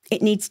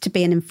 it needs to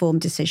be an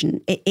informed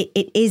decision.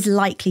 It is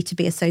likely to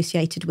be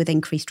associated with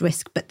increased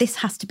risk, but this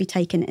has to be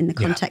taken in the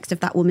context of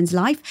that woman's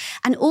life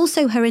and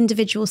also her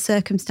individual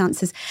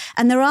circumstances.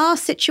 And there are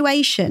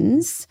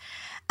situations,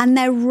 and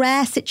they're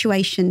rare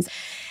situations.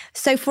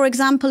 So, for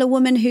example, a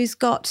woman who's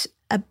got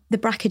the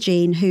BRCA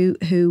gene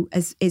who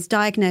is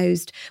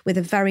diagnosed with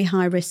a very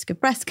high risk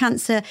of breast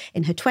cancer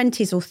in her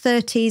 20s or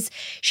 30s.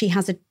 She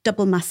has a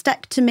double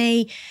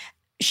mastectomy.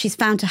 She's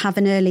found to have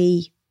an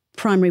early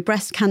primary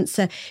breast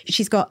cancer.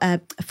 She's got a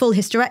full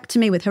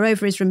hysterectomy with her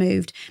ovaries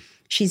removed.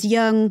 She's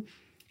young.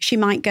 She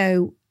might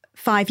go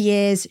 5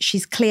 years.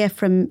 She's clear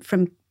from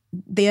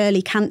the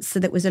early cancer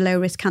that was a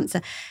low-risk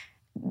cancer.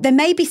 There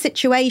may be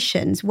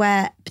situations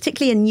where,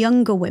 particularly in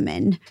younger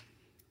women,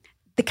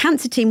 the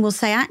cancer team will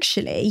say,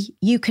 actually,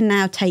 you can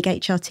now take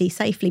HRT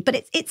safely.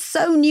 But it's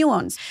so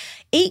nuanced.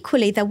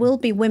 Equally, there will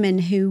be women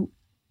who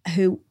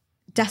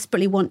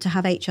desperately want to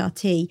have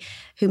HRT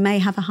who may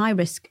have a high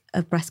risk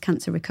of breast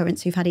cancer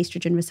recurrence, who've had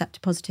estrogen receptor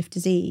positive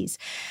disease.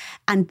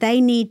 And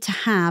they need to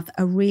have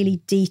a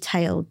really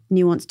detailed,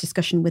 nuanced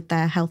discussion with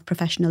their health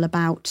professional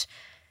about,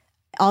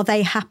 are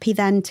they happy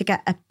then to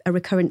get a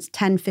recurrence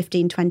 10,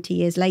 15, 20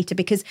 years later?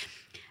 Because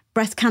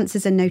breast cancer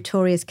is a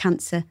notorious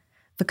cancer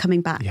for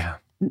coming back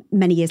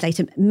many years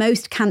later.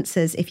 Most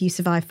cancers, if you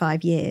survive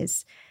 5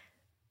 years,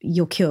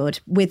 you're cured.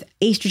 With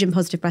estrogen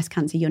positive breast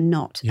cancer, you're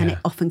not. And it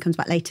often comes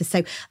back later.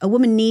 So a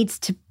woman needs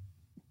to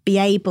be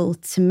able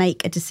to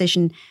make a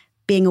decision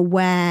being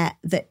aware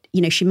that,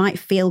 you know, she might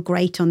feel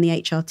great on the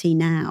HRT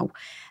now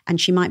and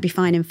she might be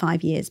fine in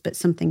 5 years, but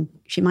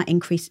she might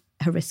increase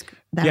her risk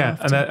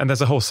thereafter. Yeah, and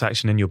there's a whole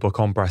section in your book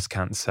on breast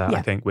cancer,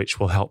 I think, which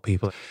will help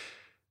people.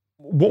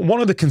 One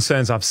of the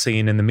concerns I've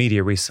seen in the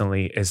media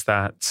recently is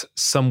that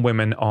some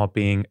women are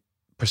being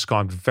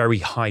prescribed very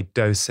high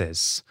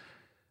doses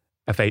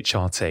of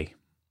HRT.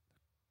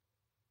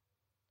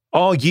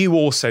 Are you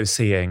also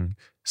seeing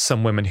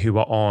some women who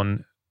are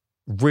on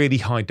really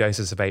high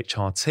doses of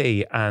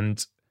HRT,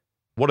 and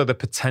what are the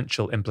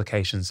potential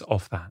implications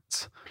of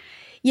that?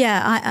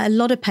 Yeah, a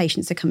lot of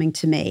patients are coming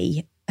to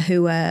me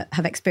who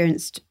have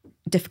experienced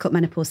difficult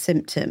menopause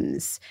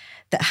symptoms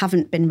that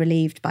haven't been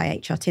relieved by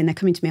HRT, and they're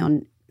coming to me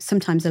on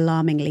sometimes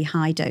alarmingly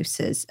high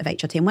doses of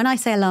HRT. And when I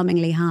say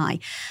alarmingly high,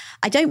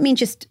 I don't mean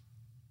just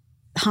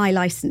high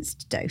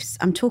licensed dose.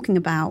 I'm talking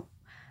about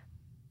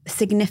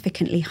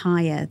significantly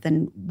higher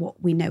than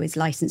what we know is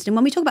licensed. And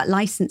when we talk about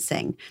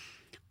licensing,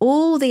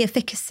 all the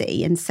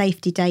efficacy and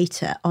safety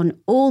data on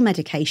all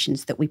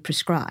medications that we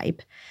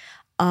prescribe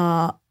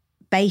are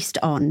based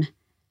on,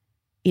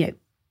 you know,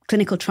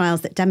 clinical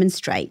trials that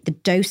demonstrate the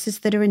doses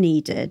that are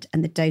needed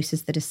and the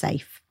doses that are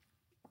safe.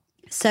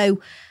 So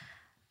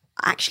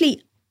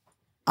actually,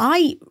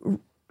 I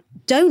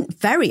don't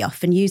very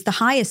often use the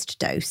highest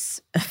dose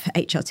of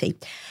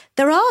HRT.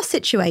 There are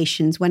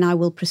situations when I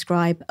will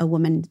prescribe a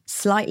woman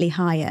slightly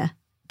higher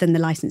than the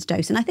licensed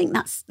dose. And I think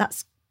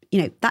that's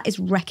you know, that is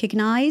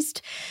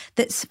recognised,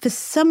 that for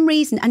some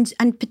reason,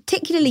 and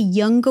particularly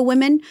younger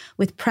women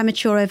with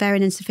premature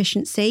ovarian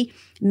insufficiency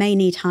may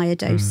need higher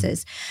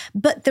doses.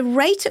 But the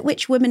rate at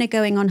which women are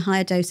going on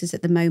higher doses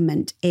at the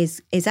moment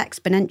is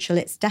exponential.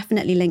 It's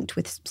definitely linked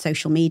with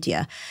social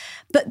media.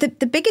 But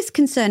the biggest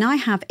concern I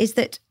have is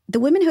that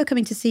the women who are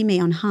coming to see me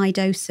on high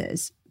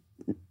doses,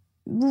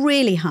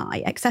 really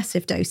high,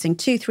 excessive dosing,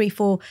 2, 3,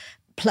 4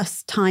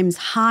 plus times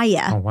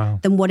higher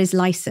than what is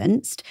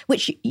licensed,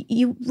 which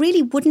you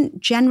really wouldn't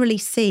generally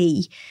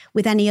see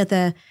with any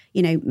other,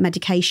 you know,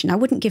 medication. I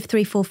wouldn't give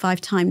 3, 4, 5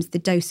 times the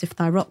dose of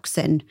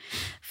thyroxine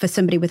for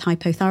somebody with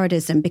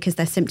hypothyroidism because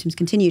their symptoms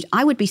continued.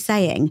 I would be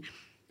saying,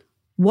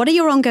 what are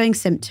your ongoing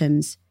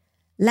symptoms?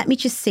 Let me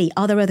just see,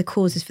 are there other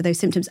causes for those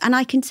symptoms? And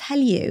I can tell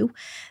you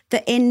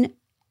that in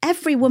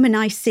every woman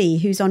I see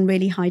who's on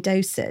really high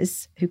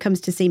doses, who comes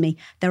to see me,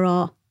 there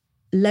are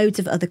loads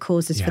of other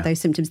causes for those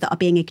symptoms that are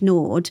being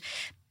ignored,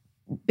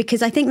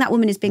 because I think that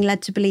woman is being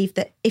led to believe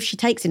that if she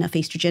takes enough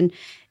estrogen,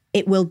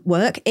 it will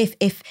work. If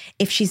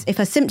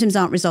her symptoms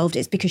aren't resolved,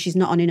 it's because she's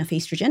not on enough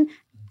estrogen.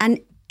 And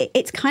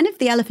it's kind of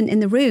the elephant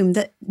in the room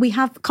that we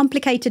have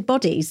complicated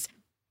bodies.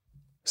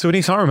 So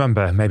Annice, I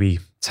remember maybe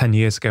 10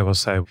 years ago or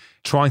so,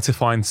 trying to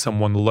find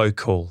someone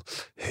local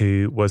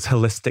who was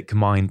holistic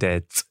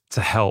minded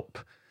to help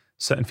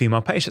certain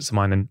female patients of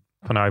mine. And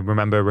when I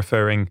remember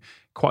referring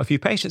quite a few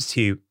patients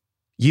to you,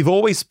 you've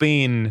always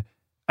been,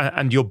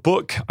 and your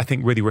book, I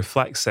think, really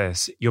reflects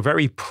this, you're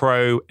very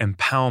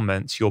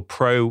pro-empowerment, you're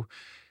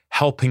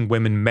pro-helping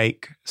women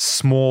make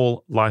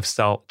small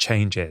lifestyle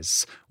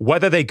changes.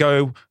 Whether they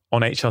go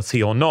on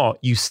HRT or not,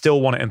 you still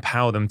want to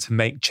empower them to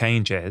make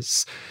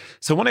changes.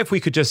 So I wonder if we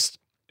could just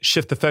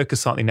shift the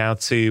focus slightly now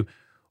to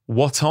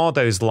what are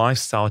those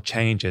lifestyle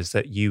changes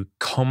that you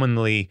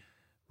commonly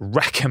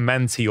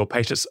recommend to your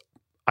patients?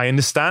 I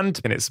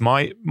understand, and it's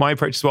my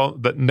approach as well,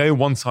 that no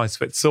one size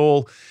fits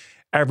all.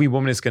 Every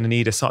woman is going to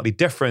need a slightly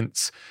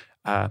different,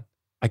 I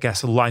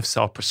guess, a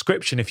lifestyle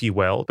prescription, if you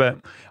will. But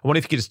I wonder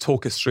if you could just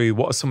talk us through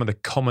what are some of the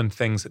common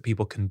things that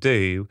people can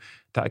do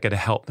that are going to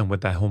help them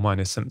with their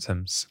hormonal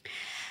symptoms.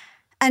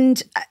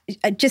 And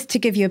just to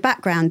give you a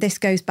background, this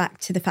goes back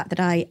to the fact that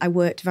I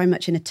worked very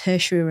much in a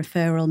tertiary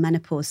referral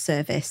menopause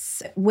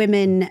service.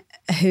 Women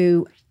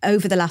who,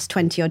 over the last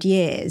 20 odd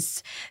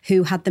years,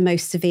 who had the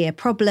most severe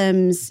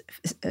problems,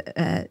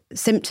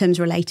 symptoms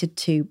related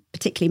to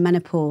particularly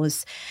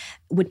menopause,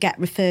 would get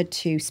referred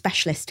to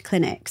specialist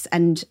clinics.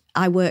 And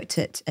I worked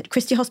at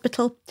Christie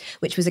Hospital,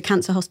 which was a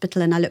cancer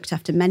hospital, and I looked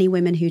after many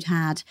women who'd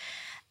had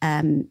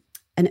an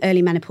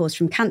early menopause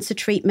from cancer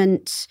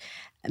treatment,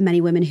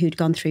 many women who'd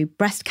gone through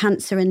breast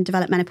cancer and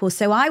developed menopause.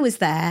 So I was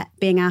there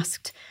being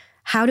asked,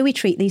 how do we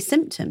treat these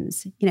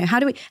symptoms? You know, how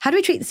do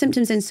we treat the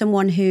symptoms in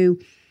someone who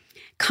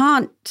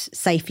can't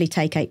safely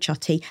take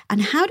HRT?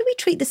 And how do we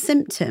treat the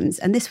symptoms?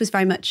 And this was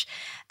very much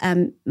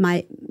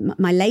my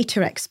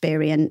later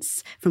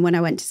experience from when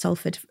I went to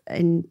Salford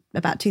in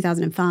about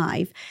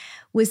 2005,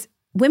 was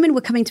women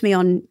were coming to me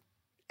on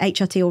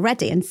HRT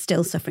already and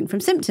still suffering from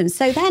symptoms.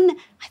 So then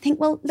I think,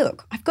 well,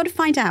 look, I've got to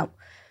find out,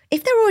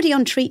 if they're already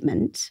on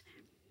treatment,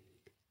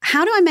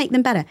 how do I make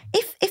them better?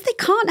 If they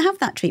can't have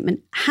that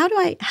treatment, how do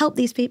I help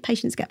these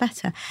patients get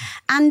better?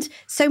 And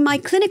so my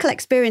clinical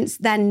experience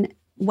then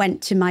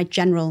went to my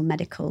general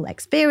medical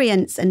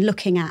experience and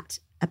looking at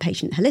a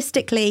patient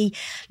holistically,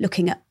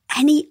 looking at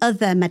any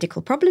other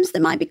medical problems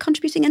that might be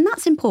contributing. And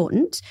that's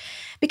important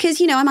because,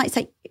 you know, I might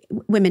say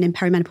women in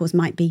perimenopause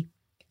might be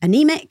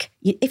anemic.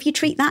 If you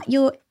treat that,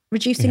 you're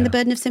reducing the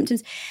burden of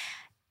symptoms.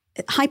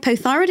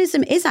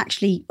 Hypothyroidism is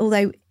actually,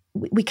 although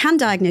we can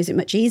diagnose it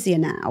much easier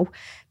now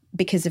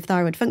because of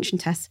thyroid function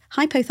tests,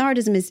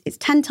 hypothyroidism it's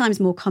 10 times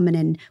more common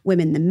in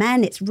women than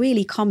men. It's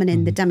really common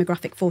in the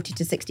demographic 40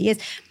 to 60 years.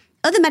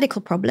 Other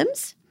medical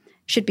problems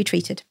should be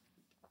treated.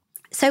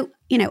 So,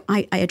 you know,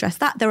 I address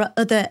that. There are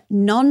other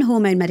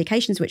non-hormone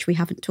medications, which we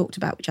haven't talked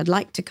about, which I'd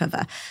like to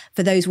cover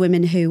for those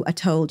women who are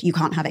told you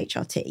can't have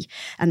HRT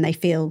and they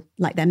feel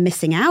like they're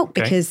missing out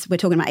because we're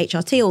talking about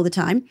HRT all the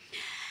time.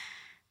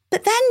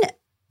 But then,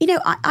 you know,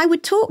 I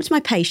would talk to my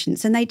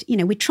patients and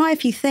we'd try a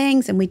few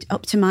things and we'd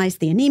optimize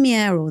the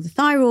anemia or the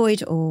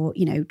thyroid or,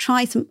 you know,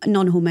 try some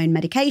non-hormone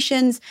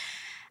medications.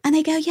 And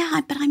they go,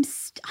 yeah, but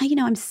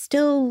I'm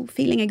still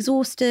feeling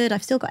exhausted.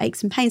 I've still got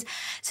aches and pains.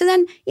 So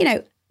then, you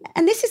know,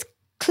 and this is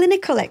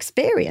clinical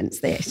experience,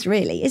 this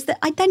really, is that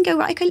I then go,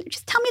 right, okay,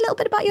 just tell me a little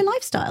bit about your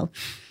lifestyle.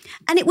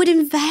 And it would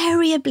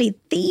invariably,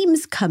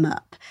 themes come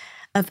up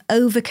of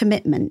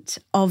overcommitment,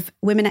 of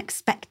women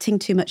expecting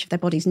too much of their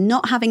bodies,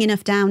 not having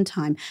enough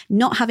downtime,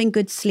 not having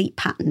good sleep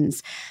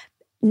patterns,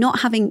 not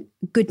having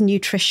good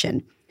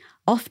nutrition,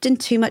 often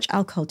too much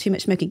alcohol, too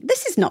much smoking.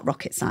 This is not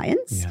rocket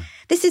science. Yeah.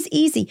 This is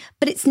easy,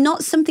 but it's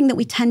not something that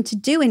we tend to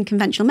do in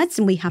conventional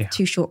medicine. We have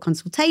 2 short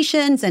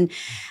consultations. And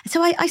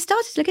so I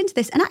started to look into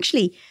this. And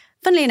actually,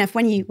 funnily enough,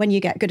 when you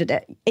get good at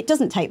it, it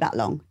doesn't take that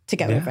long to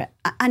go over it.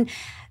 And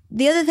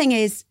the other thing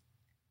is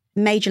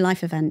major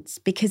life events,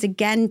 because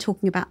again,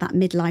 talking about that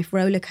midlife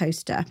roller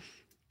coaster,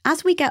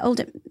 as we get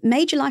older,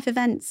 major life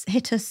events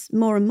hit us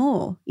more and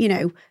more, you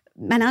know,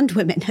 men and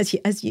women as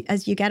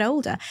you get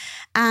older.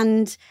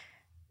 And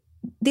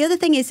the other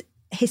thing is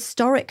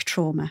historic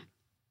trauma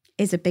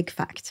is a big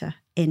factor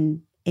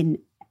in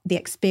the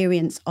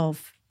experience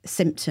of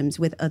symptoms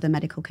with other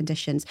medical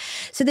conditions.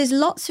 So there's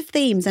lots of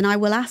themes, and I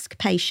will ask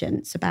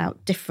patients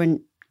about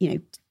different, you know,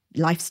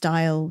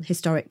 lifestyle,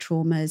 historic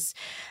traumas.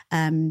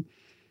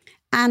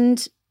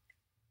 And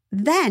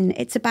then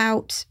it's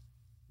about,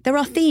 there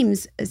are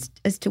themes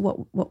as to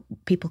what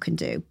people can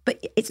do,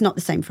 but it's not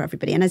the same for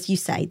everybody. And as you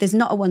say, there's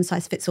not a one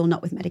size fits all,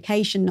 not with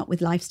medication, not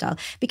with lifestyle.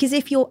 Because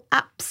if you're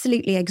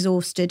absolutely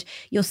exhausted,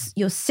 you're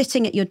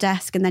sitting at your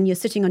desk and then you're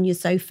sitting on your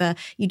sofa,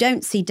 you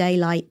don't see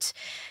daylight,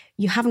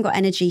 you haven't got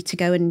energy to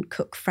go and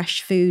cook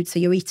fresh food, so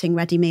you're eating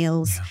ready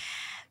meals,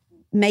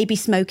 maybe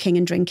smoking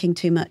and drinking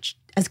too much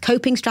as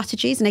coping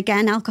strategies. And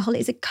again, alcohol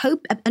is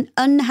an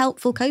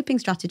unhelpful coping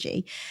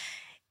strategy.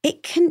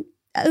 It can,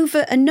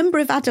 over a number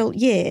of adult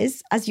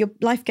years, as your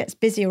life gets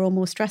busier or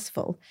more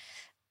stressful,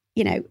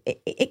 you know,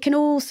 it can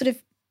all sort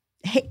of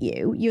hit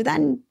you. You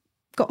then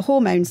got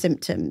hormone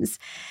symptoms.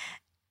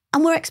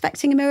 And we're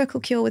expecting a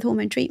miracle cure with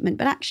hormone treatment,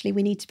 but actually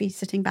we need to be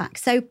sitting back.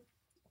 So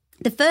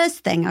the first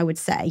thing I would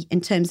say in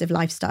terms of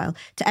lifestyle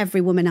to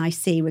every woman I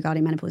see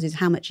regarding menopause is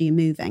how much are you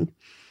moving?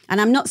 And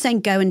I'm not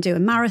saying go and do a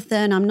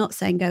marathon. I'm not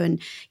saying go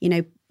and, you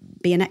know,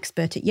 be an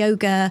expert at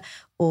yoga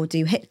or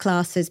do HIIT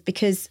classes,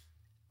 because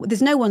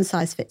there's no one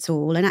size fits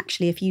all. And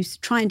actually, if you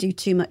try and do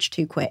too much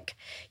too quick,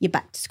 you're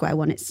back to square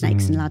one. It's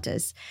snakes and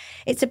ladders.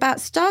 It's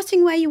about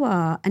starting where you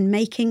are and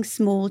making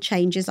small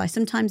changes. I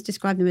sometimes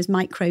describe them as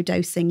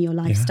micro-dosing your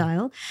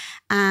lifestyle.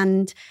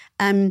 And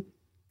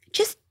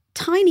just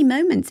tiny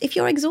moments. If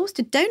you're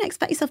exhausted, don't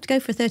expect yourself to go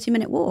for a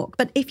 30-minute walk.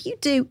 But if you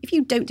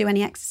don't do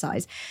any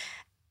exercise,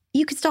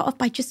 you could start off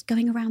by just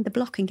going around the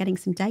block and getting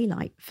some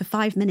daylight for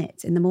 5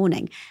 minutes in the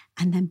morning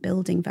and then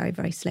building very,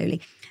 very slowly.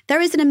 There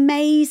is an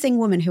amazing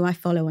woman who I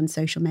follow on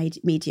social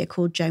media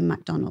called Joan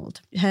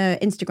MacDonald. Her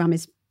Instagram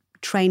is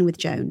Train with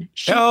Joan.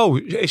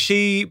 Is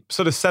she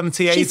sort of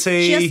 70, 80? She's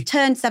just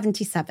turned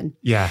 77.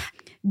 Yeah.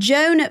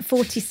 Joan at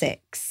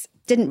 46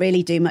 didn't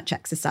really do much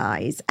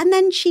exercise. And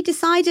then she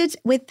decided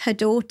with her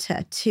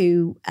daughter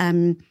to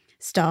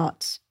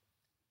start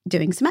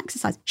doing some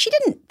exercise. She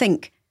didn't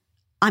think,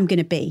 I'm going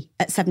to be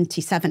at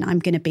 77, I'm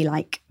going to be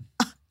like,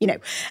 you know,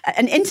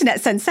 an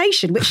internet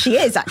sensation, which she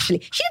is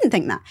actually. She didn't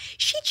think that.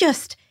 She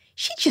just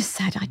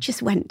said, I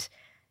just went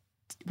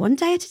one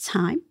day at a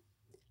time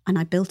and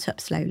I built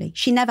up slowly.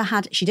 She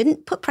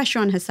didn't put pressure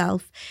on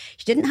herself.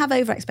 She didn't have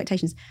over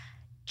expectations.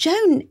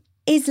 Joan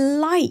is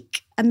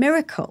like a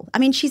miracle. I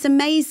mean, she's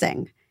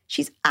amazing.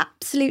 She's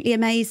absolutely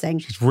amazing.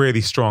 She's really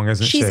strong,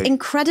 isn't she? She's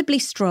incredibly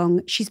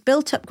strong. She's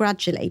built up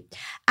gradually.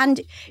 And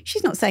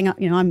she's not saying,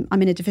 you know,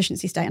 I'm in a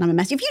deficiency state and I'm a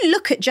mess. If you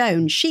look at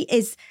Joan, she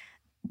is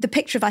the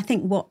picture of, I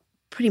think, what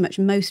pretty much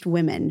most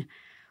women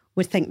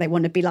would think they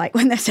want to be like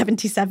when they're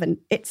 77.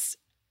 It's,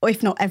 or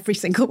if not every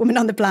single woman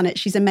on the planet,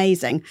 she's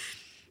amazing.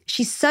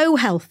 She's so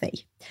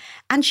healthy.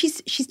 And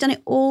she's done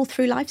it all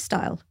through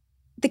lifestyle.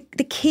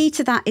 The key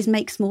to that is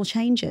make small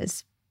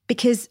changes,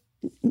 because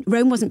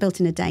Rome wasn't built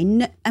in a day.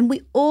 No, and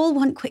we all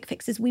want quick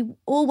fixes. We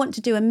all want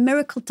to do a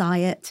miracle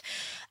diet,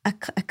 a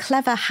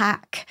clever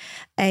hack,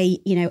 a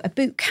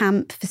boot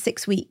camp for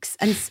 6 weeks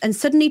and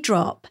suddenly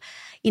drop,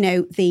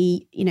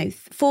 the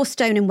 4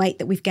 stone in weight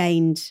that we've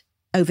gained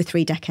over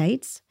 3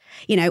 decades,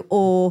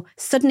 or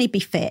suddenly be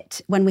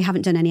fit when we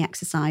haven't done any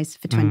exercise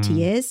for 20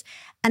 years.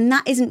 And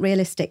that isn't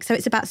realistic. So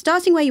it's about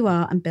starting where you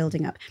are and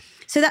building up.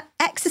 So that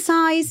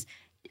exercise,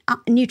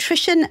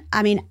 nutrition,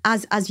 I mean,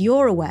 as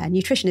you're aware,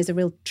 nutrition is a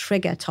real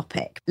trigger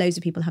topic. Loads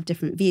of people have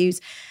different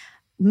views.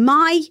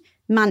 My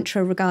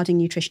mantra regarding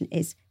nutrition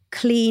is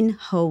clean,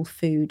 whole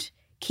food.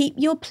 Keep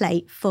your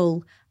plate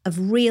full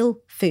of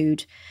real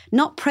food,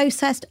 not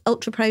processed,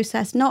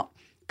 ultra-processed, not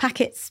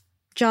packets,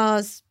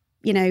 jars,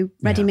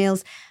 ready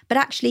meals, but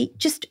actually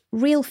just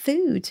real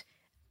food.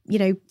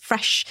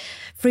 Fresh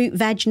fruit,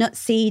 veg, nuts,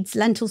 seeds,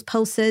 lentils,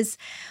 pulses.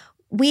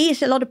 We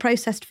eat a lot of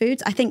processed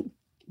foods.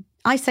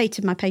 I say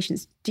to my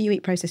patients, do you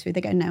eat processed food?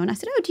 They go, no. And I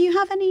said, oh, do you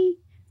have any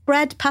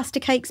bread, pasta,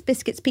 cakes,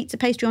 biscuits, pizza,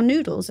 pastry, or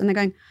noodles? And they're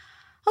going,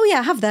 oh, yeah,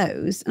 I have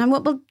those. And I'm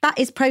like, well, that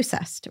is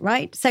processed,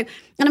 right? So,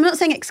 and I'm not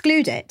saying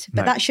exclude it,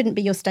 but that shouldn't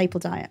be your staple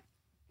diet.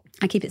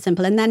 I keep it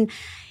simple. And then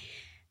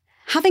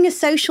having a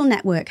social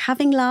network,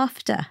 having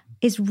laughter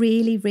is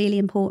really, really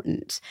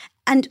important.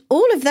 And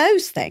all of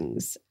those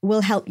things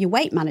will help your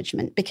weight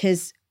management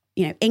because,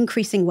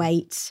 increasing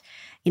weight,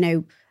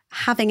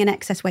 having an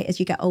excess weight as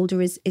you get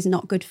older is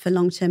not good for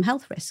long-term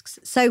health risks.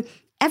 So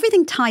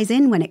everything ties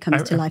in when it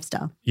comes to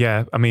lifestyle.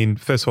 Yeah. I mean,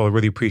 first of all, I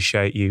really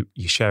appreciate you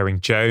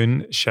sharing,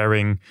 Joan,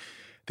 sharing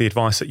the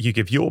advice that you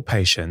give your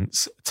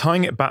patients,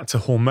 tying it back to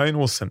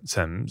hormonal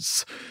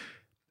symptoms.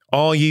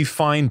 Are you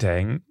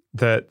finding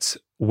that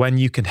when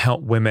you can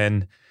help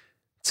women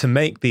to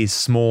make these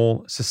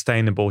small,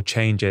 sustainable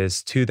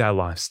changes to their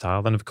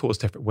lifestyle, and of course,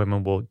 different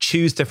women will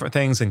choose different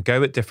things and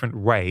go at different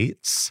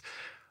rates,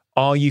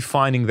 are you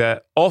finding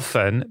that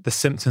often the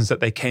symptoms that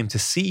they came to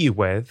see you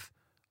with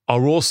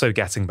are also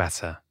getting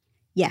better?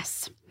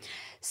 Yes.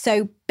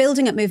 So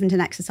building up movement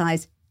and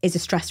exercise is a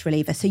stress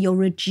reliever. So you're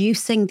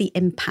reducing the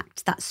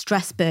impact, that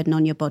stress burden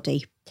on your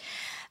body.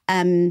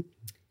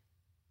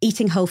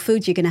 Eating whole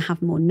food, you're going to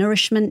have more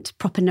nourishment,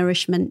 proper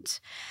nourishment.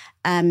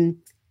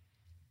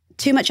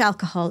 Too much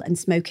alcohol and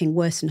smoking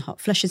worsen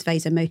hot flushes,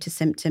 vasomotor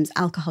symptoms.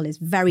 Alcohol is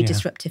very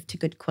disruptive to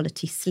good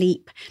quality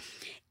sleep.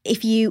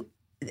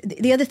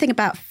 The other thing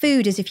about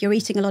food is if you're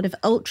eating a lot of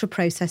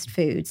ultra-processed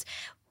foods,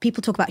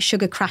 people talk about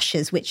sugar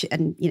crashes,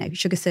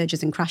 sugar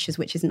surges and crashes,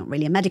 which is not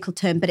really a medical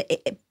term, but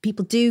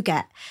people do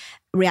get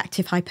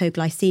reactive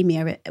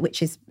hypoglycemia,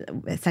 which is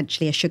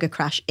essentially a sugar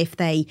crash if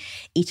they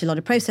eat a lot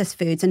of processed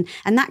foods. And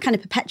that kind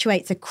of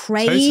perpetuates a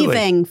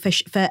craving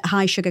for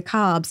high sugar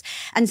carbs.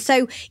 And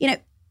so,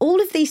 all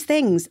of these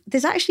things,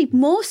 there's actually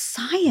more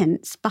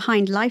science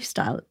behind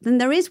lifestyle than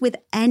there is with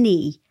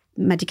any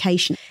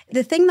medication.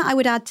 The thing that I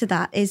would add to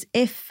that is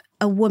if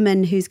a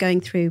woman who's going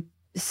through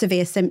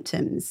severe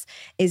symptoms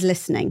is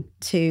listening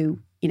to,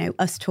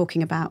 us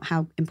talking about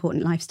how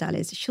important lifestyle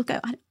is, she'll go,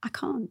 I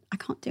can't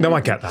do it. No, I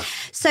get that.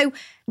 So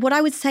what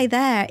I would say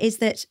there is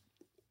that,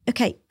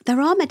 okay, there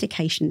are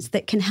medications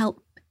that can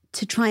help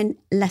to try and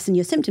lessen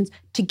your symptoms,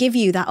 to give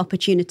you that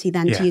opportunity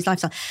then to use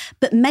lifestyle.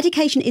 But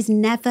medication is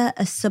never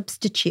a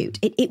substitute.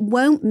 It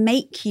won't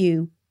make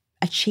you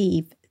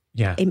achieve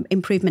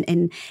improvement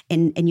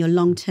in your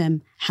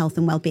long-term health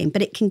and well-being,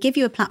 but it can give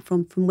you a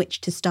platform from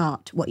which to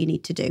start what you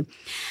need to do.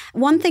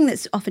 One thing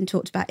that's often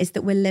talked about is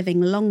that we're living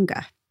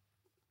longer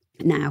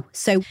now.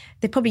 So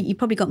you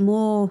probably got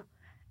more,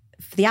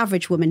 for the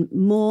average woman,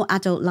 more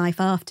adult life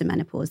after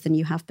menopause than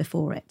you have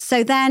before it.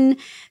 So then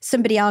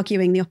somebody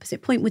arguing the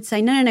opposite point would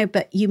say, no,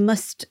 but you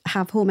must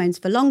have hormones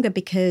for longer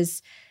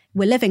because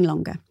we're living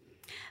longer.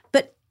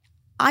 But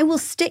I will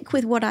stick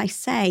with what I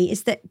say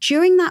is that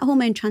during that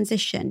hormone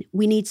transition,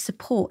 we need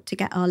support to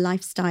get our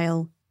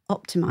lifestyle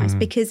optimized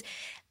because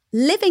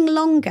living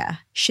longer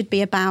should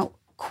be about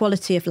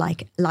quality of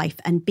life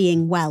and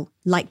being well,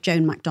 like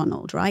Joan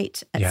McDonald,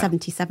 right? At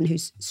 77,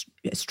 who's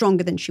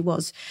stronger than she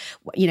was,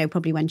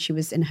 probably when she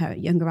was in her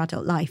younger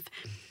adult life.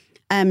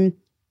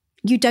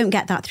 You don't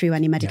get that through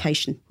any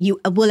medication. You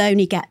will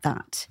only get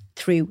that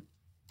through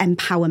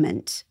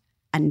empowerment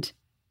and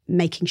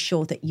making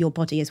sure that your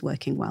body is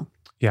working well.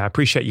 Yeah, I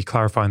appreciate you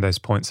clarifying those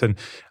points. And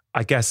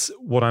I guess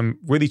what I'm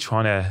really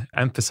trying to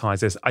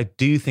emphasize is I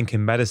do think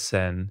in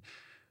medicine,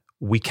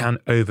 we can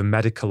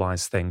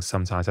over-medicalize things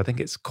sometimes. I think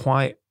it's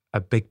quite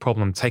a big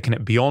problem, taking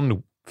it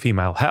beyond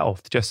female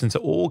health, just into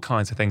all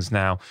kinds of things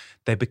now.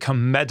 They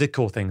become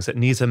medical things that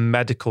needs a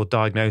medical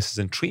diagnosis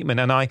and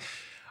treatment. And I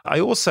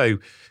also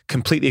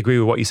completely agree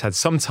with what you said.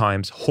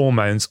 Sometimes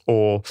hormones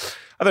or,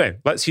 I don't know,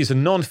 let's use a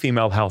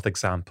non-female health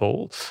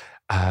example.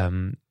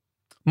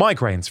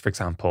 Migraines, for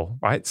example,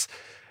 right?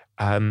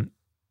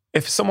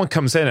 If someone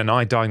comes in and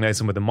I diagnose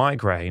them with a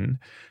migraine,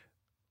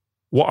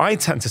 what I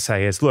tend to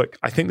say is, look,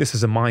 I think this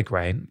is a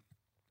migraine.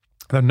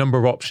 There are a number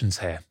of options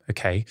here,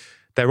 okay?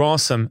 There are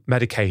some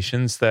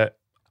medications that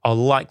are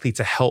likely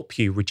to help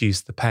you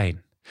reduce the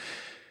pain.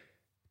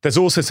 There's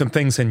also some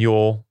things in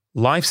your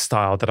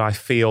lifestyle that I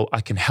feel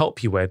I can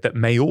help you with that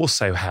may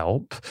also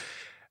help.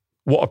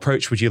 What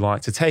approach would you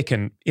like to take?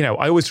 And, I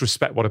always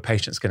respect what a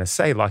patient's going to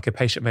say. Like a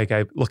patient may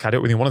go, look, I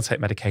don't really want to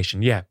take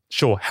medication. Yeah,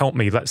 sure, help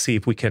me. Let's see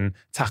if we can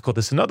tackle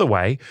this another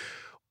way.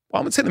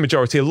 Well, I would say the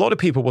majority, a lot of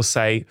people will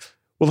say,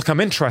 well, look, I'm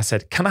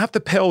interested. Can I have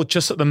the pill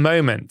just at the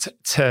moment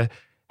to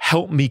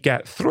help me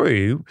get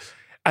through?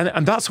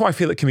 And that's why I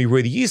feel it can be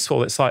really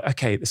useful. It's like,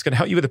 okay, it's going to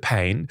help you with the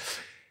pain.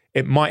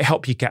 It might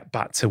help you get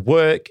back to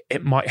work.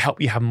 It might help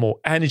you have more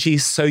energy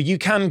so you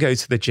can go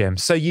to the gym,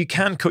 so you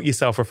can cook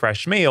yourself a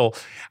fresh meal.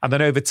 And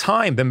then over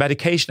time, the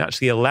medication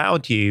actually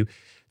allowed you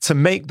to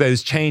make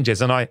those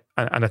changes. And I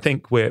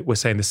think we're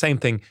saying the same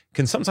thing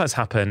can sometimes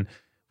happen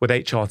with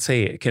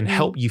HRT. It can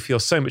help you feel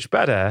so much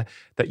better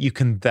that you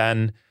can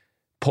then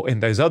put in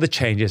those other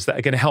changes that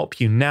are going to help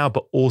you now,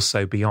 but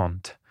also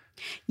beyond.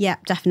 Yeah,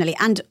 definitely.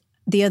 And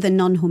the other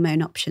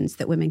non-hormone options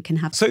that women can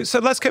have. So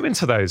let's go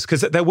into those,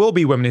 because there will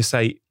be women who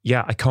say,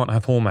 yeah, I can't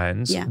have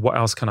hormones. Yeah. What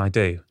else can I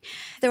do?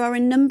 There are a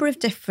number of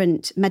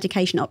different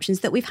medication options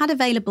that we've had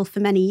available for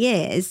many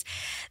years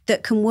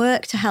that can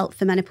work to help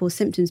for menopause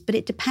symptoms, but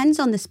it depends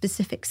on the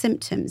specific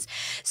symptoms.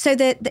 So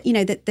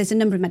there's a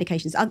number of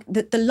medications.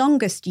 The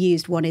longest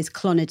used one is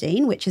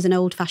clonidine, which is an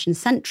old-fashioned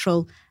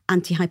central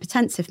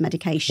antihypertensive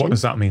medication. What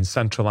does that mean,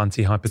 central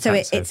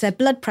antihypertensive? So it's a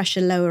blood pressure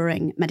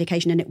lowering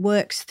medication, and it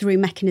works through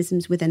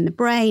mechanisms within the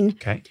brain.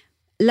 Okay.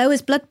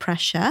 Lowers blood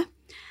pressure,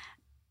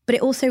 but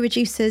it also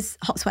reduces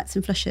hot sweats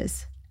and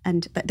flushes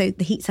and the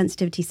heat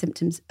sensitivity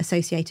symptoms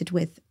associated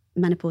with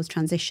menopause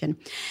transition.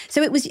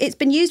 So it's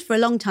been used for a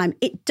long time.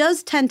 It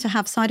does tend to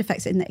have side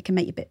effects in that it can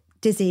make you a bit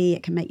dizzy,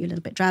 it can make you a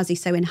little bit drowsy.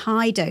 So in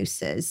high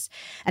doses,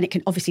 and it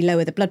can obviously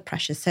lower the blood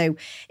pressure. So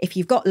if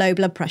you've got low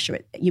blood pressure,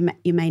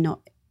 you may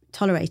not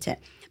tolerate it.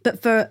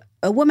 But for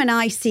a woman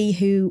I see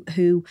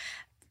who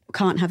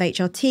can't have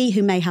HRT,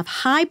 who may have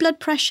high blood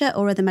pressure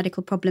or other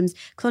medical problems,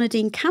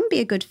 clonidine can be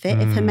a good fit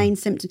if her main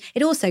symptoms.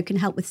 It also can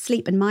help with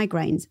sleep and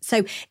migraines.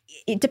 So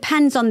it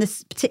depends on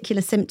the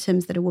particular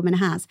symptoms that a woman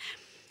has.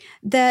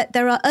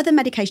 There are other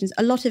medications,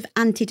 a lot of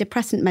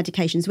antidepressant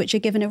medications, which are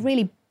given a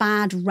really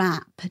bad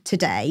rap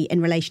today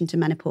in relation to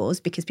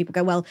menopause, because people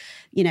go, well,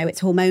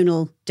 it's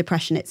hormonal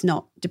depression, it's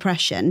not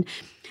depression.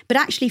 But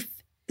actually,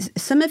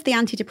 some of the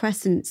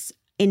antidepressants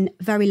in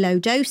very low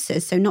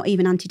doses, so not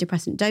even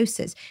antidepressant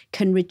doses,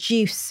 can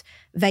reduce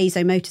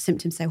vasomotor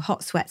symptoms, so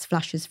hot sweats,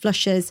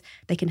 flushes.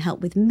 They can help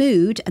with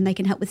mood and they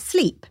can help with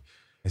sleep.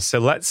 So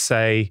let's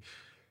say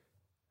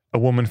a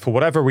woman, for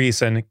whatever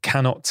reason,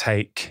 cannot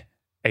take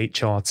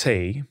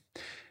HRT,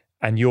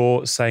 and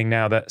you're saying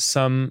now that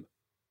some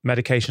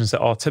medications that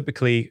are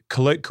typically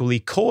colloquially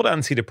called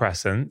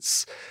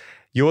antidepressants,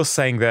 you're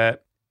saying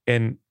that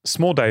in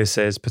small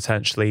doses,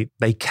 potentially,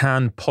 they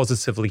can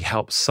positively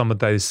help some of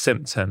those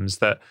symptoms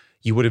that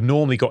you would have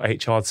normally got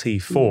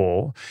HRT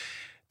for.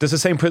 Does the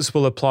same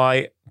principle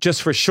apply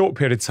just for a short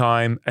period of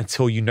time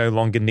until you no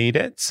longer need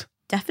it?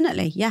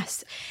 Definitely,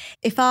 yes.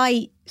 If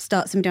I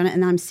start somebody on it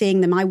and I'm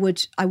seeing them, I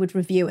would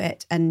review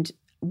it, and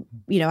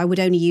I would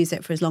only use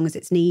it for as long as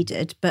it's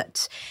needed.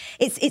 But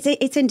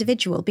it's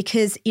individual,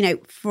 because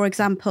for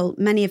example,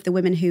 many of the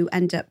women who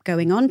end up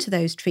going on to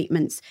those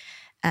treatments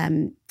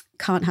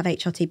can't have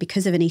HRT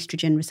because of an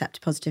estrogen receptor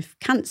positive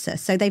cancer.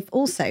 So they've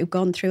also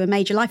gone through a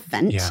major life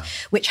event,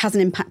 which has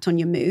an impact on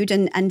your mood.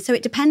 And so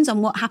it depends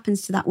on what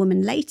happens to that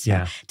woman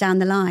later down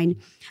the line.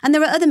 And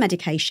there are other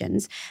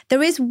medications.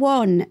 There is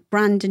one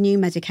brand new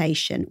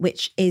medication,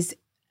 which is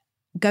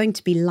going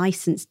to be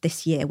licensed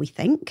this year, we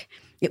think.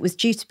 It was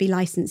due to be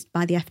licensed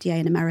by the FDA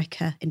in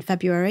America in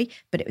February,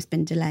 but it has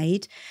been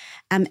delayed.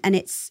 And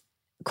it's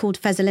called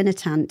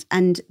fezolinetant.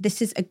 And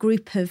this is a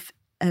group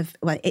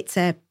it's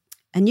a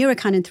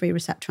neurokinin 3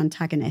 receptor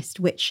antagonist,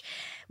 which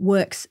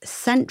works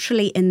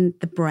centrally in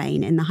the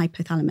brain, in the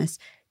hypothalamus,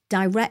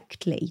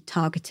 directly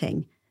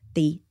targeting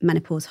the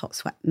menopause hot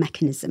sweat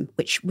mechanism,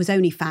 which was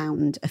only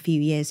found a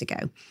few years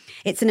ago.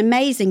 It's an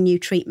amazing new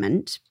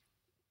treatment.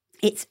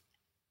 It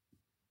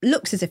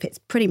looks as if it's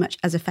pretty much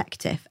as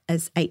effective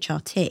as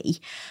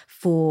HRT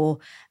for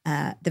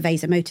the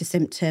vasomotor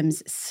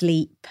symptoms,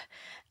 sleep,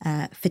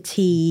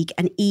 fatigue,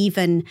 and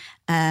even,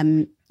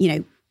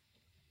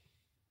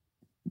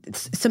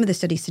 some of the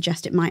studies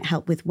suggest it might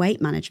help with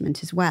weight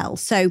management as well.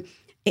 So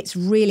it's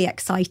really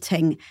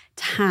exciting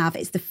to have.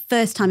 It's the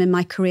first time in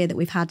my career that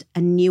we've had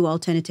a new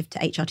alternative to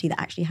HRT that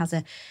actually has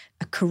a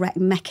correct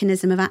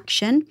mechanism of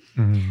action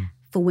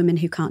for women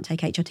who can't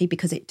take HRT,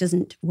 because it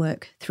doesn't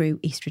work through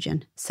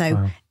estrogen.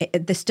 So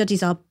the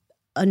studies are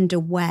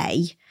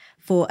underway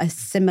for a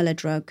similar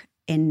drug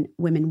in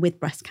women with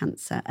breast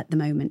cancer at the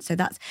moment. So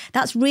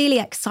that's really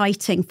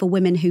exciting for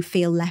women who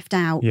feel left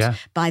out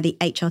by the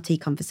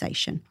HRT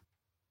conversation.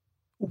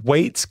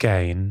 Weight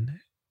gain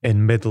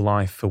in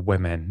midlife for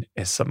women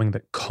is something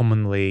that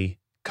commonly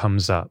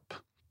comes up.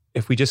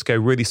 If we just go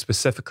really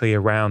specifically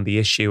around the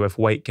issue of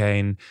weight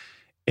gain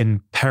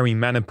in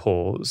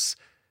perimenopause,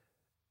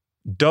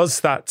 does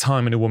that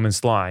time in a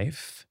woman's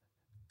life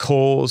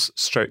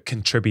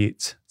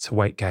contribute to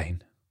weight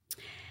gain?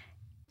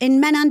 In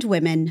men and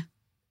women,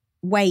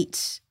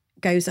 weight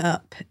goes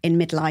up in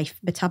midlife,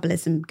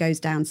 metabolism goes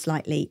down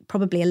slightly,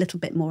 probably a little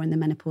bit more in the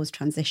menopause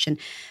transition.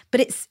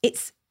 But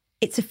it's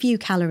a few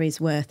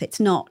calories worth. It's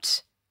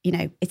not,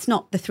 it's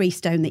not the 3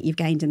 stone that you've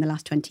gained in the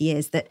last 20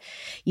 years that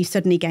you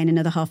suddenly gain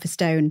another half a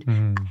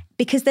stone.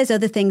 Because there's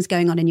other things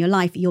going on in your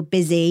life. You're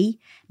busy.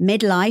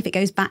 Midlife, it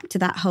goes back to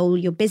that whole,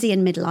 you're busy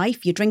in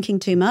midlife, you're drinking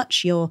too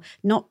much, you're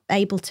not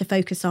able to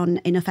focus on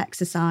enough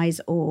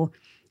exercise or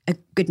a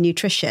good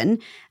nutrition,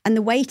 and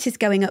the weight is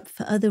going up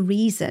for other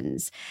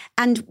reasons.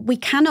 And we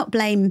cannot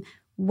blame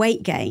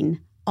weight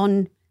gain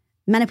on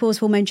menopause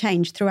hormone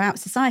change throughout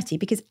society,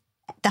 because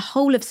the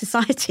whole of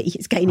society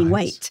is gaining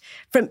weight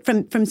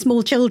from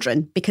small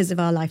children because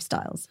of our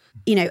lifestyles.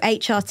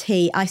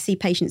 HRT, I see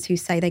patients who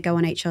say they go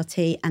on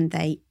HRT and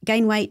they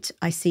gain weight.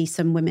 I see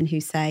some women who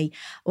say,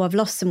 oh, I've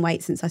lost some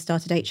weight since I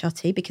started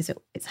HRT because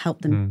it's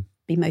helped them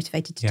be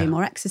motivated to do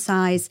more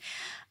exercise.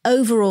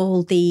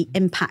 Overall, the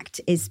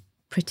impact is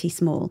pretty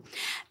small.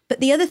 But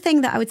the other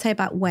thing that I would say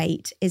about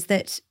weight is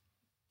that,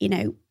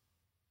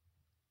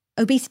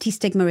 obesity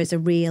stigma is a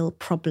real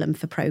problem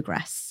for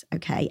progress,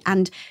 okay?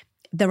 And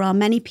there are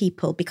many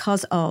people,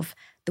 because of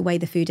the way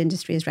the food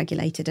industry is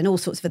regulated and all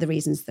sorts of other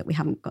reasons that we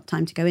haven't got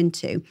time to go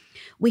into,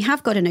 we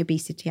have got an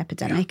obesity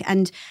epidemic.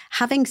 And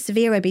having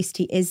severe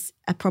obesity is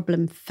a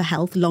problem for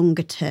health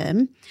longer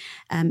term.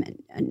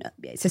 And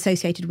it's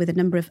associated with a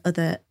number of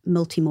other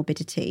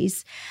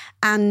multimorbidities.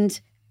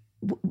 And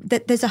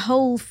there's a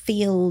whole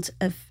field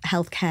of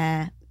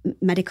healthcare,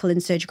 medical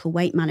and surgical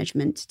weight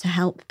management to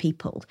help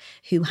people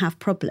who have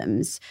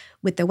problems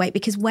with their weight.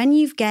 Because when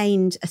you've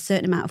gained a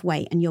certain amount of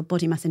weight and your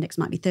body mass index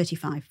might be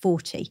 35,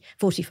 40,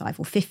 45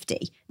 or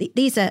 50,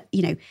 these are,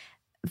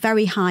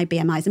 very high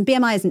BMIs. And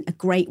BMI isn't a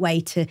great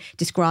way to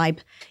describe,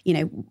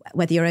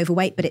 whether you're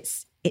overweight, but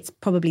it's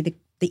probably the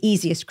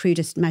easiest,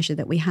 crudest measure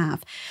that we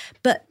have.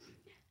 But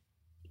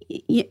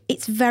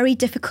it's very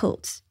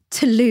difficult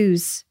to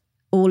lose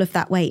all of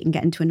that weight and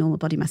get into a normal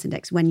body mass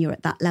index when you're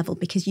at that level,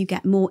 because you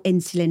get more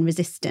insulin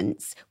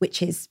resistance,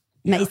 which is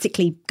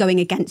basically going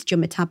against your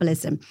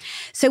metabolism.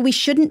 So we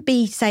shouldn't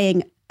be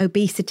saying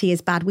obesity is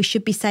bad. We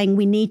should be saying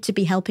we need to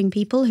be helping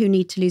people who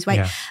need to lose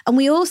weight. And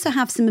we also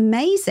have some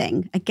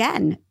amazing,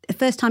 again, the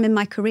first time in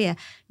my career,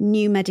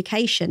 new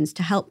medications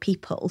to help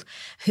people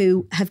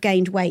who have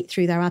gained weight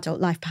through their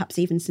adult life, perhaps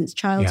even since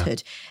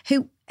childhood,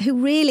 who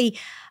really,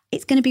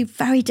 it's going to be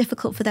very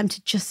difficult for them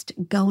to just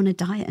go on a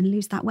diet and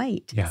lose that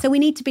weight. So we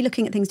need to be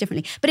looking at things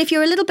differently. But if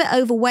you're a little bit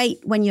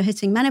overweight when you're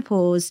hitting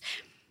menopause,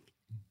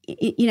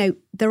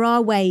 there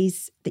are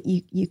ways that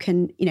you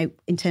can,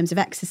 in terms of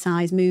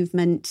exercise,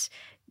 movement,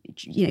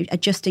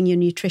 adjusting your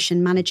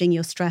nutrition, managing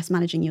your stress,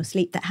 managing your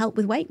sleep, that help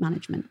with weight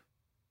management.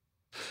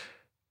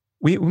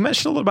 We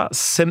mentioned a lot about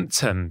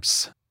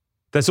symptoms.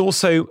 There's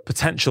also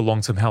potential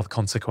long-term health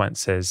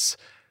consequences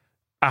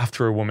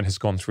after a woman has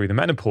gone through the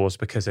menopause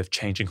because of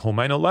changing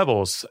hormonal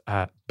levels,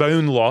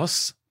 bone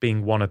loss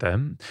being one of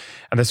them.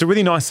 And there's a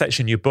really nice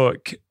section in your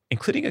book,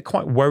 including a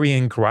quite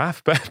worrying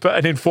graph, but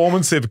an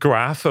informative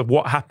graph of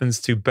what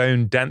happens to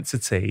bone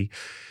density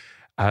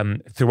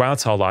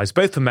throughout our lives,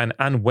 both for men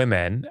and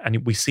women.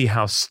 And we see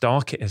how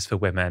stark it is for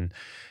women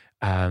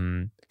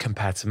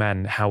compared to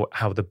men,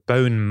 how the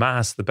bone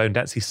mass, the bone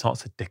density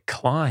starts to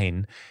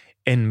decline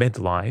in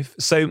midlife.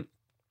 So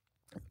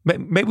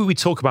maybe we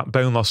talk about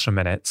bone loss for a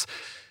minute.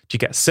 Do you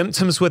get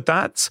symptoms with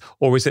that,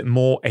 or is it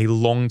more a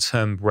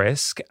long-term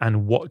risk?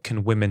 And what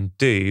can women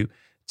do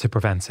to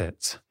prevent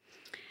it?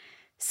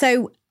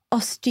 So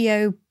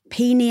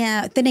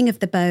osteopenia, thinning of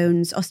the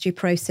bones,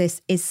 osteoporosis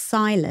is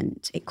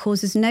silent. It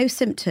causes no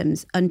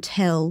symptoms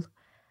until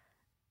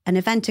an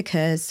event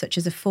occurs, such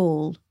as a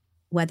fall,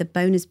 where the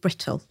bone is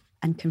brittle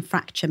and can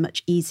fracture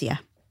much easier.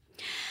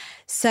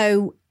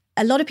 So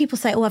a lot of people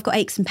say, oh, I've got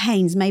aches and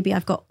pains, maybe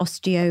I've got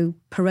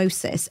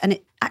osteoporosis. And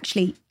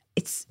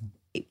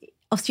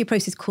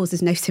osteoporosis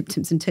causes no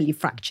symptoms until you've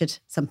fractured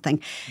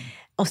something.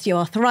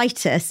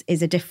 Osteoarthritis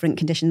is a different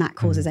condition that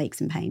causes aches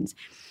and pains.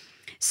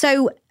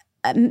 So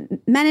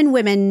men and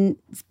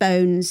women's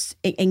bones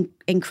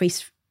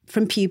increase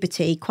from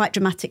puberty quite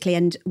dramatically.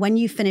 And when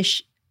you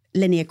finish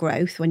linear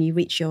growth, when you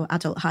reach your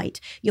adult height,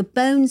 your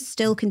bones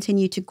still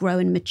continue to grow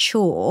and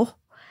mature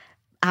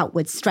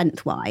outwards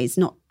strength-wise,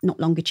 not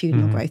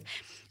longitudinal growth,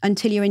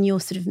 until you're in your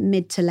sort of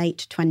mid to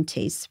late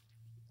 20s.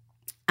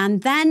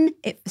 And then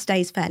it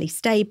stays fairly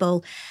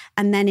stable.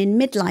 And then in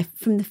midlife,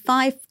 from the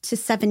 5 to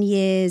 7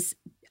 years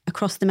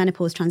across the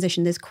menopause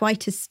transition, there's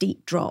quite a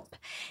steep drop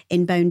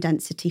in bone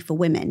density for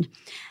women.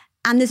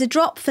 And there's a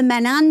drop for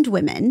men and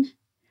women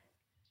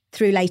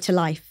through later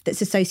life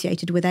that's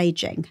associated with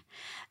aging.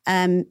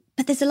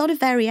 But there's a lot of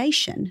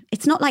variation.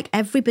 It's not like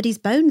everybody's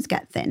bones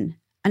get thin.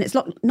 And it's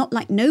not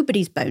like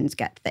nobody's bones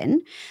get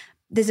thin.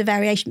 There's a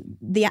variation.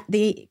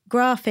 The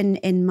graph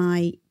in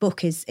my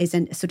book is a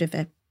sort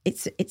of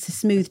it's a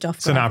smoothed off graph.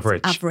 It's an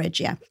average. Average,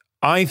 yeah.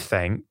 I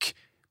think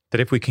that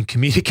if we can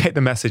communicate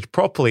the message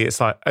properly, it's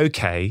like,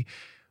 okay,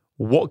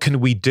 what can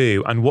we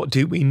do? And what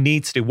do we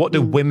need to do? What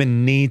do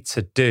women need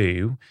to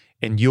do,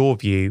 in your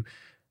view,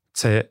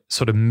 to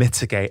sort of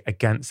mitigate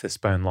against this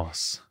bone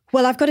loss?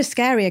 Well, I've got a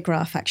scarier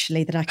graph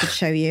actually that I could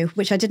show you,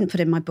 which I didn't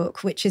put in my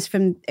book, which is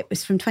from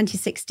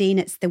 2016.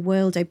 It's the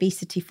World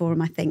Obesity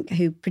Forum, I think,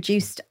 who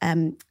produced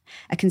a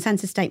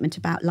consensus statement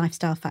about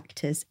lifestyle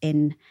factors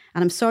and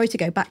I'm sorry to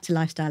go back to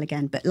lifestyle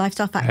again, but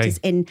lifestyle factors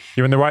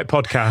you're in the right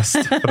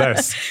podcast for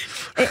this.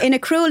 In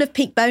accrual of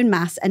peak bone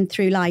mass and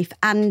through life.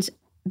 And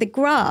the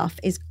graph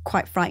is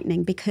quite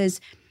frightening because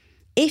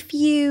if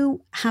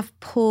you have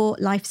poor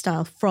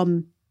lifestyle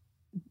from,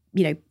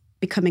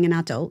 becoming an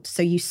adult,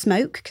 so you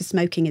smoke, because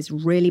smoking is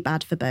really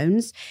bad for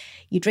bones.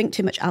 You drink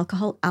too much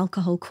alcohol.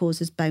 Alcohol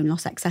causes bone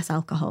loss. Excess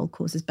alcohol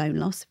causes bone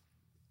loss.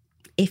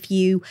 If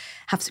you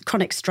have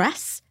chronic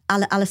stress,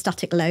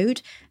 allostatic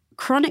load,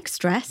 chronic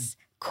stress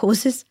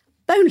causes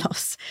bone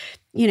loss.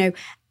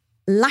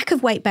 Lack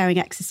of weight-bearing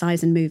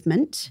exercise and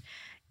movement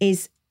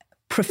is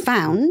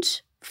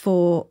profound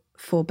for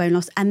bone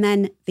loss. And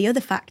then the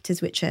other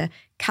factors, which are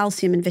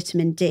calcium and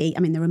vitamin D,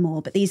 there are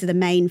more, but these are the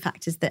main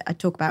factors that I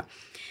talk about.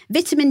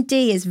 Vitamin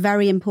D is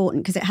very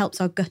important because it helps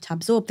our gut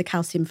absorb the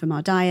calcium from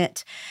our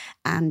diet,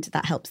 and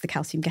that helps the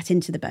calcium get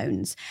into the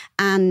bones.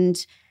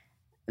 And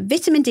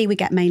vitamin D we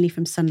get mainly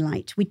from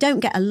sunlight. We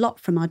don't get a lot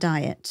from our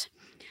diet.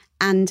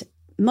 And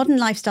modern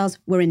lifestyles,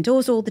 we're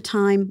indoors all the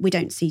time. We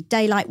don't see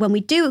daylight. When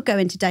we do go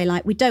into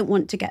daylight, we don't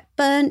want to get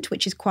burnt,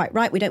 which is quite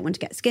right. We don't want to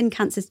get skin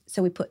cancers,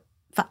 so we put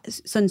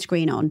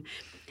sunscreen on.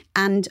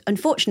 And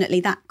unfortunately,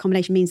 that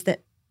combination means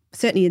that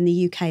certainly in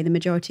the UK, the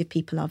majority of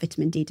people are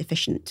vitamin D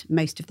deficient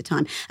most of the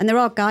time. And there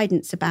are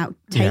guidance about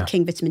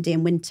taking vitamin D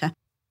in winter.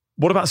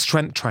 What about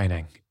strength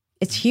training?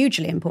 It's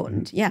hugely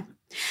important, yeah.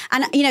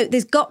 And,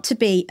 there's got to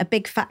be a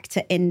big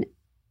factor in,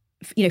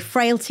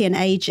 frailty and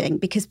aging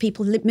because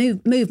people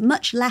move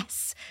much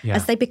less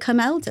as they become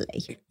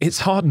elderly. It's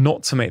hard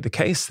not to make the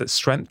case that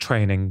strength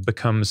training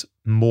becomes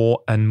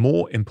more and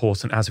more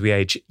important as we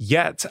age.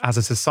 Yet, as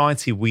a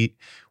society, we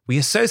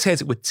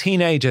associate it with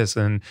teenagers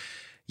and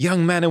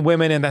young men and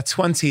women in their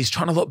 20s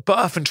trying to look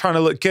buff and trying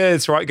to look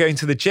good, right? Going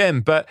to the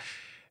gym. But,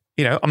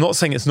 I'm not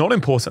saying it's not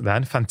important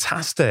then.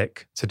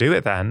 Fantastic to do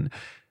it then.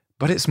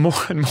 But it's more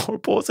and more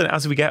important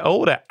as we get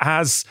older,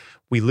 as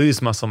we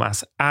lose muscle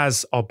mass,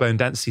 as our bone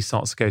density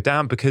starts to go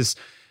down, because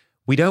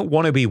we don't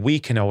want to be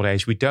weak in old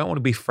age. We don't want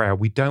to be frail.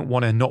 We don't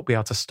want to not be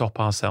able to stop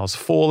ourselves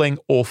falling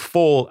or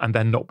fall and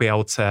then not be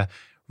able to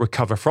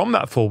recover from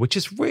that fall, which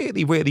is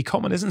really, really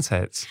common, isn't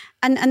it?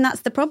 And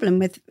that's the problem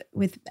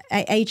with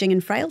aging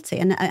and frailty.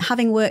 And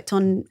having worked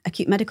on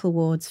acute medical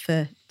wards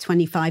for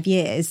 25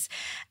 years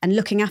and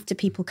looking after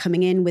people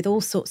coming in with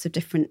all sorts of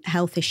different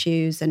health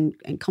issues and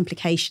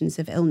complications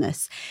of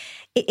illness,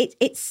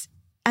 it's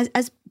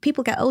as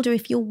people get older,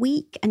 if you're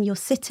weak and you're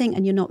sitting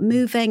and you're not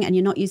moving and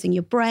you're not using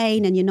your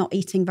brain and you're not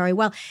eating very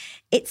well,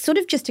 it's sort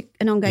of just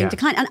an ongoing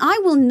decline. And I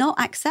will not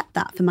accept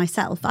that for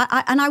myself.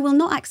 I will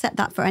not accept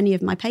that for any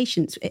of my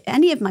patients.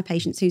 Any of my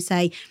patients who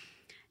say,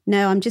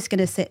 no, I'm just going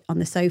to sit on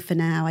the sofa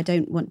now. I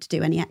don't want to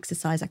do any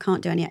exercise. I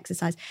can't do any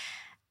exercise.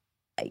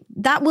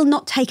 That will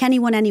not take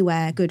anyone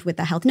anywhere good with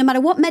their health, no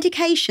matter what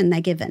medication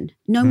they're given,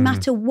 no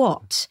matter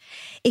what.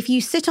 If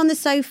you sit on the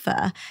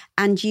sofa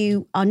and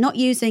you are not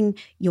using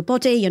your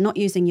body, you're not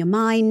using your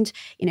mind,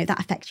 that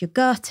affects your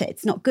gut.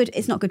 It's not good.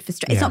 It's not good for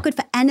stress. It's not good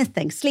for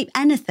anything, sleep,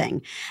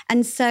 anything.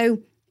 And so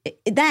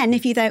then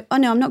if you go, oh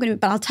no, I'm not going to,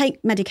 but I'll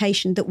take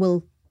medication that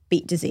will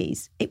beat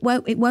disease. It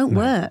won't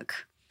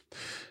work.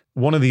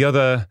 One of the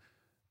other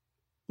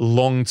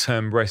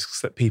long-term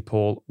risks that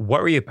people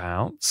worry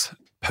about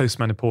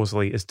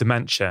postmenopausally is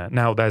dementia.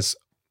 Now, there's,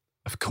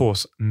 of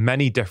course,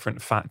 many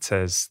different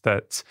factors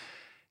that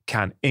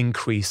can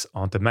increase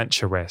our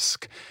dementia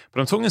risk. But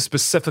I'm talking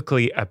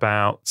specifically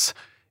about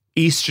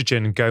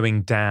estrogen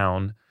going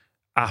down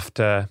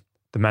after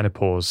the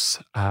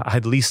menopause. I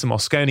had Lisa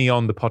Mosconi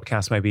on the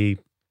podcast maybe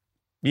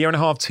a year and a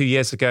half, 2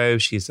 years ago.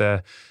 She's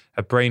a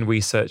brain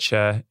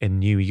researcher in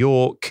New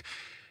York.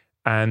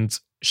 And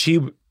she,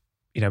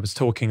 was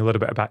talking a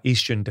little bit about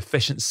estrogen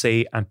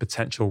deficiency and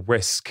potential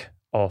risk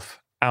of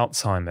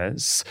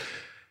Alzheimer's.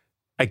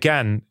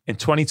 Again, in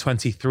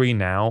 2023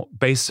 now,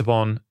 based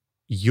upon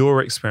your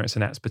experience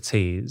and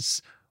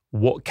expertise,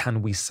 what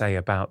can we say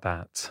about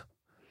that?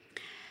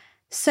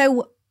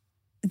 So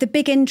the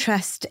big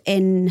interest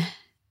in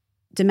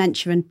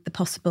dementia and the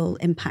possible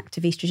impact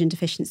of estrogen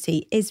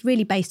deficiency is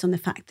really based on the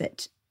fact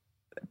that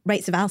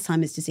rates of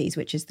Alzheimer's disease,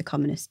 which is the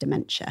commonest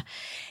dementia,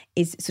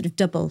 is sort of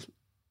double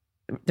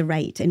the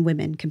rate in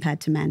women compared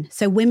to men.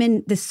 So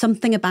women, there's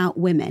something about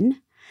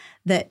women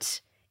that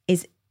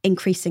is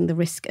increasing the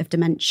risk of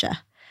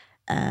dementia.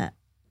 And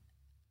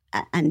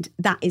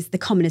that is the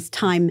commonest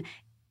time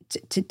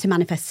to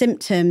manifest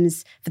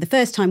symptoms for the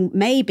first time,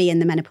 maybe in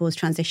the menopause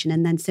transition,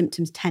 and then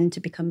symptoms tend to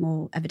become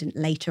more evident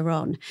later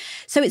on.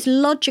 So it's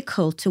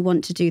logical to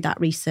want to do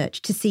that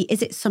research to see,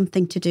 is it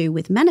something to do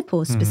with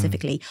menopause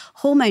specifically,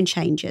 hormone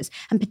changes,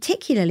 and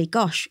particularly,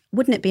 gosh,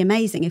 wouldn't it be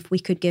amazing if we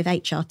could give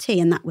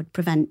HRT and that would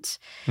prevent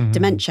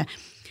dementia?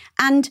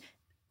 And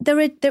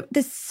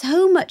there's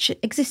so much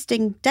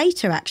existing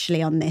data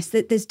actually on this.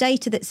 That there's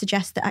data that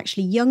suggests that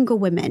actually younger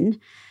women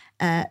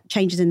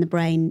changes in the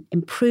brain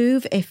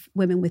improve if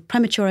women with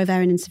premature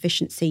ovarian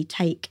insufficiency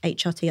take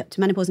HRT up to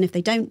menopause. And if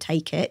they don't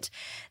take it,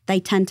 they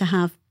tend to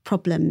have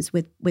problems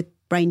with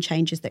brain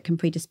changes that can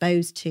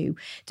predispose to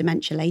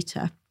dementia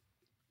later.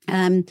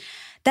 There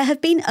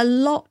have been a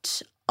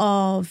lot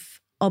of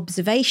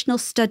observational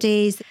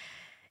studies.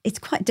 It's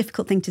quite a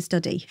difficult thing to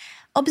study.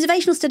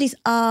 Observational studies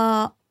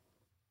are,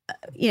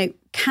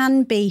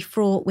 can be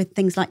fraught with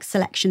things like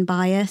selection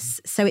bias.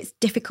 So it's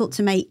difficult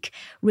to make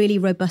really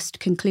robust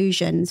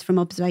conclusions from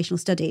observational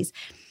studies.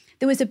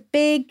 There was a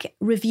big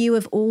review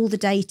of all the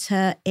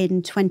data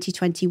in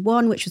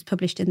 2021, which was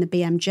published in the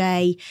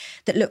BMJ,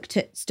 that looked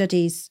at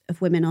studies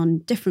of women on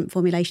different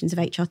formulations of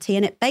HRT,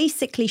 and it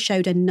basically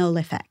showed a null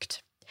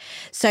effect.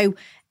 So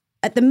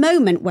at the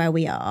moment where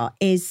we are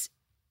is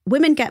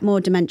women get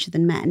more dementia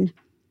than men,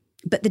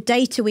 but the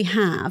data we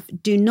have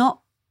do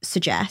not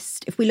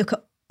suggest, if we look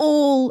at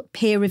all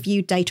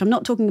peer-reviewed data, I'm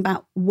not talking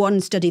about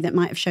one study that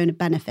might have shown a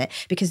benefit,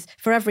 because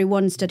for every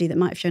one study that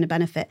might have shown a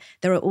benefit,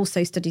 there are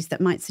also studies that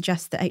might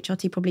suggest that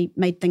HRT probably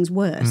made things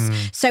worse.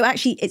 So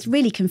actually, it's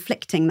really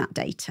conflicting, that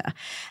data.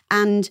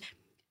 And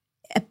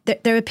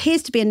there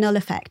appears to be a null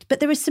effect, but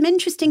there are some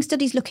interesting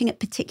studies looking at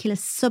particular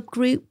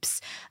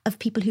subgroups of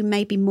people who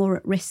may be more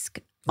at risk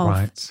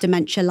of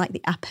dementia, like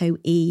the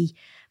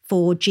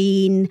ApoE4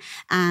 gene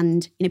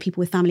and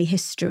people with family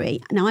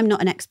history. Now, I'm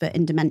not an expert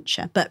in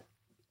dementia, but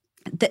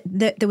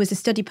there was a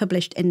study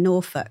published in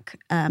Norfolk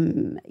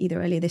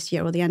either earlier this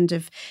year or the end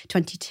of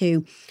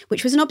 22,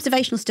 which was an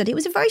observational study. It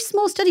was a very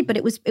small study, but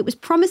it was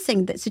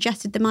promising, that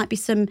suggested there might be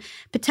some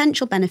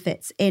potential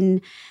benefits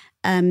in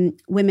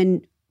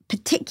women,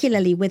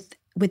 particularly with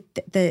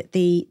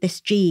this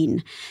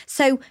gene.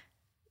 So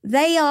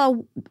they are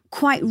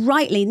quite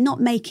rightly not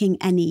making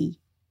any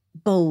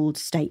bold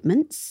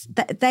statements.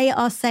 That they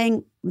are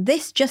saying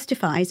this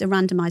justifies a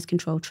randomized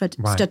controlled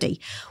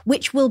study,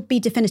 which will be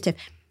definitive.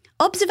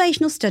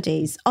 Observational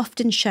studies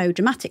often show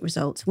dramatic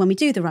results. When we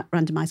do the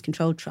randomized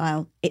controlled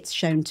trial, it's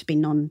shown to be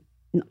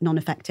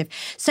non-effective.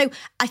 So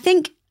I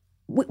think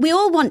we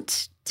all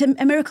want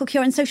a miracle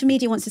cure, and social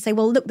media wants to say,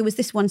 well, look, there was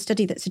this one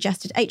study that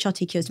suggested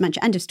HRT cures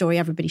dementia, end of story,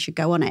 everybody should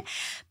go on it.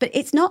 But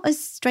it's not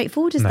as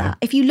straightforward as that.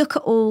 If you look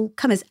at all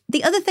comers.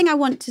 The other thing I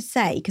want to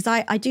say, because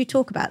I do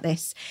talk about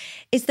this,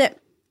 is that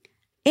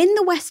in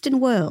the Western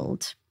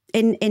world,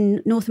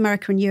 in North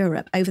America and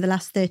Europe, over the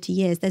last 30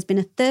 years, there's been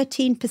a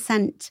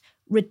 13%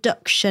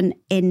 reduction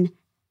in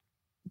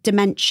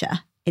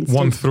dementia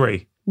incidence.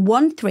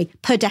 1.3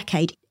 per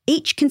decade.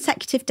 Each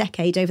consecutive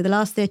decade over the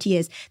last 30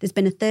 years, there's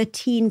been a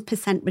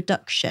 13%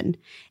 reduction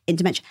in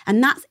dementia.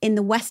 And that's in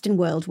the Western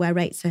world, where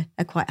rates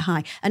are quite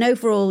high. And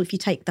overall, if you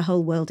take the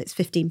whole world, it's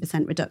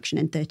 15% reduction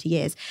in 30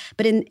 years.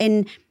 But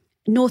in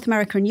North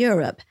America and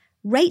Europe,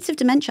 rates of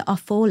dementia are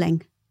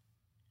falling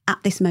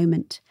at this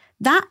moment.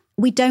 That,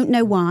 we don't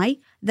know why.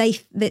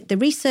 The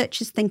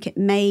researchers think it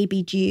may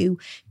be due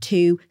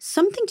to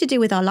something to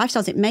do with our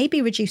lifestyles. It may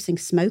be reducing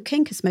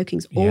smoking, because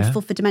smoking's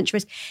awful for dementia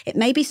risk. It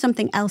may be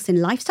something else in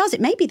lifestyles.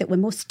 It may be that we're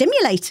more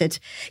stimulated,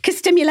 because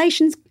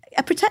stimulation's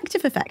a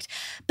protective effect.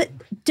 But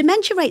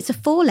dementia rates are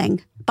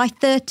falling by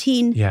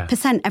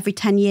 13% every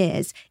 10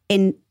 years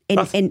in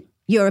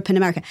Europe and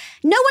America.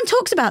 No one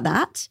talks about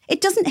that.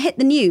 It doesn't hit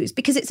the news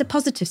because it's a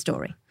positive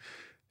story.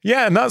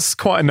 Yeah, and that's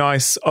quite a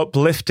nice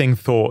uplifting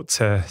thought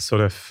to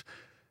sort of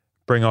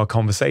bring our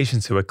conversation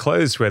to a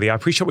close, really. I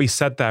appreciate what you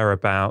said there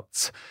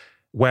about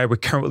where we're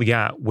currently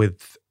at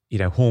with,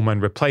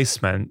 hormone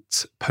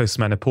replacement,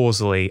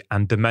 postmenopausally,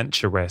 and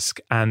dementia risk.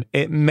 And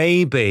it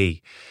may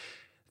be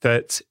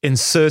that in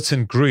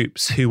certain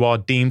groups who are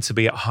deemed to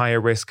be at higher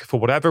risk for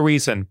whatever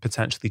reason,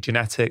 potentially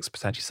genetics,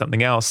 potentially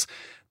something else,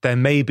 there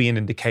may be an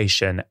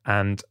indication,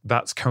 and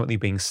that's currently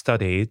being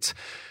studied.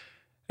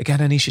 Again,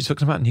 Annice, you're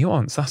talking about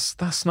nuance.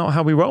 That's not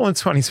how we roll in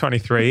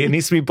 2023. It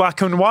needs to be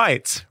black and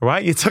white,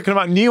 right? You're talking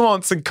about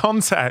nuance and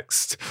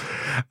context.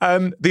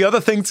 The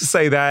other thing to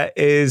say there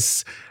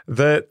is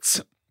that,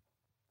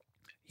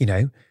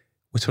 we're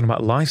talking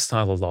about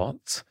lifestyle a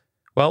lot.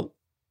 Well,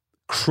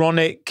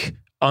 chronic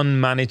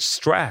unmanaged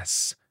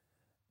stress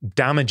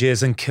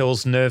damages and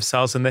kills nerve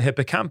cells in the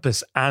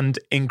hippocampus and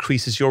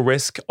increases your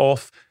risk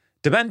of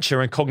dementia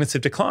and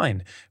cognitive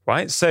decline,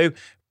 right? So,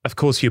 of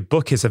course, your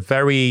book is a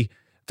very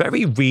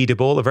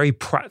readable, a very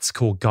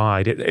practical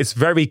guide. It's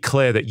very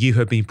clear that you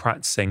have been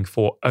practicing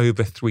for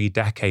over 3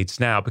 decades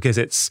now, because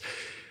it's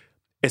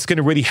going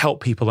to really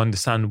help people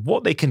understand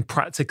what they can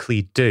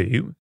practically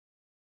do.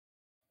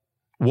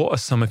 What are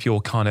some of your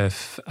kind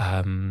of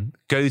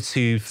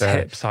go-to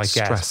tips, I guess?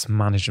 Stress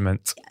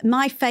management.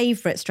 My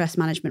favourite stress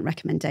management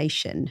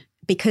recommendation,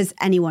 because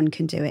anyone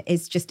can do it,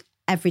 is just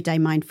everyday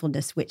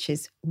mindfulness, which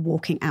is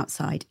walking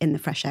outside in the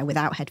fresh air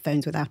without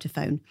headphones, without a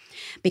phone,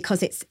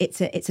 because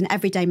it's an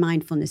everyday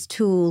mindfulness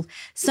tool.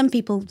 Some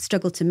people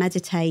struggle to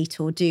meditate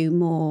or do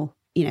more,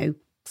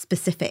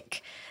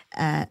 specific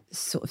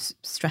sort of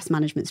stress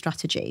management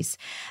strategies.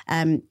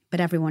 But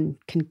everyone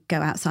can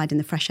go outside in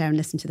the fresh air and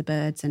listen to the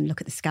birds and look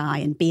at the sky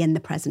and be in the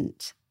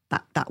present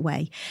that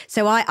way.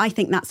 So I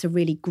think that's a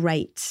really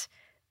great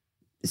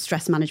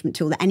stress management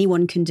tool that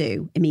anyone can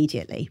do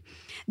immediately.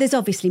 There's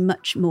obviously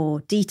much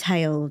more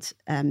detailed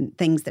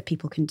things that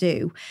people can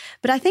do.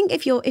 But I think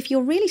if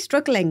you're really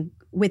struggling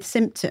with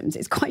symptoms,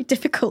 it's quite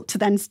difficult to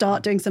then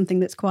start doing something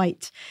that's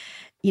quite,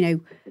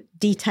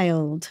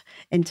 detailed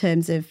in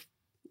terms of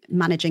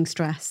managing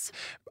stress.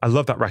 I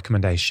love that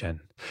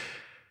recommendation.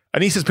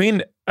 Annice, it's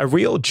been a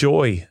real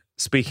joy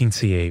speaking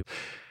to you.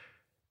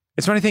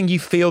 Is there anything you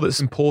feel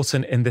that's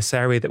important in this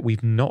area that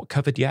we've not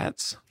covered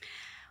yet?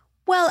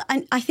 Well,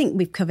 I think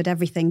we've covered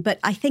everything, but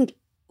I think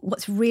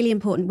what's really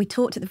important, we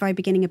talked at the very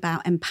beginning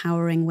about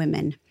empowering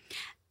women,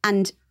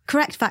 and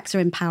correct facts are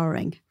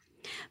empowering,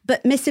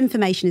 but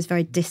misinformation is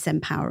very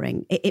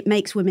disempowering. It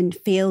makes women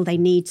feel they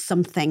need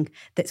something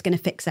that's going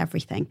to fix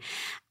everything.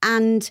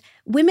 And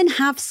women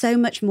have so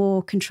much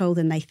more control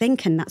than they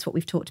think, and that's what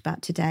we've talked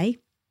about today.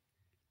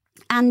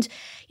 And,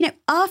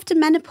 after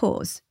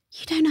menopause,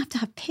 you don't have to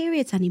have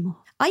periods anymore.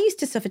 I used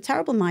to suffer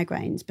terrible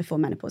migraines before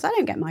menopause. I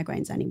don't get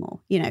migraines anymore,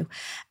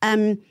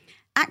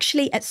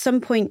 Actually, at some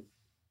point,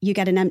 you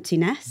get an empty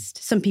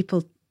nest. Some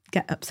people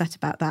get upset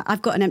about that.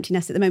 I've got an empty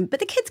nest at the moment, but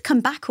the kids come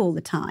back all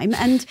the time.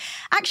 And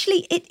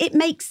actually, it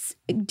makes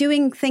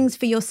doing things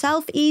for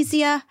yourself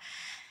easier.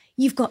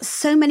 You've got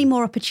so many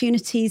more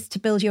opportunities to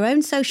build your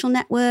own social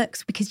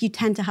networks because you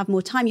tend to have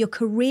more time. Your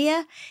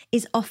career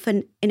is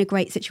often in a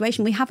great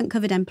situation. We haven't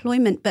covered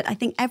employment, but I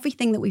think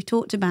everything that we've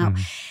talked about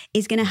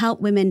is going to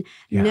help women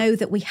know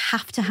that we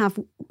have to have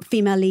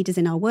female leaders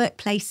in our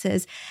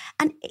workplaces.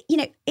 And,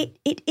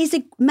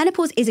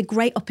 menopause is a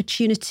great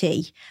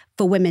opportunity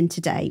for women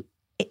today.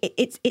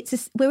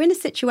 We're in a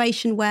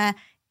situation where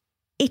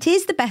it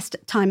is the best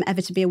time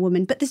ever to be a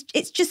woman, but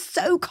it's just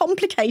so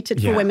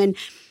complicated for women.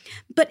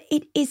 But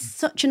it is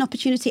such an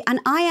opportunity. And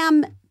I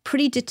am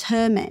pretty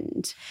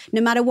determined,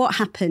 no matter what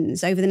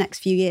happens over the next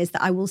few years,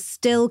 that I will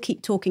still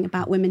keep talking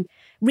about women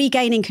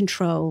regaining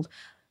control,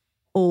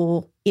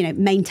 or,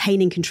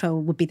 maintaining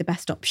control would be the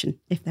best option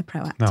if they're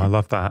proactive. No, I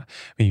love that. I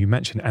mean, you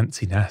mentioned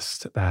empty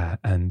nest there,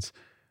 and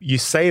you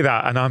say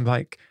that, and I'm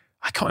like,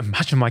 I can't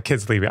imagine my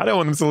kids leaving. I don't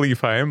want them to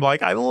leave home.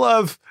 Like, I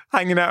love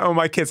hanging out with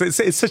my kids.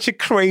 It's such a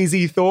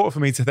crazy thought for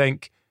me to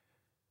think,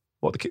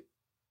 the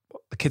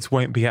kids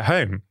won't be at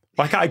home.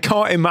 Like, I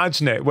can't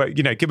imagine it. Where,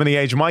 given the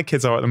age my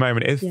kids are at the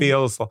moment, it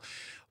feels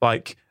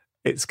like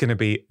it's going to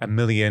be an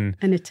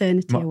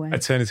eternity away.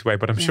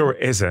 But I'm sure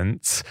it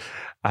isn't.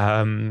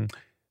 Annice,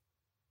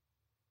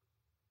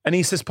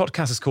 this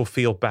podcast is called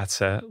Feel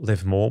Better,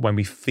 Live More. When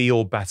we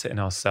feel better in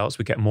ourselves,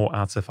 we get more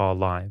out of our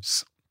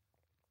lives.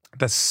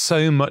 There's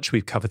so much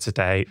we've covered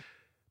today.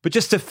 But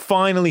just to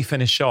finally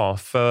finish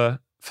off, for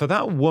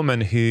that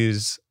woman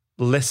who's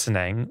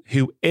listening,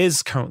 who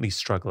is currently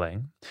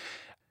struggling,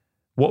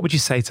 what would you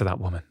say to that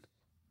woman?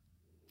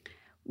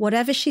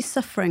 Whatever she's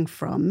suffering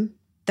from,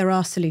 there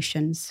are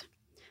solutions.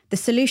 The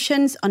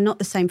solutions are not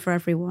the same for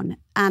everyone.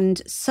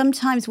 And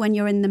sometimes when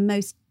you're in the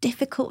most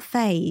difficult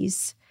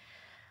phase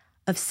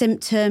of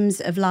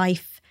symptoms of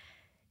life,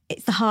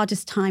 it's the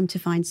hardest time to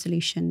find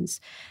solutions.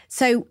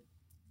 So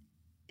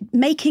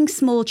making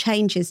small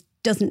changes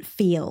doesn't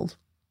feel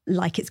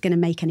like it's going to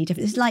make any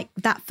difference. It's like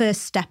that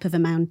first step of a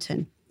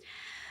mountain.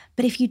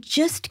 But if you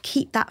just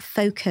keep that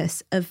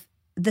focus of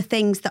the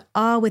things that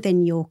are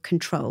within your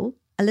control,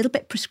 a little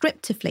bit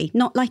prescriptively,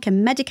 not like a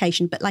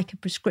medication, but like a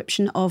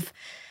prescription of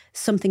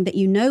something that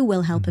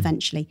will help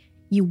eventually,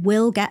 you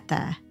will get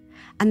there.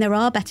 And there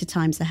are better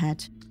times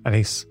ahead.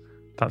 Annice,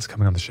 thanks for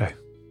coming on the show.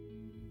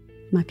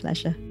 My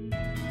pleasure.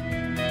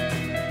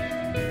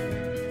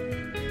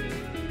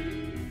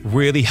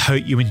 Really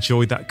hope you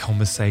enjoyed that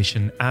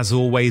conversation. As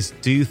always,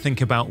 do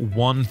think about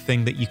one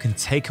thing that you can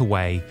take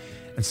away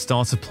and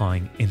start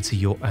applying into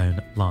your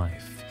own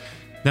life.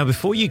 Now,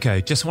 before you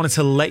go, just wanted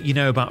to let you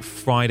know about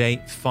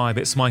Friday 5.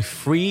 It's my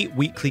free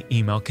weekly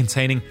email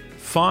containing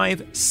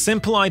 5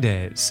 simple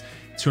ideas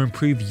to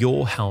improve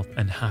your health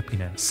and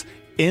happiness.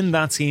 In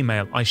that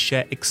email, I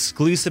share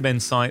exclusive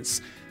insights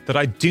that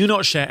I do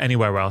not share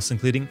anywhere else,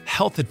 including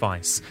health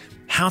advice,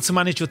 how to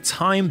manage your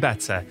time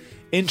better,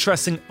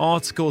 interesting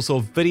articles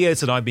or videos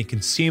that I've been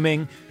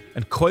consuming,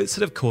 and quotes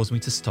that have caused me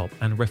to stop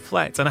and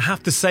reflect. And I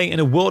have to say,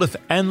 in a world of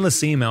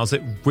endless emails,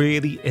 it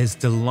really is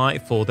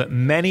delightful that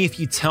many of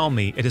you tell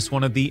me it is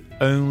one of the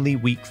only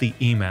weekly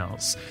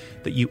emails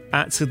that you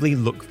actively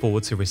look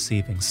forward to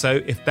receiving.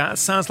 So if that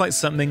sounds like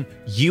something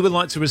you would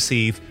like to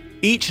receive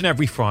each and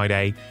every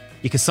Friday,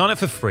 you can sign up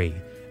for free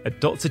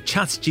at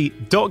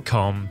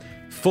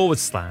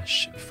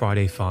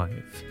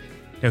drchatterjee.com/Friday5.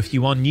 Now, if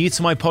you are new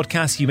to my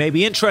podcast, you may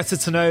be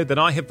interested to know that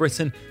I have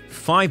written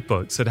 5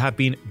 books that have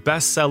been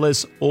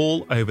bestsellers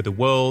all over the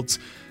world,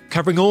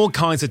 covering all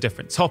kinds of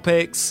different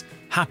topics: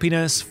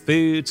 happiness,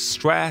 food,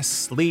 stress,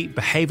 sleep,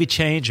 behavior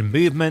change and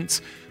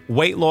movement,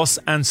 weight loss,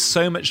 and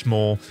so much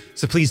more.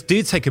 So please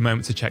do take a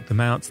moment to check them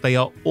out. They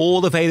are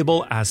all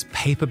available as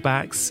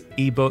paperbacks,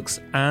 ebooks,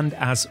 and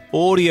as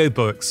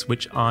audiobooks,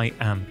 which I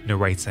am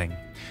narrating.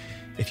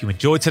 If you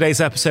enjoyed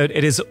today's episode,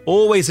 it is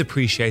always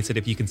appreciated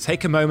if you can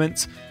take a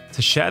moment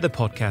to share the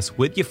podcast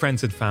with your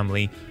friends and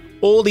family,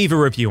 or leave a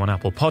review on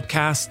Apple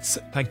Podcasts.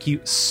 Thank you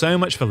so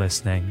much for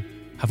listening.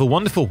 Have a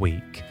wonderful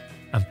week.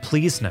 And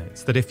please note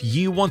that if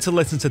you want to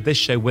listen to this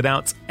show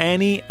without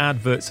any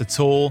adverts at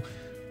all,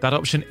 that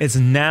option is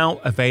now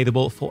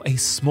available for a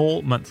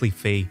small monthly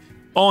fee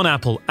on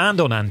Apple and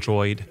on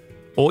Android.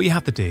 All you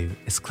have to do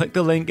is click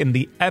the link in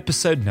the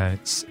episode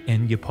notes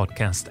in your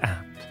podcast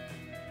app.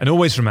 And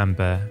always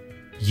remember,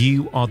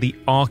 you are the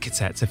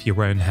architect of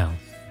your own health.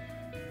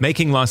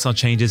 Making lifestyle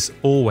change is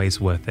always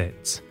worth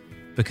it,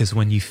 because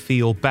when you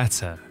feel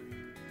better,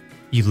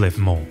 you live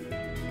more.